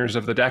of the winners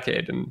of the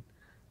decade. And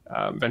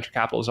venture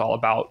capital is all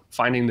about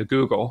finding the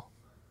Google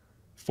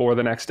for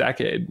the next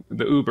decade,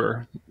 the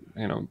Uber.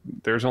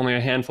 There's only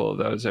a handful of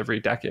those every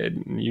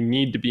decade, and you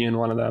need to be in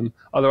one of them.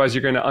 Otherwise,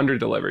 you're going to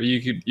underdeliver.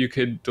 You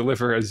could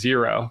deliver a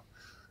zero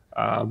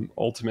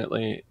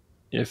ultimately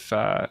if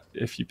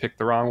you pick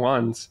the wrong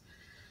ones.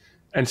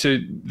 And so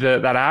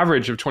that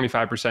average of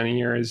 25% a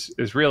year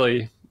is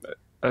really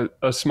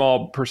a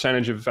small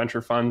percentage of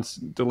venture funds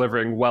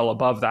delivering well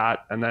above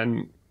that, and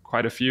then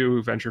quite a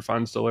few venture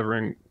funds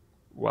delivering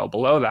well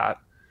below that.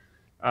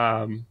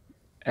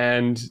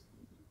 And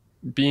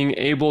being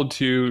able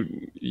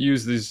to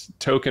use these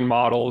token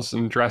models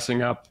and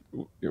dressing up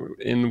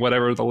in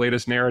whatever the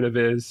latest narrative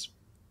is,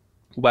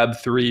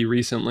 Web3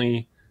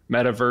 recently,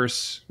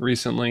 Metaverse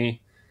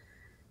recently,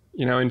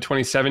 in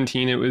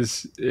 2017, it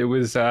was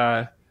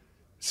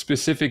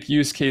specific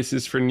use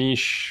cases for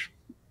niche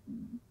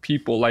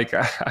people. Like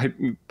I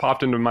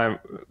popped into my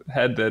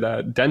head that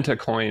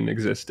DentaCoin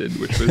existed,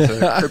 which was a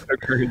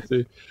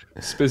cryptocurrency,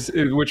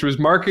 which was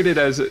marketed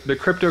as the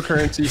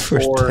cryptocurrency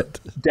for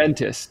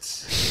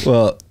dentists.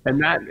 Well, and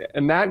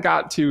that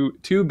got to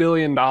 $2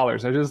 billion. I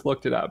just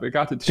looked it up. It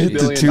got to $2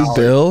 billion. $2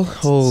 billion?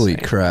 Holy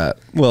crap!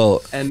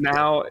 Well, and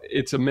now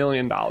it's $1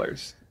 million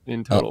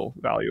in total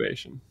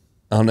valuation.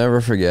 I'll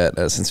never forget,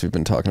 since we've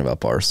been talking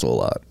about Barstool a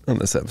lot on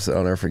this episode,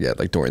 I'll never forget,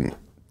 like during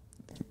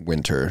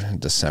winter,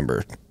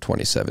 December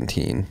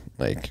 2017,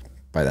 like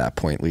by that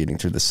point leading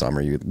through the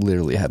summer, you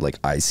literally had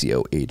like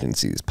ICO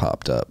agencies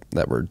popped up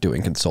that were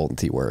doing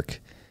consultancy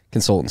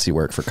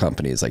work for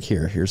companies. Like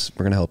here's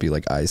we're gonna help you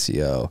like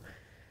ICO.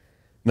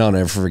 No, I'll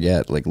never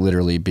forget, like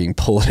literally being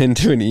pulled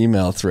into an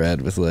email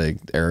thread with like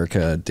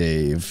Erica,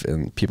 Dave,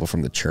 and people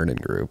from the Churnin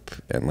group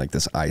and like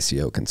this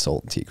ICO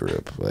consultancy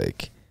group,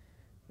 like.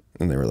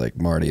 And they were like,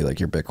 Marty, like,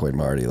 you're Bitcoin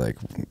Marty, like,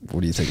 what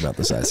do you think about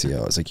this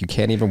ICO? I was like, you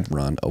can't even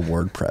run a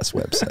WordPress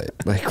website.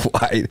 Like,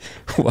 why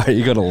are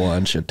you going to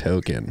launch a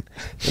token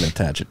and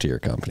attach it to your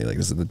company? Like,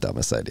 this is the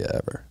dumbest idea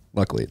ever.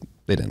 Luckily,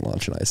 they didn't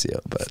launch an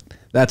ICO, but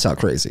that's how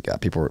crazy it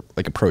got. People were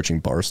like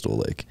approaching Barstool,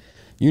 like,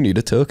 you need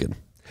a token.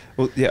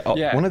 Well,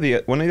 yeah. One of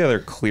the other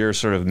clear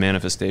sort of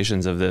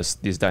manifestations of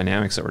these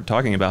dynamics that we're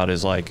talking about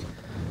is like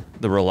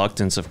the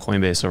reluctance of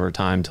Coinbase over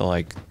time to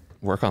like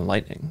work on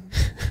Lightning,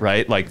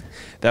 right? Like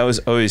that was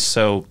always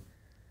so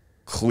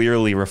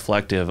clearly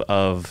reflective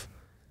of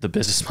the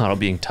business model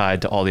being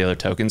tied to all the other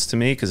tokens to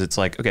me. Cause it's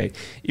like, okay,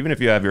 even if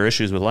you have your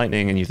issues with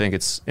Lightning and you think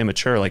it's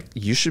immature, like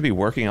you should be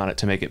working on it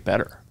to make it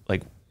better.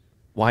 Like,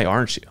 why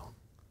aren't you?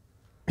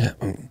 Yeah.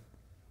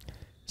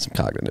 Some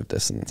cognitive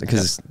dissonance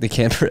because they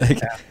can't, like,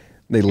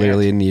 they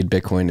literally need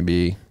Bitcoin to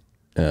be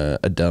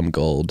a dumb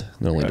gold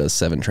that only does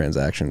 7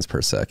 transactions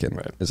per second.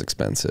 Is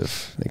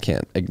expensive. They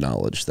can't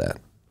acknowledge that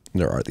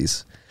there are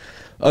these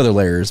other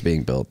layers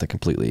being built that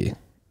completely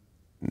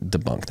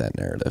debunk that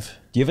narrative.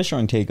 Do you have a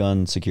strong take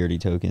on security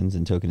tokens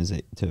and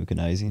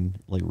tokenizing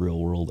like real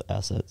world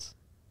assets?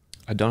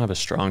 I don't have a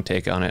strong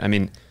take on it. I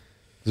mean,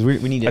 we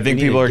need. I think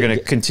people are going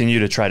to continue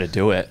to try to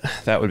do it.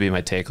 That would be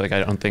my take. Like,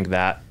 I don't think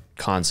that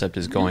concept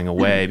is going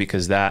away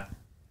because that,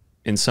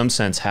 in some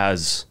sense,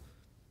 has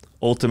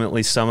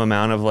ultimately some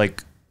amount of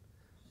like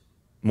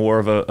more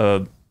of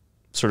a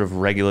sort of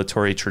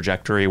regulatory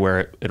trajectory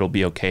where it'll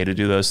be okay to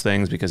do those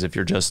things, because if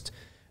you're just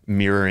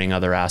mirroring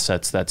other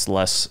assets, that's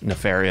less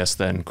nefarious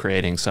than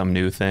creating some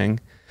new thing.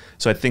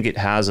 So I think it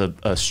has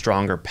a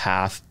stronger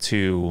path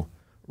to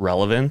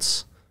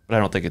relevance, but I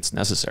don't think it's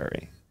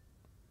necessary.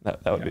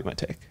 That would be my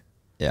take.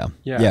 Yeah.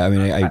 I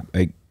mean,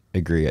 I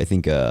agree. I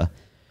think I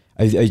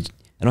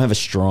don't have a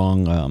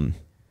strong.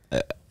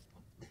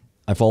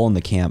 I fall in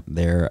the camp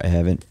there. I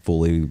haven't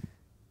fully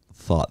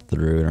thought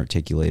through and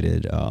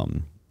articulated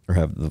or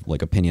have the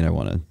like opinion I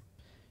want to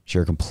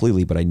share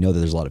completely, but I know that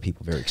there's a lot of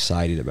people very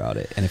excited about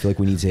it, and I feel like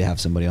we need to have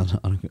somebody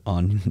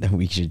on that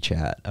we should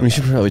chat about. We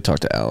should probably talk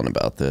to Alan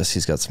about this.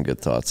 He's got some good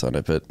thoughts on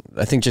it, but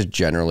I think just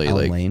generally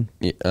Alan like Lane?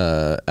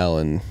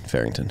 Alan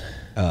Farrington.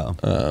 Oh.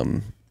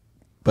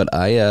 But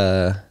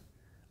I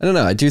don't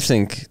know. I do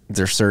think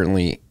there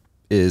certainly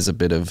is a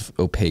bit of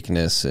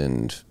opaqueness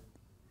and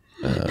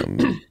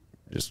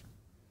just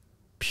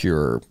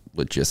pure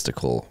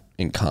logistical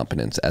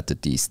incompetence at the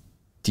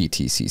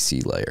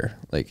DTCC layer.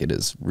 Like, it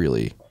is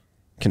really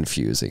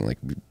confusing. Like,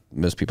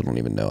 most people don't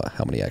even know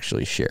how many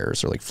actually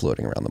shares are like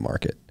floating around the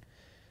market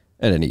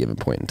at any given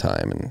point in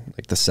time, and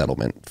like the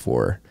settlement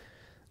for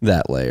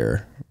that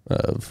layer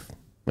of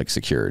like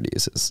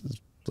securities is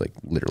like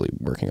literally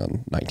working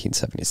on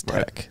 1970s tech.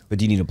 Right. But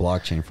do you need a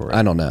blockchain for it?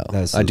 I don't know.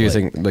 I do like,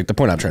 think like the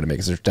point I'm trying to make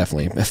is there's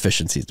definitely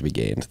efficiencies to be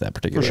gained that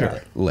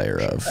particular layer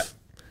of.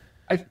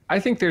 I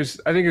think there's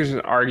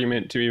an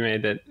argument to be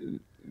made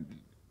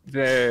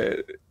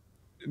that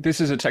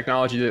this is a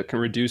technology that can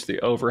reduce the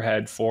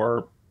overhead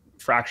for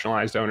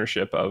fractionalized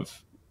ownership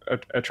of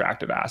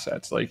attractive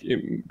assets, like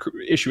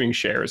issuing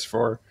shares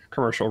for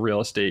commercial real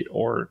estate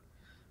or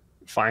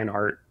fine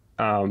art.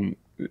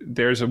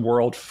 There's a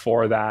world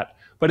for that,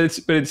 but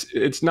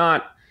it's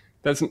not,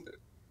 doesn't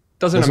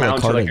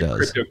amount to like a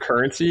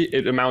cryptocurrency.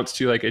 It amounts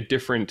to like a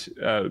different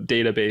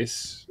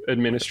database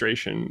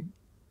administration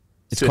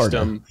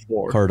system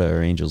for Carta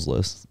or Angels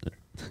List.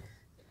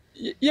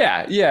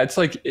 Yeah. It's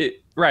like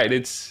right.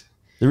 It's,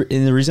 and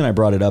the reason I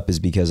brought it up is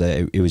because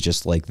it was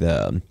just like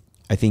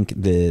I think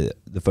the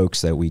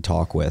folks that we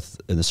talk with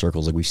in the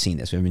circles, like we've seen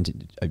this. I mean,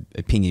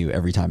 I ping you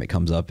every time it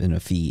comes up in a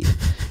feed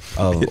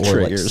of,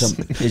 or like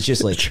it's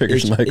just like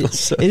triggers Michael.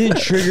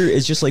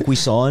 It's just like we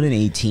saw it in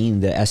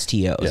 18, the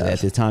STOs. At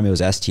the time it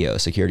was STO,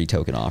 security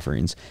token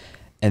offerings.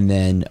 And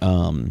then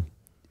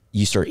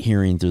you start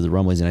hearing through the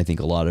rumblings, and I think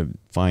a lot of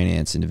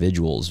finance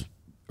individuals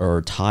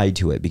are tied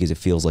to it because it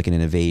feels like an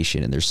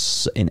innovation, and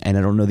and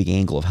I don't know the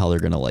angle of how they're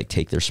going to like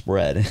take their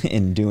spread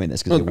in doing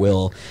this, because it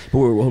will. But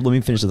let me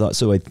finish the thought.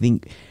 So I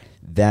think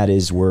that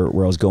is where I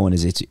was going.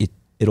 Is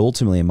it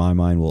ultimately in my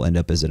mind will end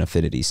up as an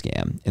affinity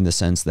scam, in the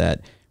sense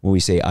that when we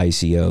say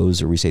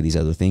ICOs or we say these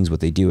other things,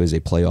 what they do is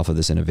they play off of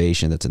this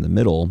innovation that's in the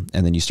middle,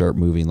 and then you start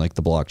moving like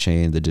the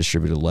blockchain, the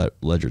distributed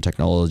ledger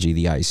technology,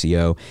 the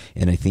ICO.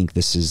 And I think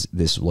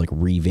this like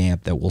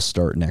revamp that will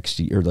start next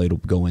year, or it'll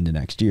go into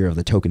next year, of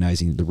the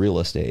tokenizing the real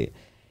estate.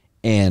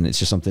 And it's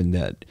just something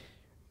that,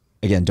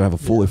 again, don't have a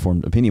fully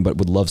formed opinion, but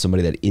would love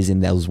somebody that is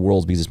in those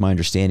worlds, because it's my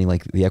understanding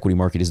like the equity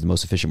market is the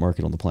most efficient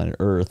market on the planet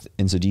Earth.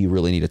 And so do you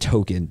really need a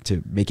token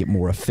to make it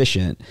more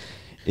efficient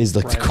is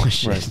like the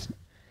question. Right.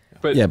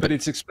 But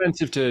it's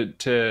expensive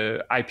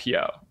to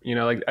IPO. You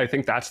know, like I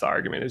think that's the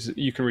argument, is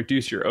you can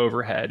reduce your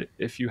overhead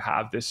if you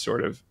have this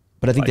sort of.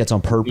 But I think that's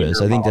on purpose.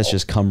 I think model. that's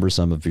just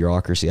cumbersome of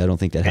bureaucracy. I don't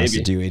think that has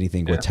to do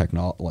anything with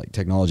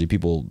technology.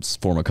 People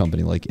form a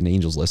company like an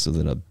Angels List, and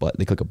then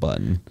they click a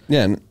button.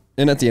 Yeah,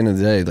 and at the end of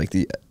the day, like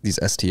these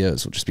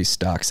STOs will just be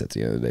stocks at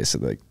the end of the day. So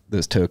like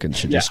those tokens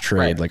should just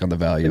trade like on the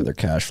value of their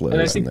cash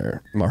flows and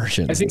their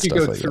margins. I think you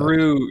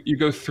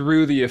go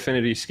through the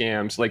affinity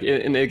scams, like,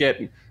 and they get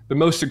the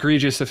most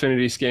egregious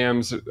affinity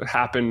scams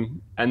happen,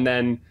 and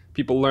then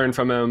people learn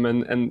from them,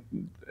 and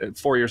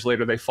 4 years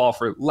later they fall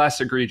for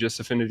less egregious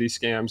affinity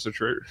scams,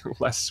 which are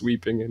less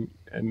sweeping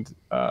and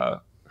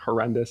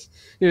horrendous.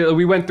 You know,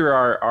 we went through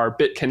our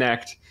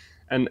BitConnect,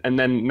 and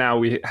then now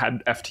we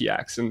had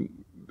FTX, and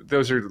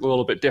those are a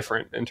little bit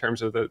different in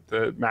terms of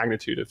the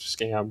magnitude of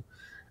scam.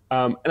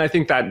 And I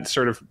think that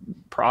sort of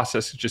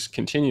process just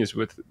continues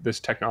with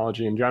this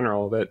technology in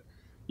general, that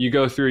you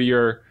go through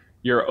your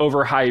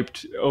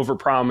overhyped,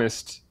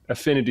 overpromised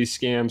affinity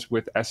scams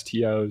with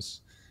STOs.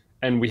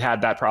 And we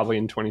had that probably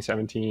in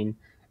 2017.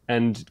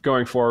 And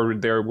going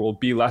forward, there will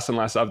be less and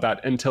less of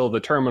that, until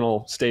the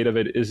terminal state of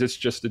it is it's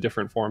just a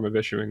different form of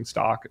issuing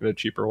stock in a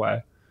cheaper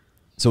way.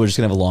 So we're just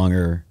going to have a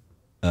longer,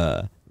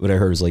 what I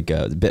heard was like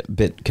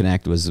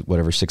BitConnect was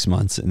whatever, 6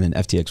 months, and then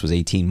FTX was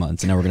 18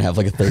 months. And now we're going to have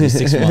like a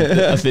 36-month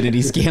affinity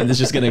scam that's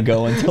just going to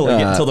go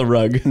until the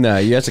rug. No,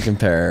 you have to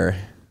compare.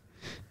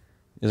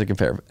 You have to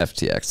compare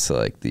FTX to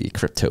like the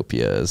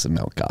Cryptopias and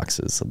Mt.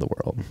 Goxes of the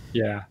world.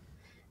 Yeah,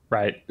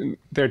 right.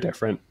 They're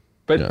different.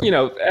 But, you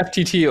know,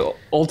 FTT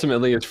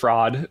ultimately is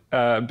fraud.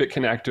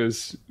 BitConnect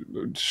is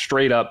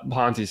straight up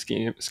Ponzi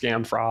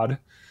scam fraud.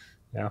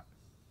 Yeah.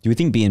 Do we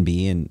think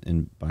BNB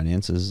and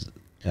Binance is...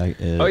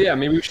 oh, yeah.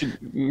 Maybe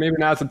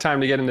now's the time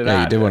to get into that.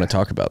 Yeah, you did want to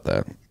talk about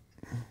that.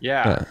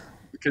 Yeah.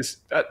 Because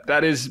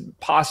that is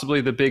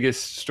possibly the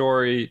biggest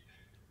story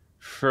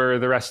for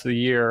the rest of the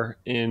year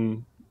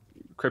in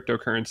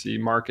cryptocurrency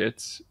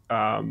markets.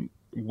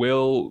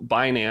 Will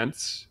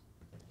Binance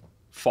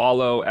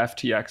follow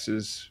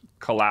FTX's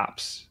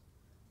collapse?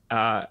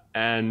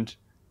 And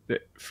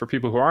for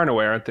people who aren't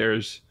aware,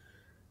 there's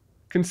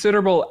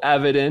considerable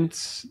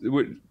evidence,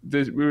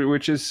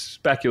 which is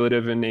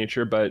speculative in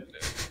nature, but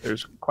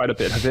there's quite a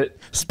bit of it.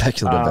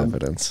 Speculative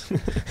evidence.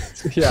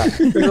 Yeah,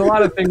 there's a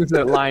lot of things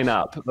that line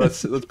up.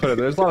 Let's put it.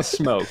 There's a lot of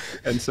smoke,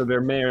 and so there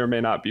may or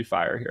may not be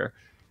fire here,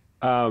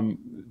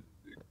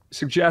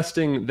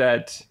 suggesting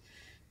that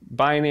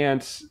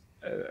Binance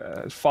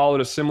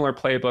followed a similar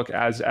playbook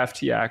as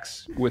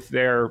FTX with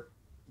their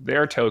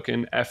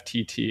token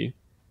FTT,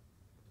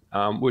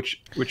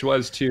 which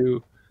was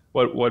to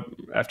what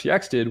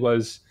FTX did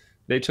was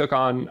they took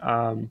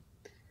on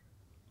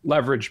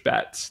leverage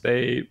bets.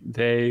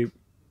 They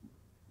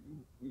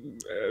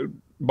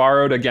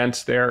borrowed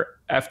against their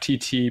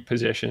FTT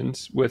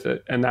positions with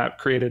it, and that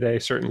created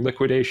a certain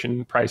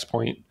liquidation price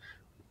point,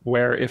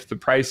 where if the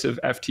price of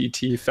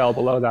FTT fell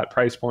below that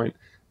price point,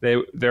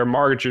 their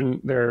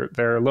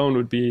loan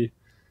would be,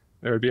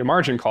 there would be a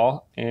margin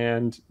call,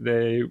 and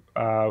they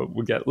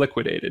would get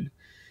liquidated.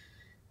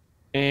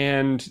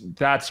 And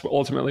that's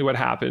ultimately what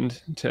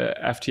happened to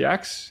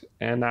FTX,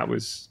 and that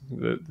was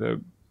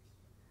the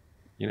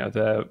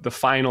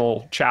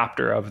final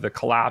chapter of the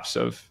collapse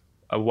of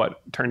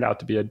what turned out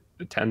to be a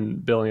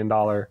 $10 billion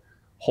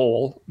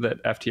hole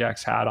that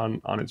FTX had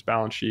on its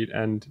balance sheet,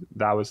 and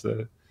that was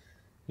the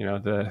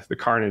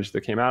carnage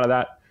that came out of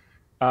that.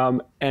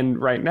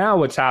 And right now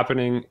what's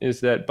happening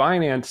is that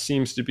Binance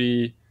seems to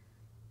be,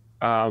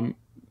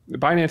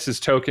 Binance's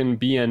token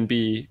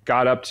BNB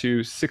got up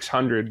to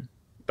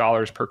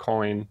 $600 per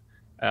coin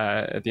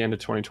at the end of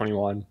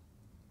 2021.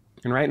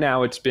 And right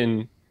now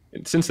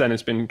since then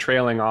it's been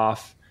trailing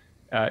off.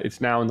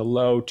 It's now in the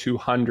low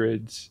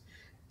 200s.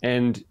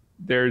 And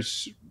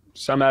there's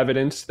some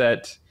evidence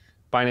that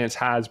Binance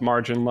has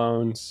margin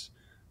loans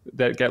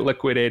that get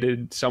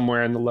liquidated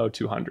somewhere in the low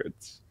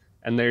 200s.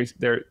 And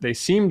they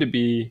seem to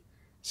be,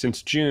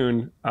 since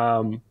June,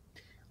 on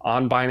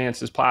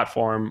Binance's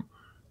platform,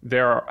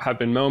 there have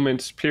been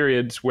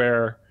periods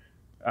where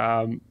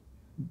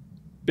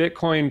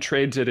Bitcoin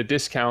trades at a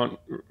discount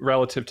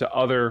relative to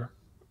other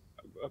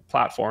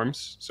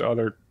platforms, so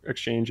other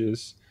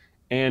exchanges.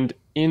 And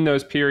in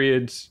those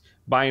periods,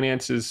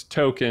 Binance's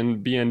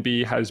token,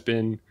 BNB, has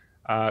been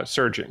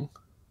surging,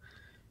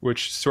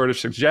 which sort of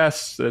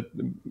suggests that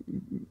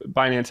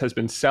Binance has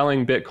been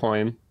selling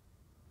Bitcoin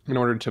in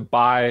order to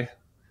buy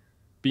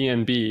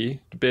BNB,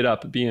 to bid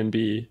up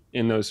BNB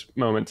in those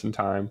moments in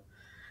time,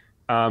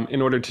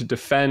 in order to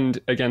defend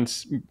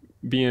against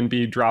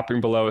BNB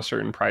dropping below a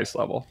certain price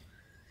level.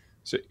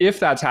 So if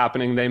that's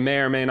happening, they may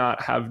or may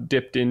not have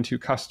dipped into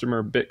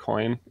customer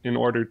Bitcoin in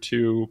order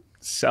to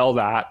sell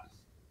that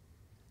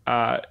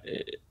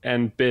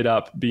and bid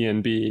up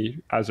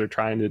BNB as they're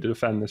trying to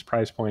defend this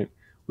price point,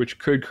 which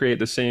could create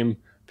the same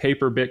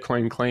paper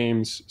Bitcoin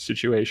claims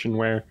situation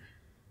where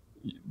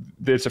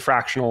there's a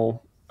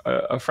fractional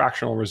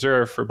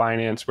reserve for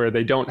Binance where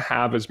they don't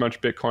have as much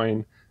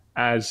Bitcoin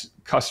as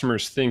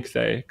customers think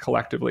they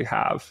collectively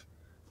have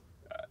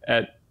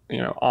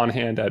on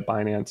hand at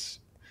Binance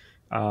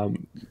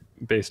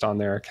based on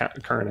their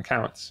current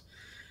accounts.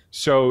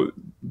 So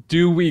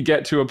do we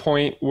get to a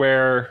point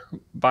where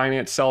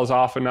Binance sells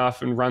off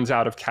enough and runs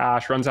out of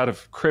cash, runs out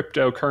of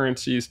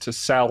cryptocurrencies to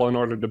sell in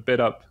order to bid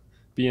up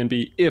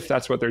BNB, if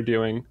that's what they're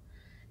doing,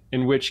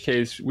 in which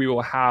case we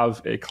will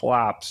have a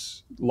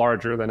collapse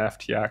larger than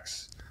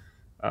FTX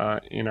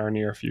in our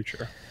near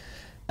future?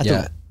 I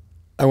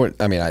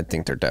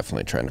think they're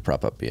definitely trying to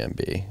prop up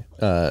BNB.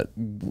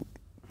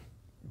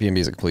 BNB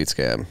is a complete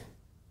scam.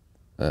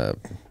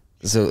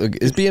 So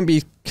is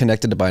BNB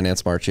connected to Binance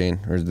Smart Chain,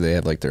 or do they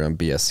have like their own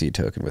BSC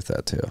token with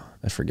that too?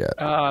 I forget.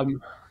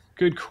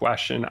 Good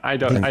question. I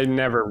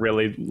never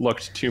really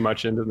looked too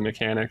much into the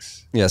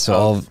mechanics. Yeah,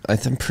 so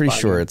I'm pretty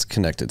sure it's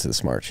connected to the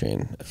Smart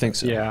Chain. I think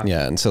so. Yeah.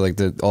 Yeah, and so like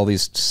all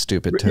these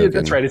stupid tokens. Yeah,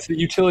 that's right. It's the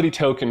utility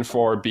token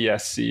for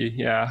BSC.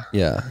 Yeah.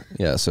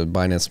 Yeah. So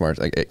Binance Smart,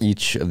 like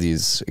each of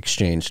these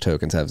exchange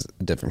tokens has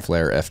a different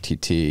flair.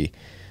 FTT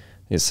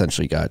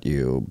essentially got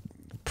you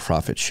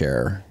profit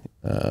share.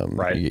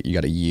 Right. You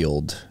got a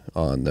yield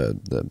on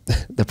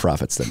the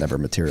profits that never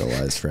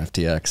materialized for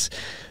FTX.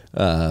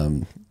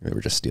 They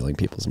were just stealing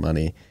people's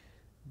money.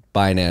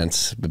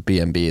 Binance, but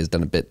BNB has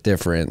done a bit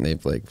different.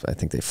 I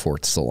think they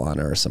forked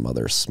Solana or some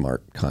other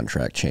smart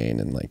contract chain,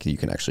 and like you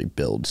can actually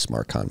build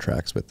smart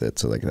contracts with it.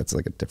 So like that's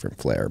like a different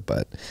flair,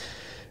 but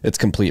it's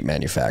complete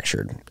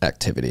manufactured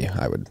activity,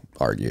 I would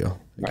argue.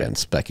 Again,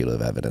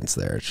 speculative evidence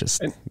there. It's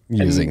just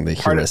using the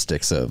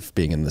heuristics of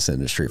being in this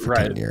industry for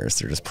 10 years.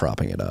 They're just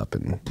propping it up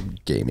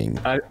and gaming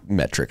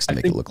metrics to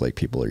make it look like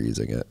people are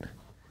using it.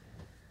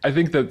 I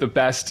think that the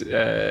best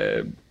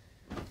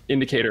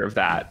indicator of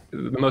that,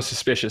 the most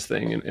suspicious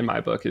thing in my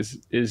book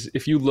is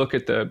if you look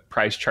at the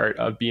price chart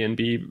of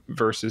BNB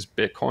versus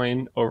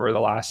Bitcoin over the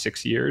last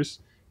 6 years,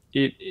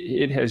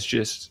 it has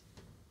just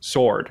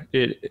soared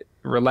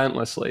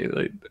relentlessly.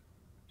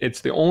 It's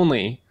the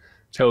only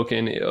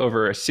token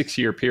over a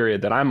 6-year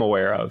period that I'm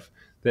aware of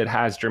that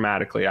has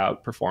dramatically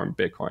outperformed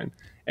Bitcoin.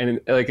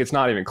 And like, it's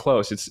not even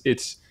close.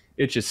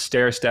 It just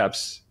stair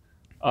steps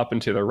up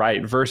and to the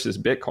right versus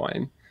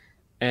Bitcoin.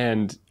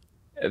 And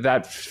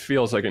that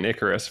feels like an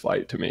Icarus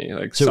flight to me.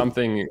 Like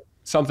something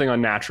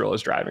unnatural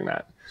is driving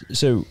that.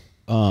 So,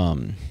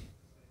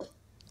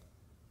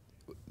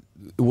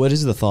 what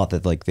is the thought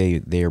that like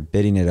they are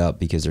bidding it up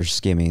because they're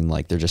skimming,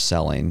 like they're just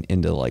selling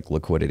into like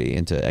liquidity,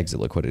 into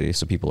exit liquidity,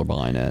 so people are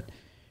buying it?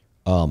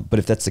 But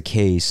if that's the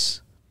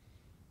case,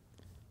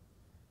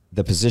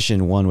 the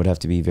position, one, would have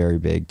to be very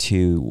big.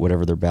 Two,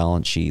 whatever their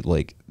balance sheet,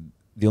 like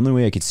the only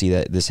way I could see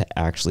that this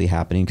actually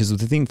happening, because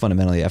the thing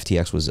fundamentally,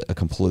 FTX was a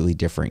completely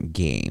different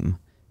game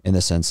in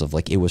the sense of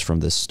like it was from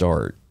the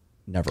start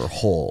never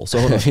whole. So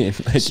I mean,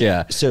 like,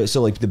 yeah. So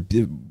like to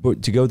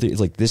go through,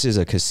 like this is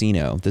a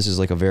casino. This is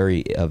like a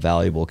very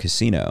valuable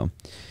casino,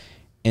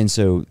 and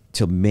so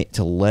to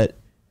let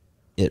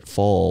it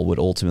fall would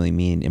ultimately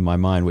mean, in my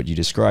mind, what you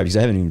described, because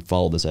I haven't even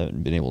followed this, I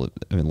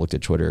haven't looked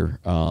at Twitter,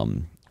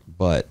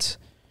 but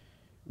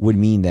would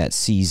mean that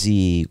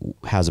CZ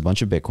has a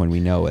bunch of Bitcoin, we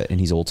know it, and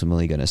he's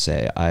ultimately going to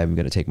say, I'm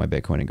going to take my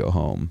Bitcoin and go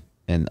home,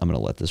 and I'm going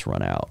to let this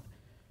run out.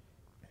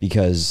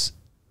 Because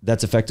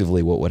that's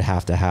effectively what would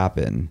have to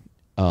happen,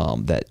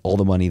 that all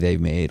the money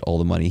they've made, all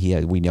the money he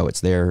had, we know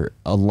it's there,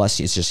 unless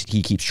it's just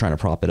he keeps trying to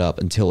prop it up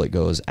until it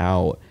goes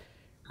out.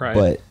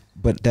 Right.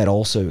 But that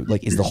also,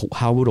 like,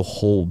 how would a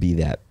hole be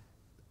that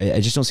I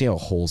just don't see how a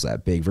hole's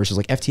that big versus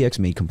like FTX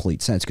made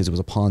complete sense because it was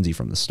a Ponzi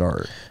from the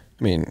start.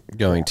 I mean,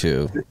 going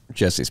to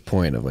Jesse's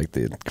point of like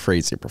the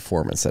crazy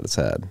performance that it's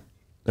had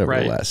over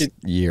the last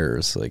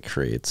years, like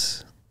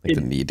creates like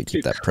the need to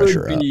keep that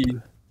pressure up.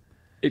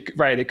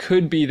 It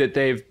could be that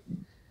they've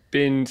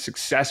been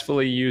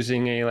successfully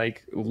using a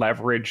like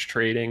leverage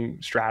trading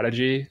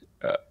strategy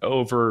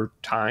over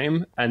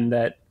time, and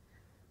that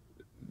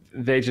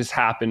they just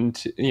happened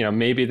to,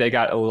 maybe they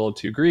got a little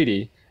too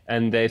greedy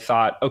and they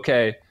thought,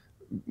 okay,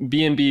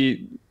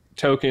 BNB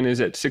token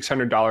is at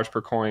 $600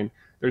 per coin.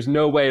 There's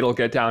no way it'll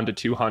get down to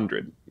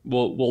 200.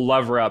 We'll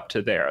lever up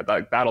to there.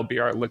 That'll be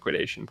our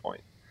liquidation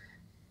point.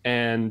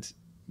 And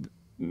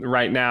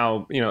right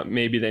now,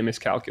 maybe they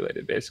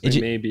miscalculated.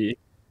 Basically,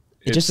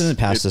 it just doesn't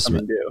pass the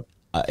smell.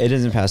 It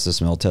doesn't pass the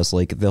smell test.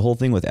 Like the whole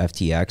thing with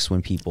FTX,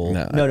 when people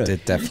no,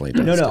 it definitely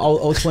does. No.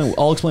 I'll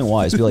explain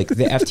why. It's like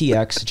the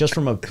FTX, just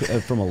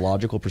from a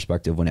logical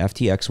perspective, when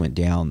FTX went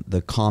down,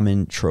 the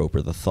common trope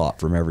or the thought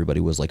from everybody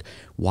was like,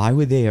 why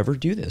would they ever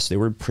do this? They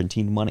were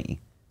printing money.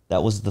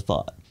 That was the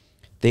thought.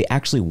 They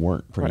actually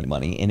weren't printing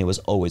money, and it was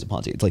always a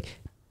Ponzi. It's like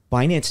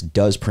Binance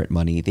does print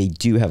money. They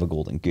do have a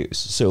golden goose.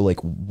 So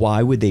like,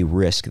 why would they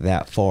risk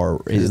that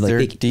far?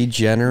 They're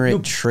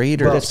degenerate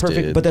traders. But that's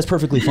perfect. Dude. But that's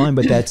perfectly fine.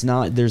 But that's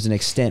not. There's an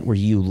extent where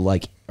you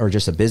like are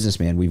just a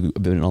businessman. We've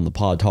been on the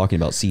pod talking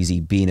about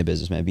CZ being a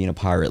businessman, being a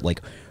pirate.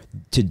 Like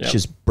to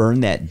just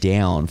burn that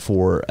down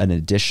for an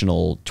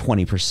additional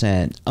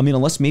 20%. I mean,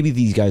 unless maybe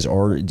these guys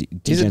are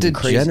he's a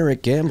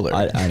degenerate gambler.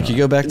 If you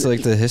go back to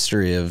like the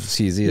history of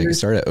CZ, like it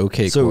started at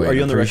OK. So are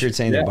you on the record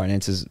saying that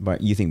Binance is?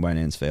 You think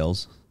Binance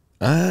fails?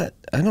 I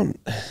don't.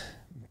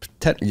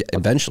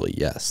 Eventually,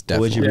 yes,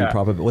 definitely.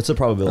 What's the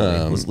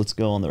probability? Let's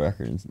go on the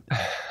record.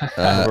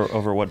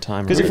 Over what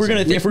time? Because if we're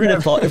gonna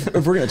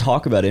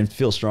talk about it and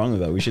feel strongly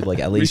about it, we should like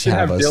at least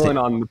have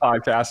Dylan on the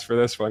podcast for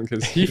this one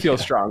because he feels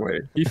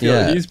strongly.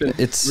 He's been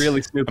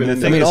really snooping. The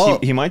thing is,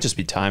 he might just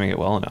be timing it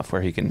well enough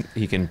where he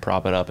can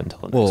prop it up until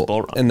the next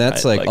bull run. And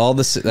that's right? like all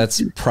this.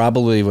 That's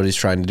probably what he's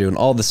trying to do, and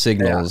all the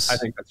signals I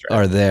think that's right.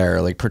 are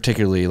there. Like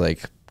particularly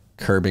like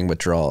curbing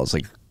withdrawals,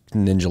 like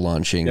Ninja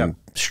launching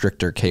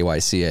stricter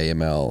KYC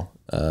AML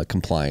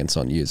compliance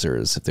on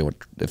users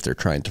if they're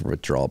trying to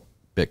withdraw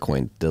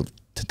Bitcoin to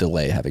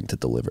delay having to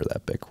deliver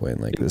that Bitcoin.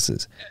 Like this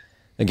is,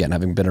 again,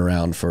 having been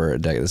around for a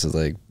decade, this is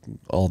like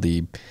all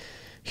the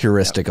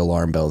heuristic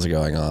alarm bells are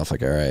going off.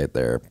 Like, all right,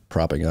 they're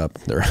propping up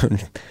their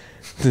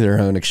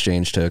own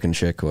exchange token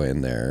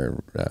shitcoin.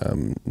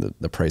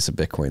 The price of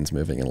Bitcoin's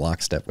moving in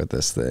lockstep with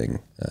this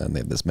thing, and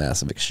they have this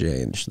massive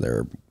exchange.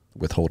 They're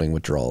withholding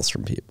withdrawals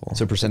from people.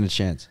 So percentage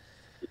chance.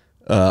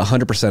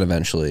 100%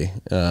 eventually.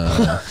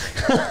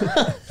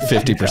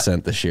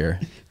 50% this year.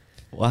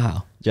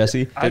 Wow,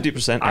 Jesse,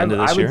 50% end of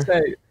this year.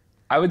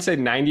 I would say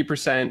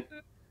 90%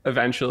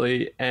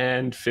 eventually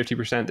and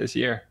 50% this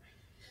year.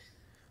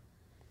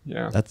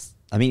 Yeah, that's.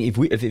 I mean, if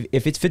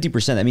it's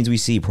 50%, that means we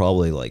see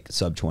probably like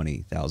sub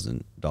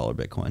 $20,000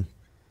 Bitcoin.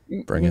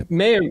 Bring it.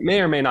 May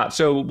or may not.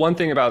 So one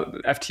thing about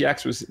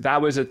FTX was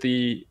that was at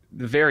the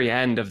very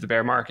end of the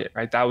bear market,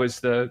 right? That was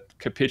the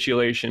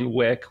capitulation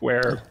wick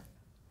where.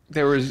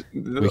 There was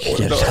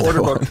the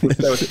order book was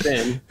so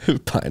thin.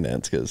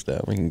 Binance goes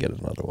down. We can get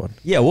another one.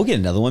 Yeah, we'll get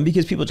another one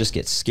because people just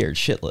get scared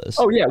shitless.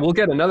 Oh yeah, we'll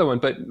get another one.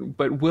 But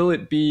will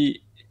it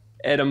be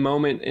at a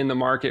moment in the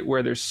market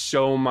where there's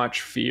so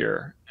much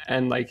fear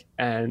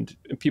and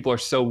people are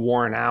so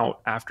worn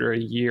out after a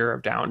year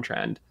of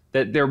downtrend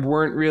that there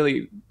weren't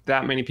really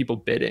that many people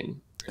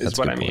bidding? Is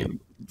what I mean.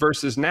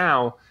 Versus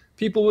now,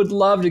 people would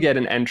love to get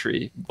an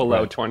entry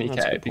below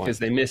 20K because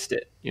they missed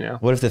it.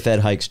 What if the Fed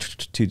hikes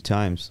 2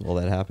 times while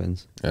that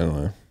happens? I don't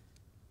know.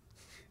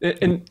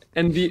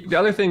 And the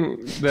other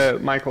thing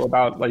that Michael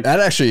about like that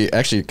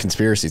actually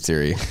conspiracy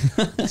theory.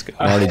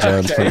 Marty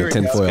Jones putting a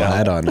tinfoil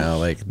hat on now.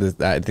 Like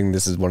I think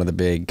this is one of the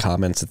big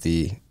comments that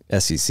the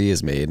SEC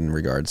has made in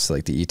regards to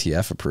like the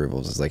ETF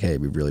approvals. It's like, hey,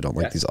 we really don't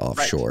like these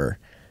offshore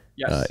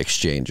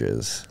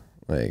exchanges.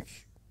 Like.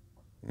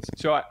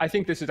 So I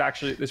think this would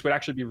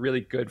actually be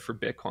really good for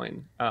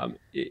Bitcoin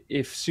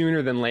if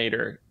sooner than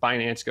later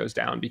Binance goes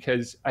down,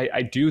 because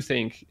I do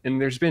think,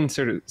 and there's been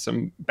sort of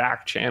some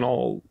back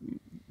channel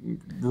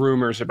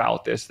rumors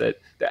about this, that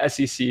the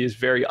SEC is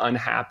very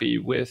unhappy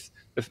with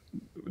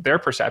their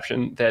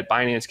perception that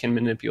Binance can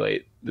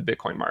manipulate the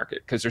Bitcoin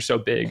market because they're so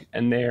big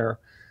and they're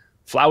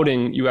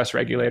flouting U.S.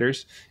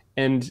 regulators,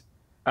 and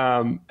so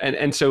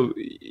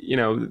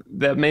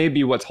that may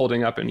be what's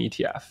holding up an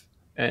ETF,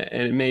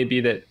 and it may be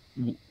that.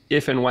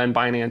 If and when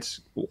Binance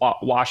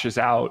washes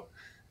out,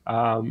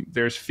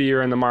 there's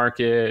fear in the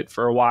market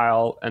for a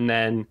while, and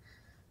then,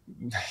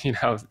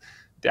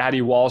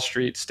 Daddy Wall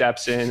Street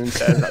steps in and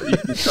says, "You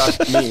can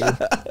trust me.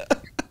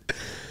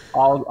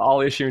 I'll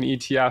issue an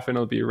ETF and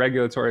it'll be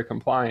regulatory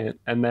compliant."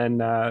 And then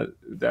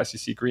the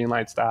SEC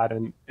greenlights that,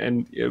 and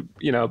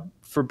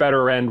for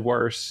better and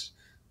worse,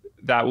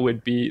 that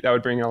would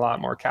bring a lot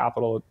more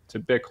capital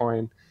to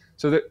Bitcoin.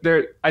 So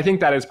I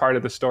think that is part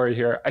of the story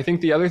here. I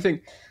think the other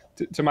thing.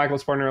 To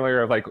Michael's point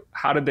earlier of like,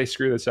 how did they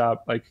screw this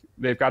up? Like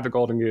they've got the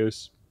golden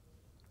goose.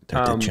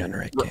 They're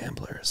degenerate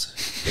gamblers.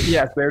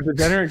 Yes, they're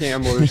degenerate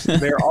gamblers.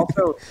 They're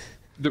also,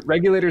 the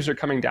regulators are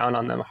coming down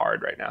on them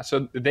hard right now.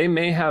 So they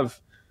may have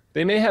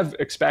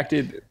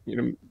expected,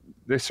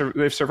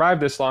 they've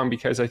survived this long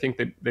because I think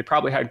they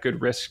probably had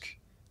good risk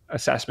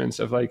assessments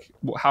of like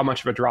how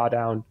much of a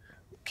drawdown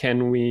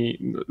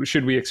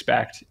should we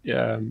expect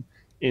in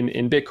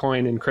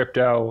Bitcoin, in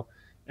crypto,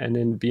 and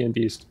in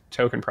BNB's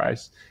token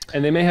price.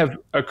 And they may have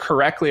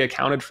correctly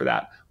accounted for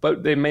that,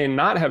 but they may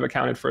not have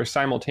accounted for a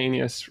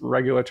simultaneous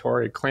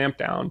regulatory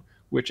clampdown,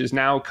 which is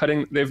now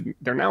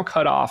they're now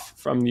cut off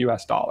from the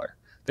US dollar.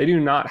 They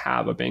do not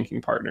have a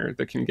banking partner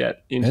that can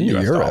get into and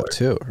US Europe dollar.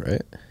 too,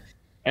 right?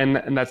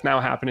 And that's now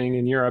happening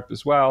in Europe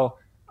as well.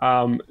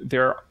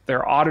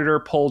 Their auditor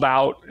pulled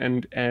out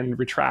and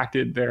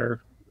retracted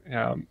their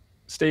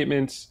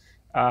statements.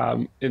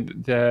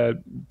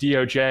 The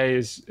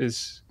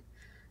DOJ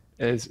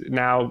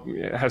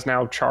has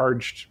now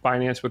charged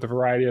Binance with a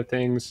variety of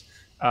things,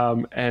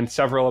 and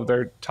several of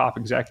their top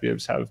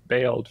executives have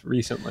bailed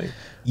recently.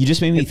 You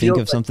just made me think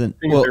of something.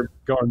 Things are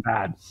going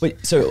bad.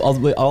 Wait, so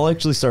I'll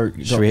actually start.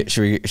 Should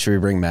we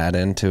bring Matt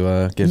in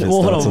to give his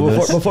well, thoughts on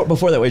this?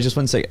 Before that, wait, just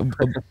one second.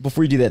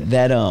 Before you do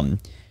that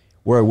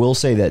where I will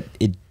say that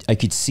I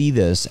could see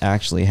this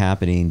actually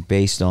happening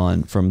based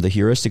on from the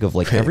heuristic of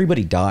like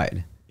everybody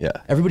died. Yeah,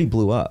 everybody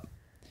blew up.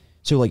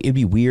 So like it'd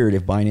be weird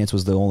if Binance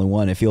was the only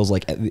one. It feels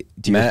like to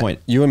your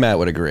point, you and Matt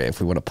would agree if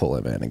we want to pull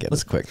him in and get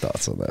his quick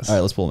thoughts on this. All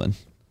right, let's pull him in.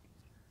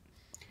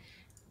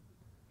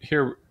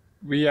 Here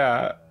we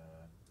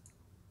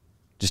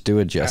just do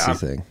a Jesse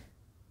thing.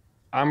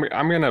 I'm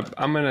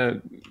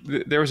gonna.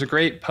 There was a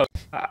great post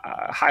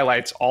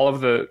highlights all of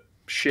the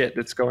shit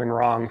that's going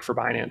wrong for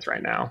Binance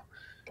right now.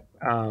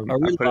 Are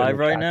we live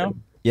right now?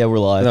 Yeah, we're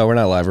live. No, we're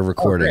not live. We're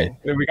recording.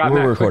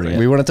 We're recording.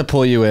 We wanted to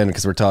pull you in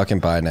because we're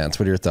talking Binance.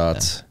 What are your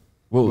thoughts? Yeah.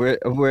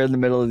 We're in the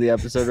middle of the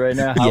episode right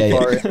now. How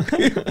far?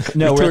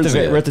 No, we're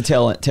at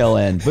the tail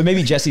end. But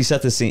maybe Jesse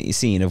set the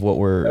scene of what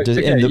we're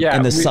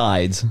in the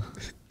sides.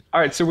 All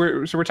right, so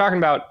we're talking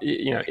about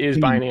is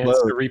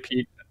Binance a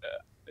repeat?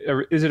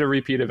 Is it a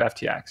repeat of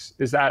FTX?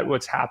 Is that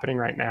what's happening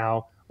right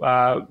now?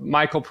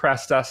 Michael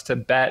pressed us to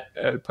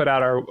put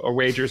out our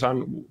wagers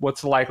on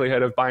what's the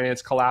likelihood of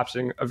Binance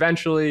collapsing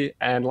eventually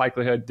and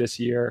likelihood this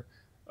year.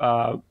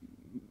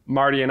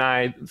 Marty and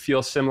I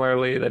feel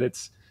similarly that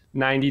it's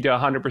 90 to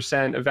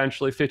 100%,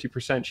 eventually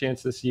 50%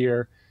 chance this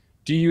year.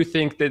 Do you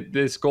think that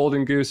this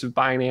golden goose of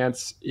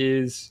Binance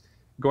is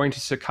going to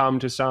succumb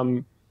to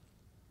some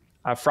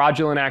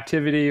fraudulent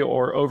activity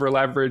or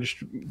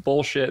over-leveraged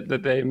bullshit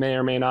that they may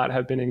or may not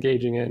have been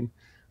engaging in?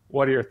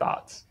 What are your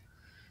thoughts?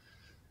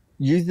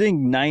 You think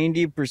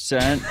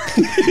 90%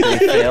 they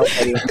fail?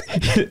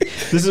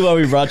 This is why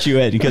we brought you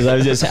in, because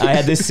I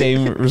had this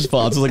same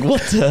response. I was like,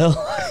 what the hell?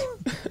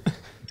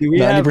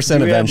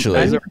 90%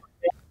 eventually.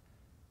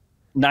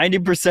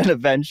 90%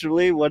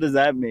 eventually? What does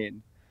that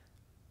mean?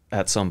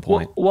 At some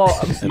point. Well,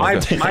 my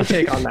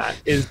take on that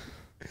is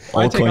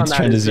all coins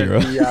trend to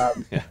zero.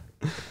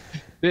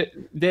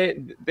 The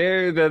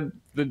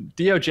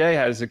DOJ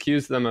has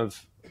accused them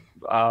of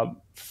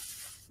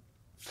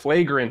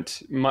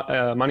flagrant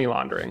money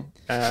laundering,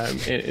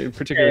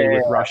 particularly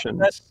with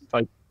Russians.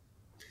 That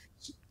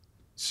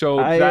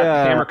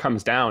hammer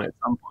comes down at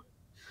some point.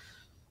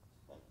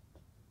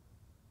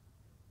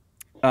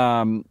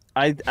 I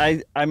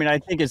mean, I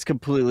think it's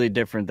completely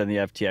different than the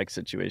FTX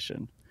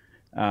situation.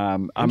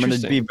 I'm going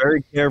to be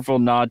very careful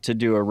not to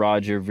do a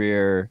Roger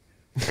Ver.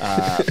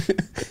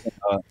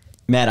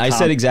 Matt, I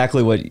said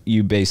exactly what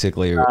you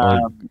basically are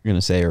going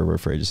to say or were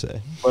afraid to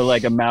say. Or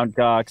like a Mount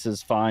Gox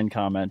is fine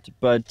comment.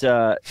 But,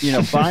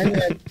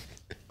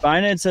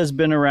 Binance has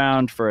been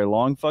around for a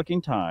long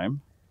fucking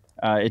time.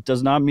 It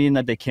does not mean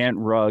that they can't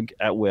rug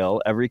at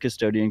will. Every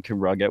custodian can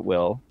rug at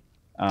will.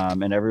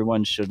 And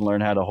everyone should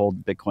learn how to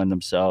hold Bitcoin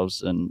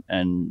themselves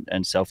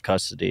and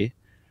self-custody.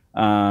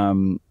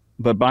 But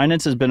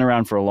Binance has been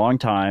around for a long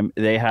time.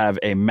 They have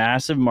a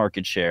massive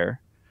market share.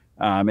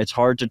 It's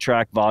hard to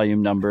track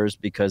volume numbers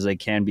because they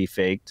can be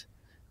faked.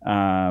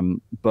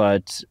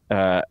 But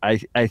I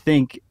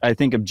think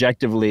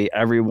objectively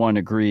everyone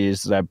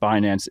agrees that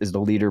Binance is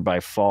the leader by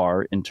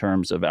far in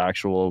terms of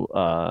actual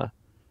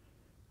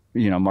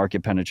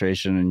market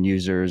penetration and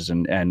users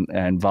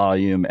and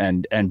volume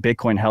and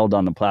Bitcoin held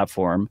on the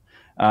platform.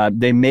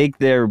 They make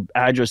their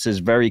addresses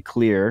very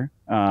clear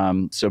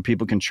so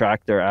people can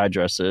track their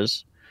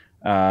addresses.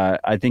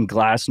 I think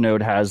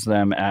Glassnode has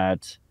them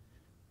at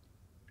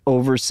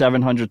over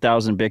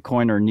 700,000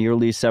 Bitcoin or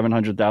nearly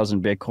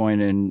 700,000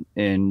 Bitcoin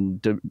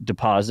in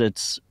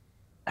deposits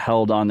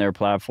held on their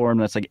platform.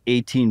 That's like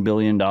 $18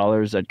 billion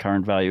at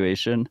current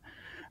valuation.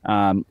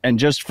 And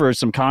just for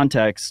some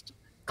context,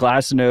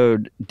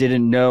 Glassnode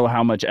didn't know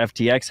how much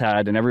FTX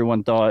had, and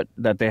everyone thought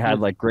that they had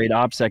like great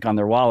OPSEC on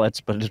their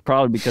wallets, but it's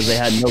probably because they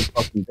had no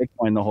fucking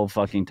Bitcoin the whole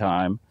fucking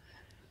time.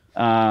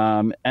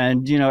 And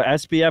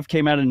SBF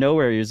came out of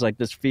nowhere. He was like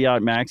this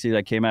fiat maxi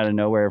that came out of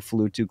nowhere,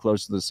 flew too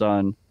close to the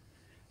sun.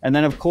 And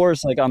then, of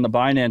course, like on the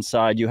Binance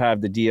side, you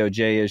have the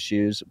DOJ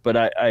issues. But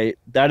I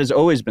that has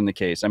always been the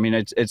case. I mean,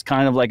 it's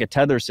kind of like a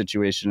Tether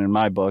situation in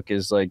my book.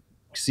 Is like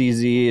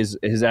CZ is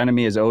his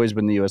enemy has always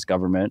been the U.S.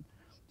 government.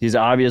 He's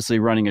obviously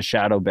running a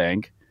shadow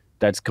bank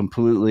that's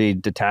completely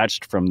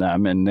detached from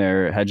them and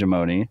their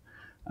hegemony.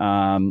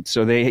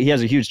 So he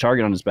has a huge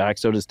target on his back.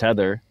 So does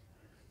Tether.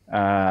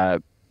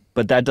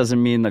 But that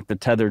doesn't mean that the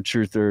Tether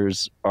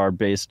truthers are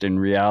based in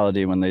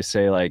reality when they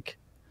say like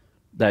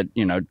that,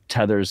 you know,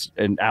 Tether's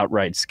an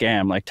outright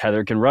scam. Like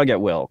Tether can rug at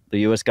will. The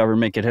U.S.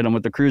 government could hit him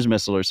with a cruise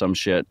missile or some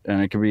shit,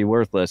 and it could be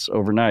worthless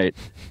overnight.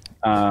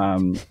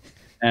 And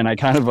I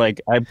kind of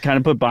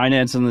put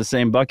Binance in the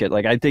same bucket.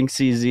 Like I think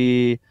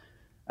CZ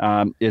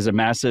is a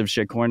massive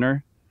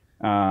shitcoiner.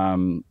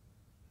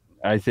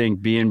 I think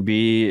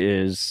BNB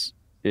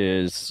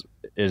is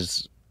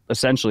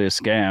essentially a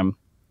scam.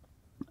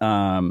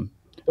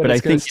 But I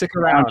think stick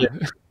around.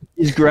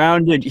 He's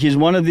grounded. He's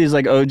one of these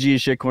like OG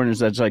shitcoiners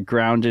that's like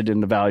grounded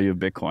in the value of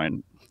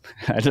Bitcoin.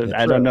 I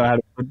don't know how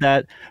to put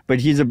that, but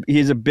he's a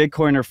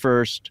Bitcoiner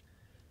first,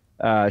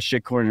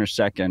 shitcoiner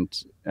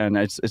second, and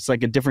it's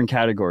like a different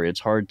category. It's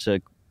hard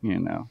to, you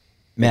know.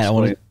 Man, I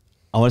want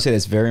to say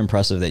that's very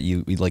impressive that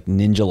we like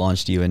ninja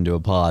launched you into a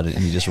pod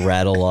and you just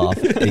rattle off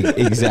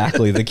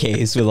exactly the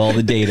case with all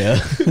the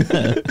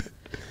data.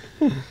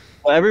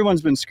 Well,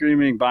 everyone's been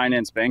screaming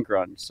Binance bank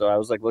run, so I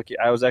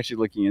was actually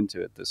looking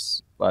into it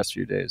this last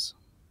few days.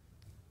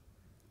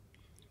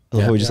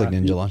 We just like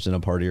ninja launched in a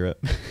party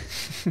rip.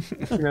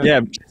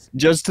 Yeah,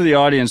 just to the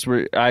audience,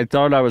 I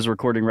thought I was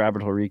recording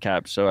Rabbit Hole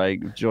Recap, so I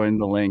joined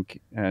the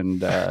link,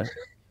 and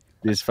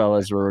these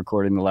fellas were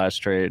recording the last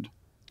trade.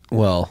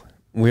 Well,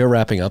 we are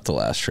wrapping up the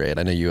last trade.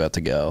 I know you have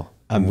to go.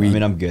 I'm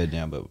good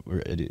now, but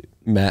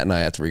Matt and I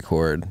have to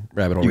record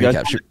Rabbit Hole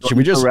Recap. Should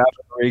we just Rabbit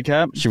Hole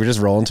Recap? Should we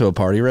just roll into a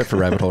party rip for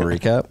Rabbit Hole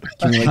Recap?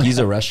 Can we like use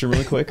a restroom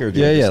really quick? Or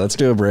yeah. Let's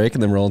do a break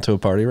and then roll into a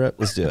party rip.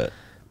 Let's do it.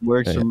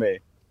 Works for me.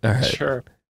 All right. Sure.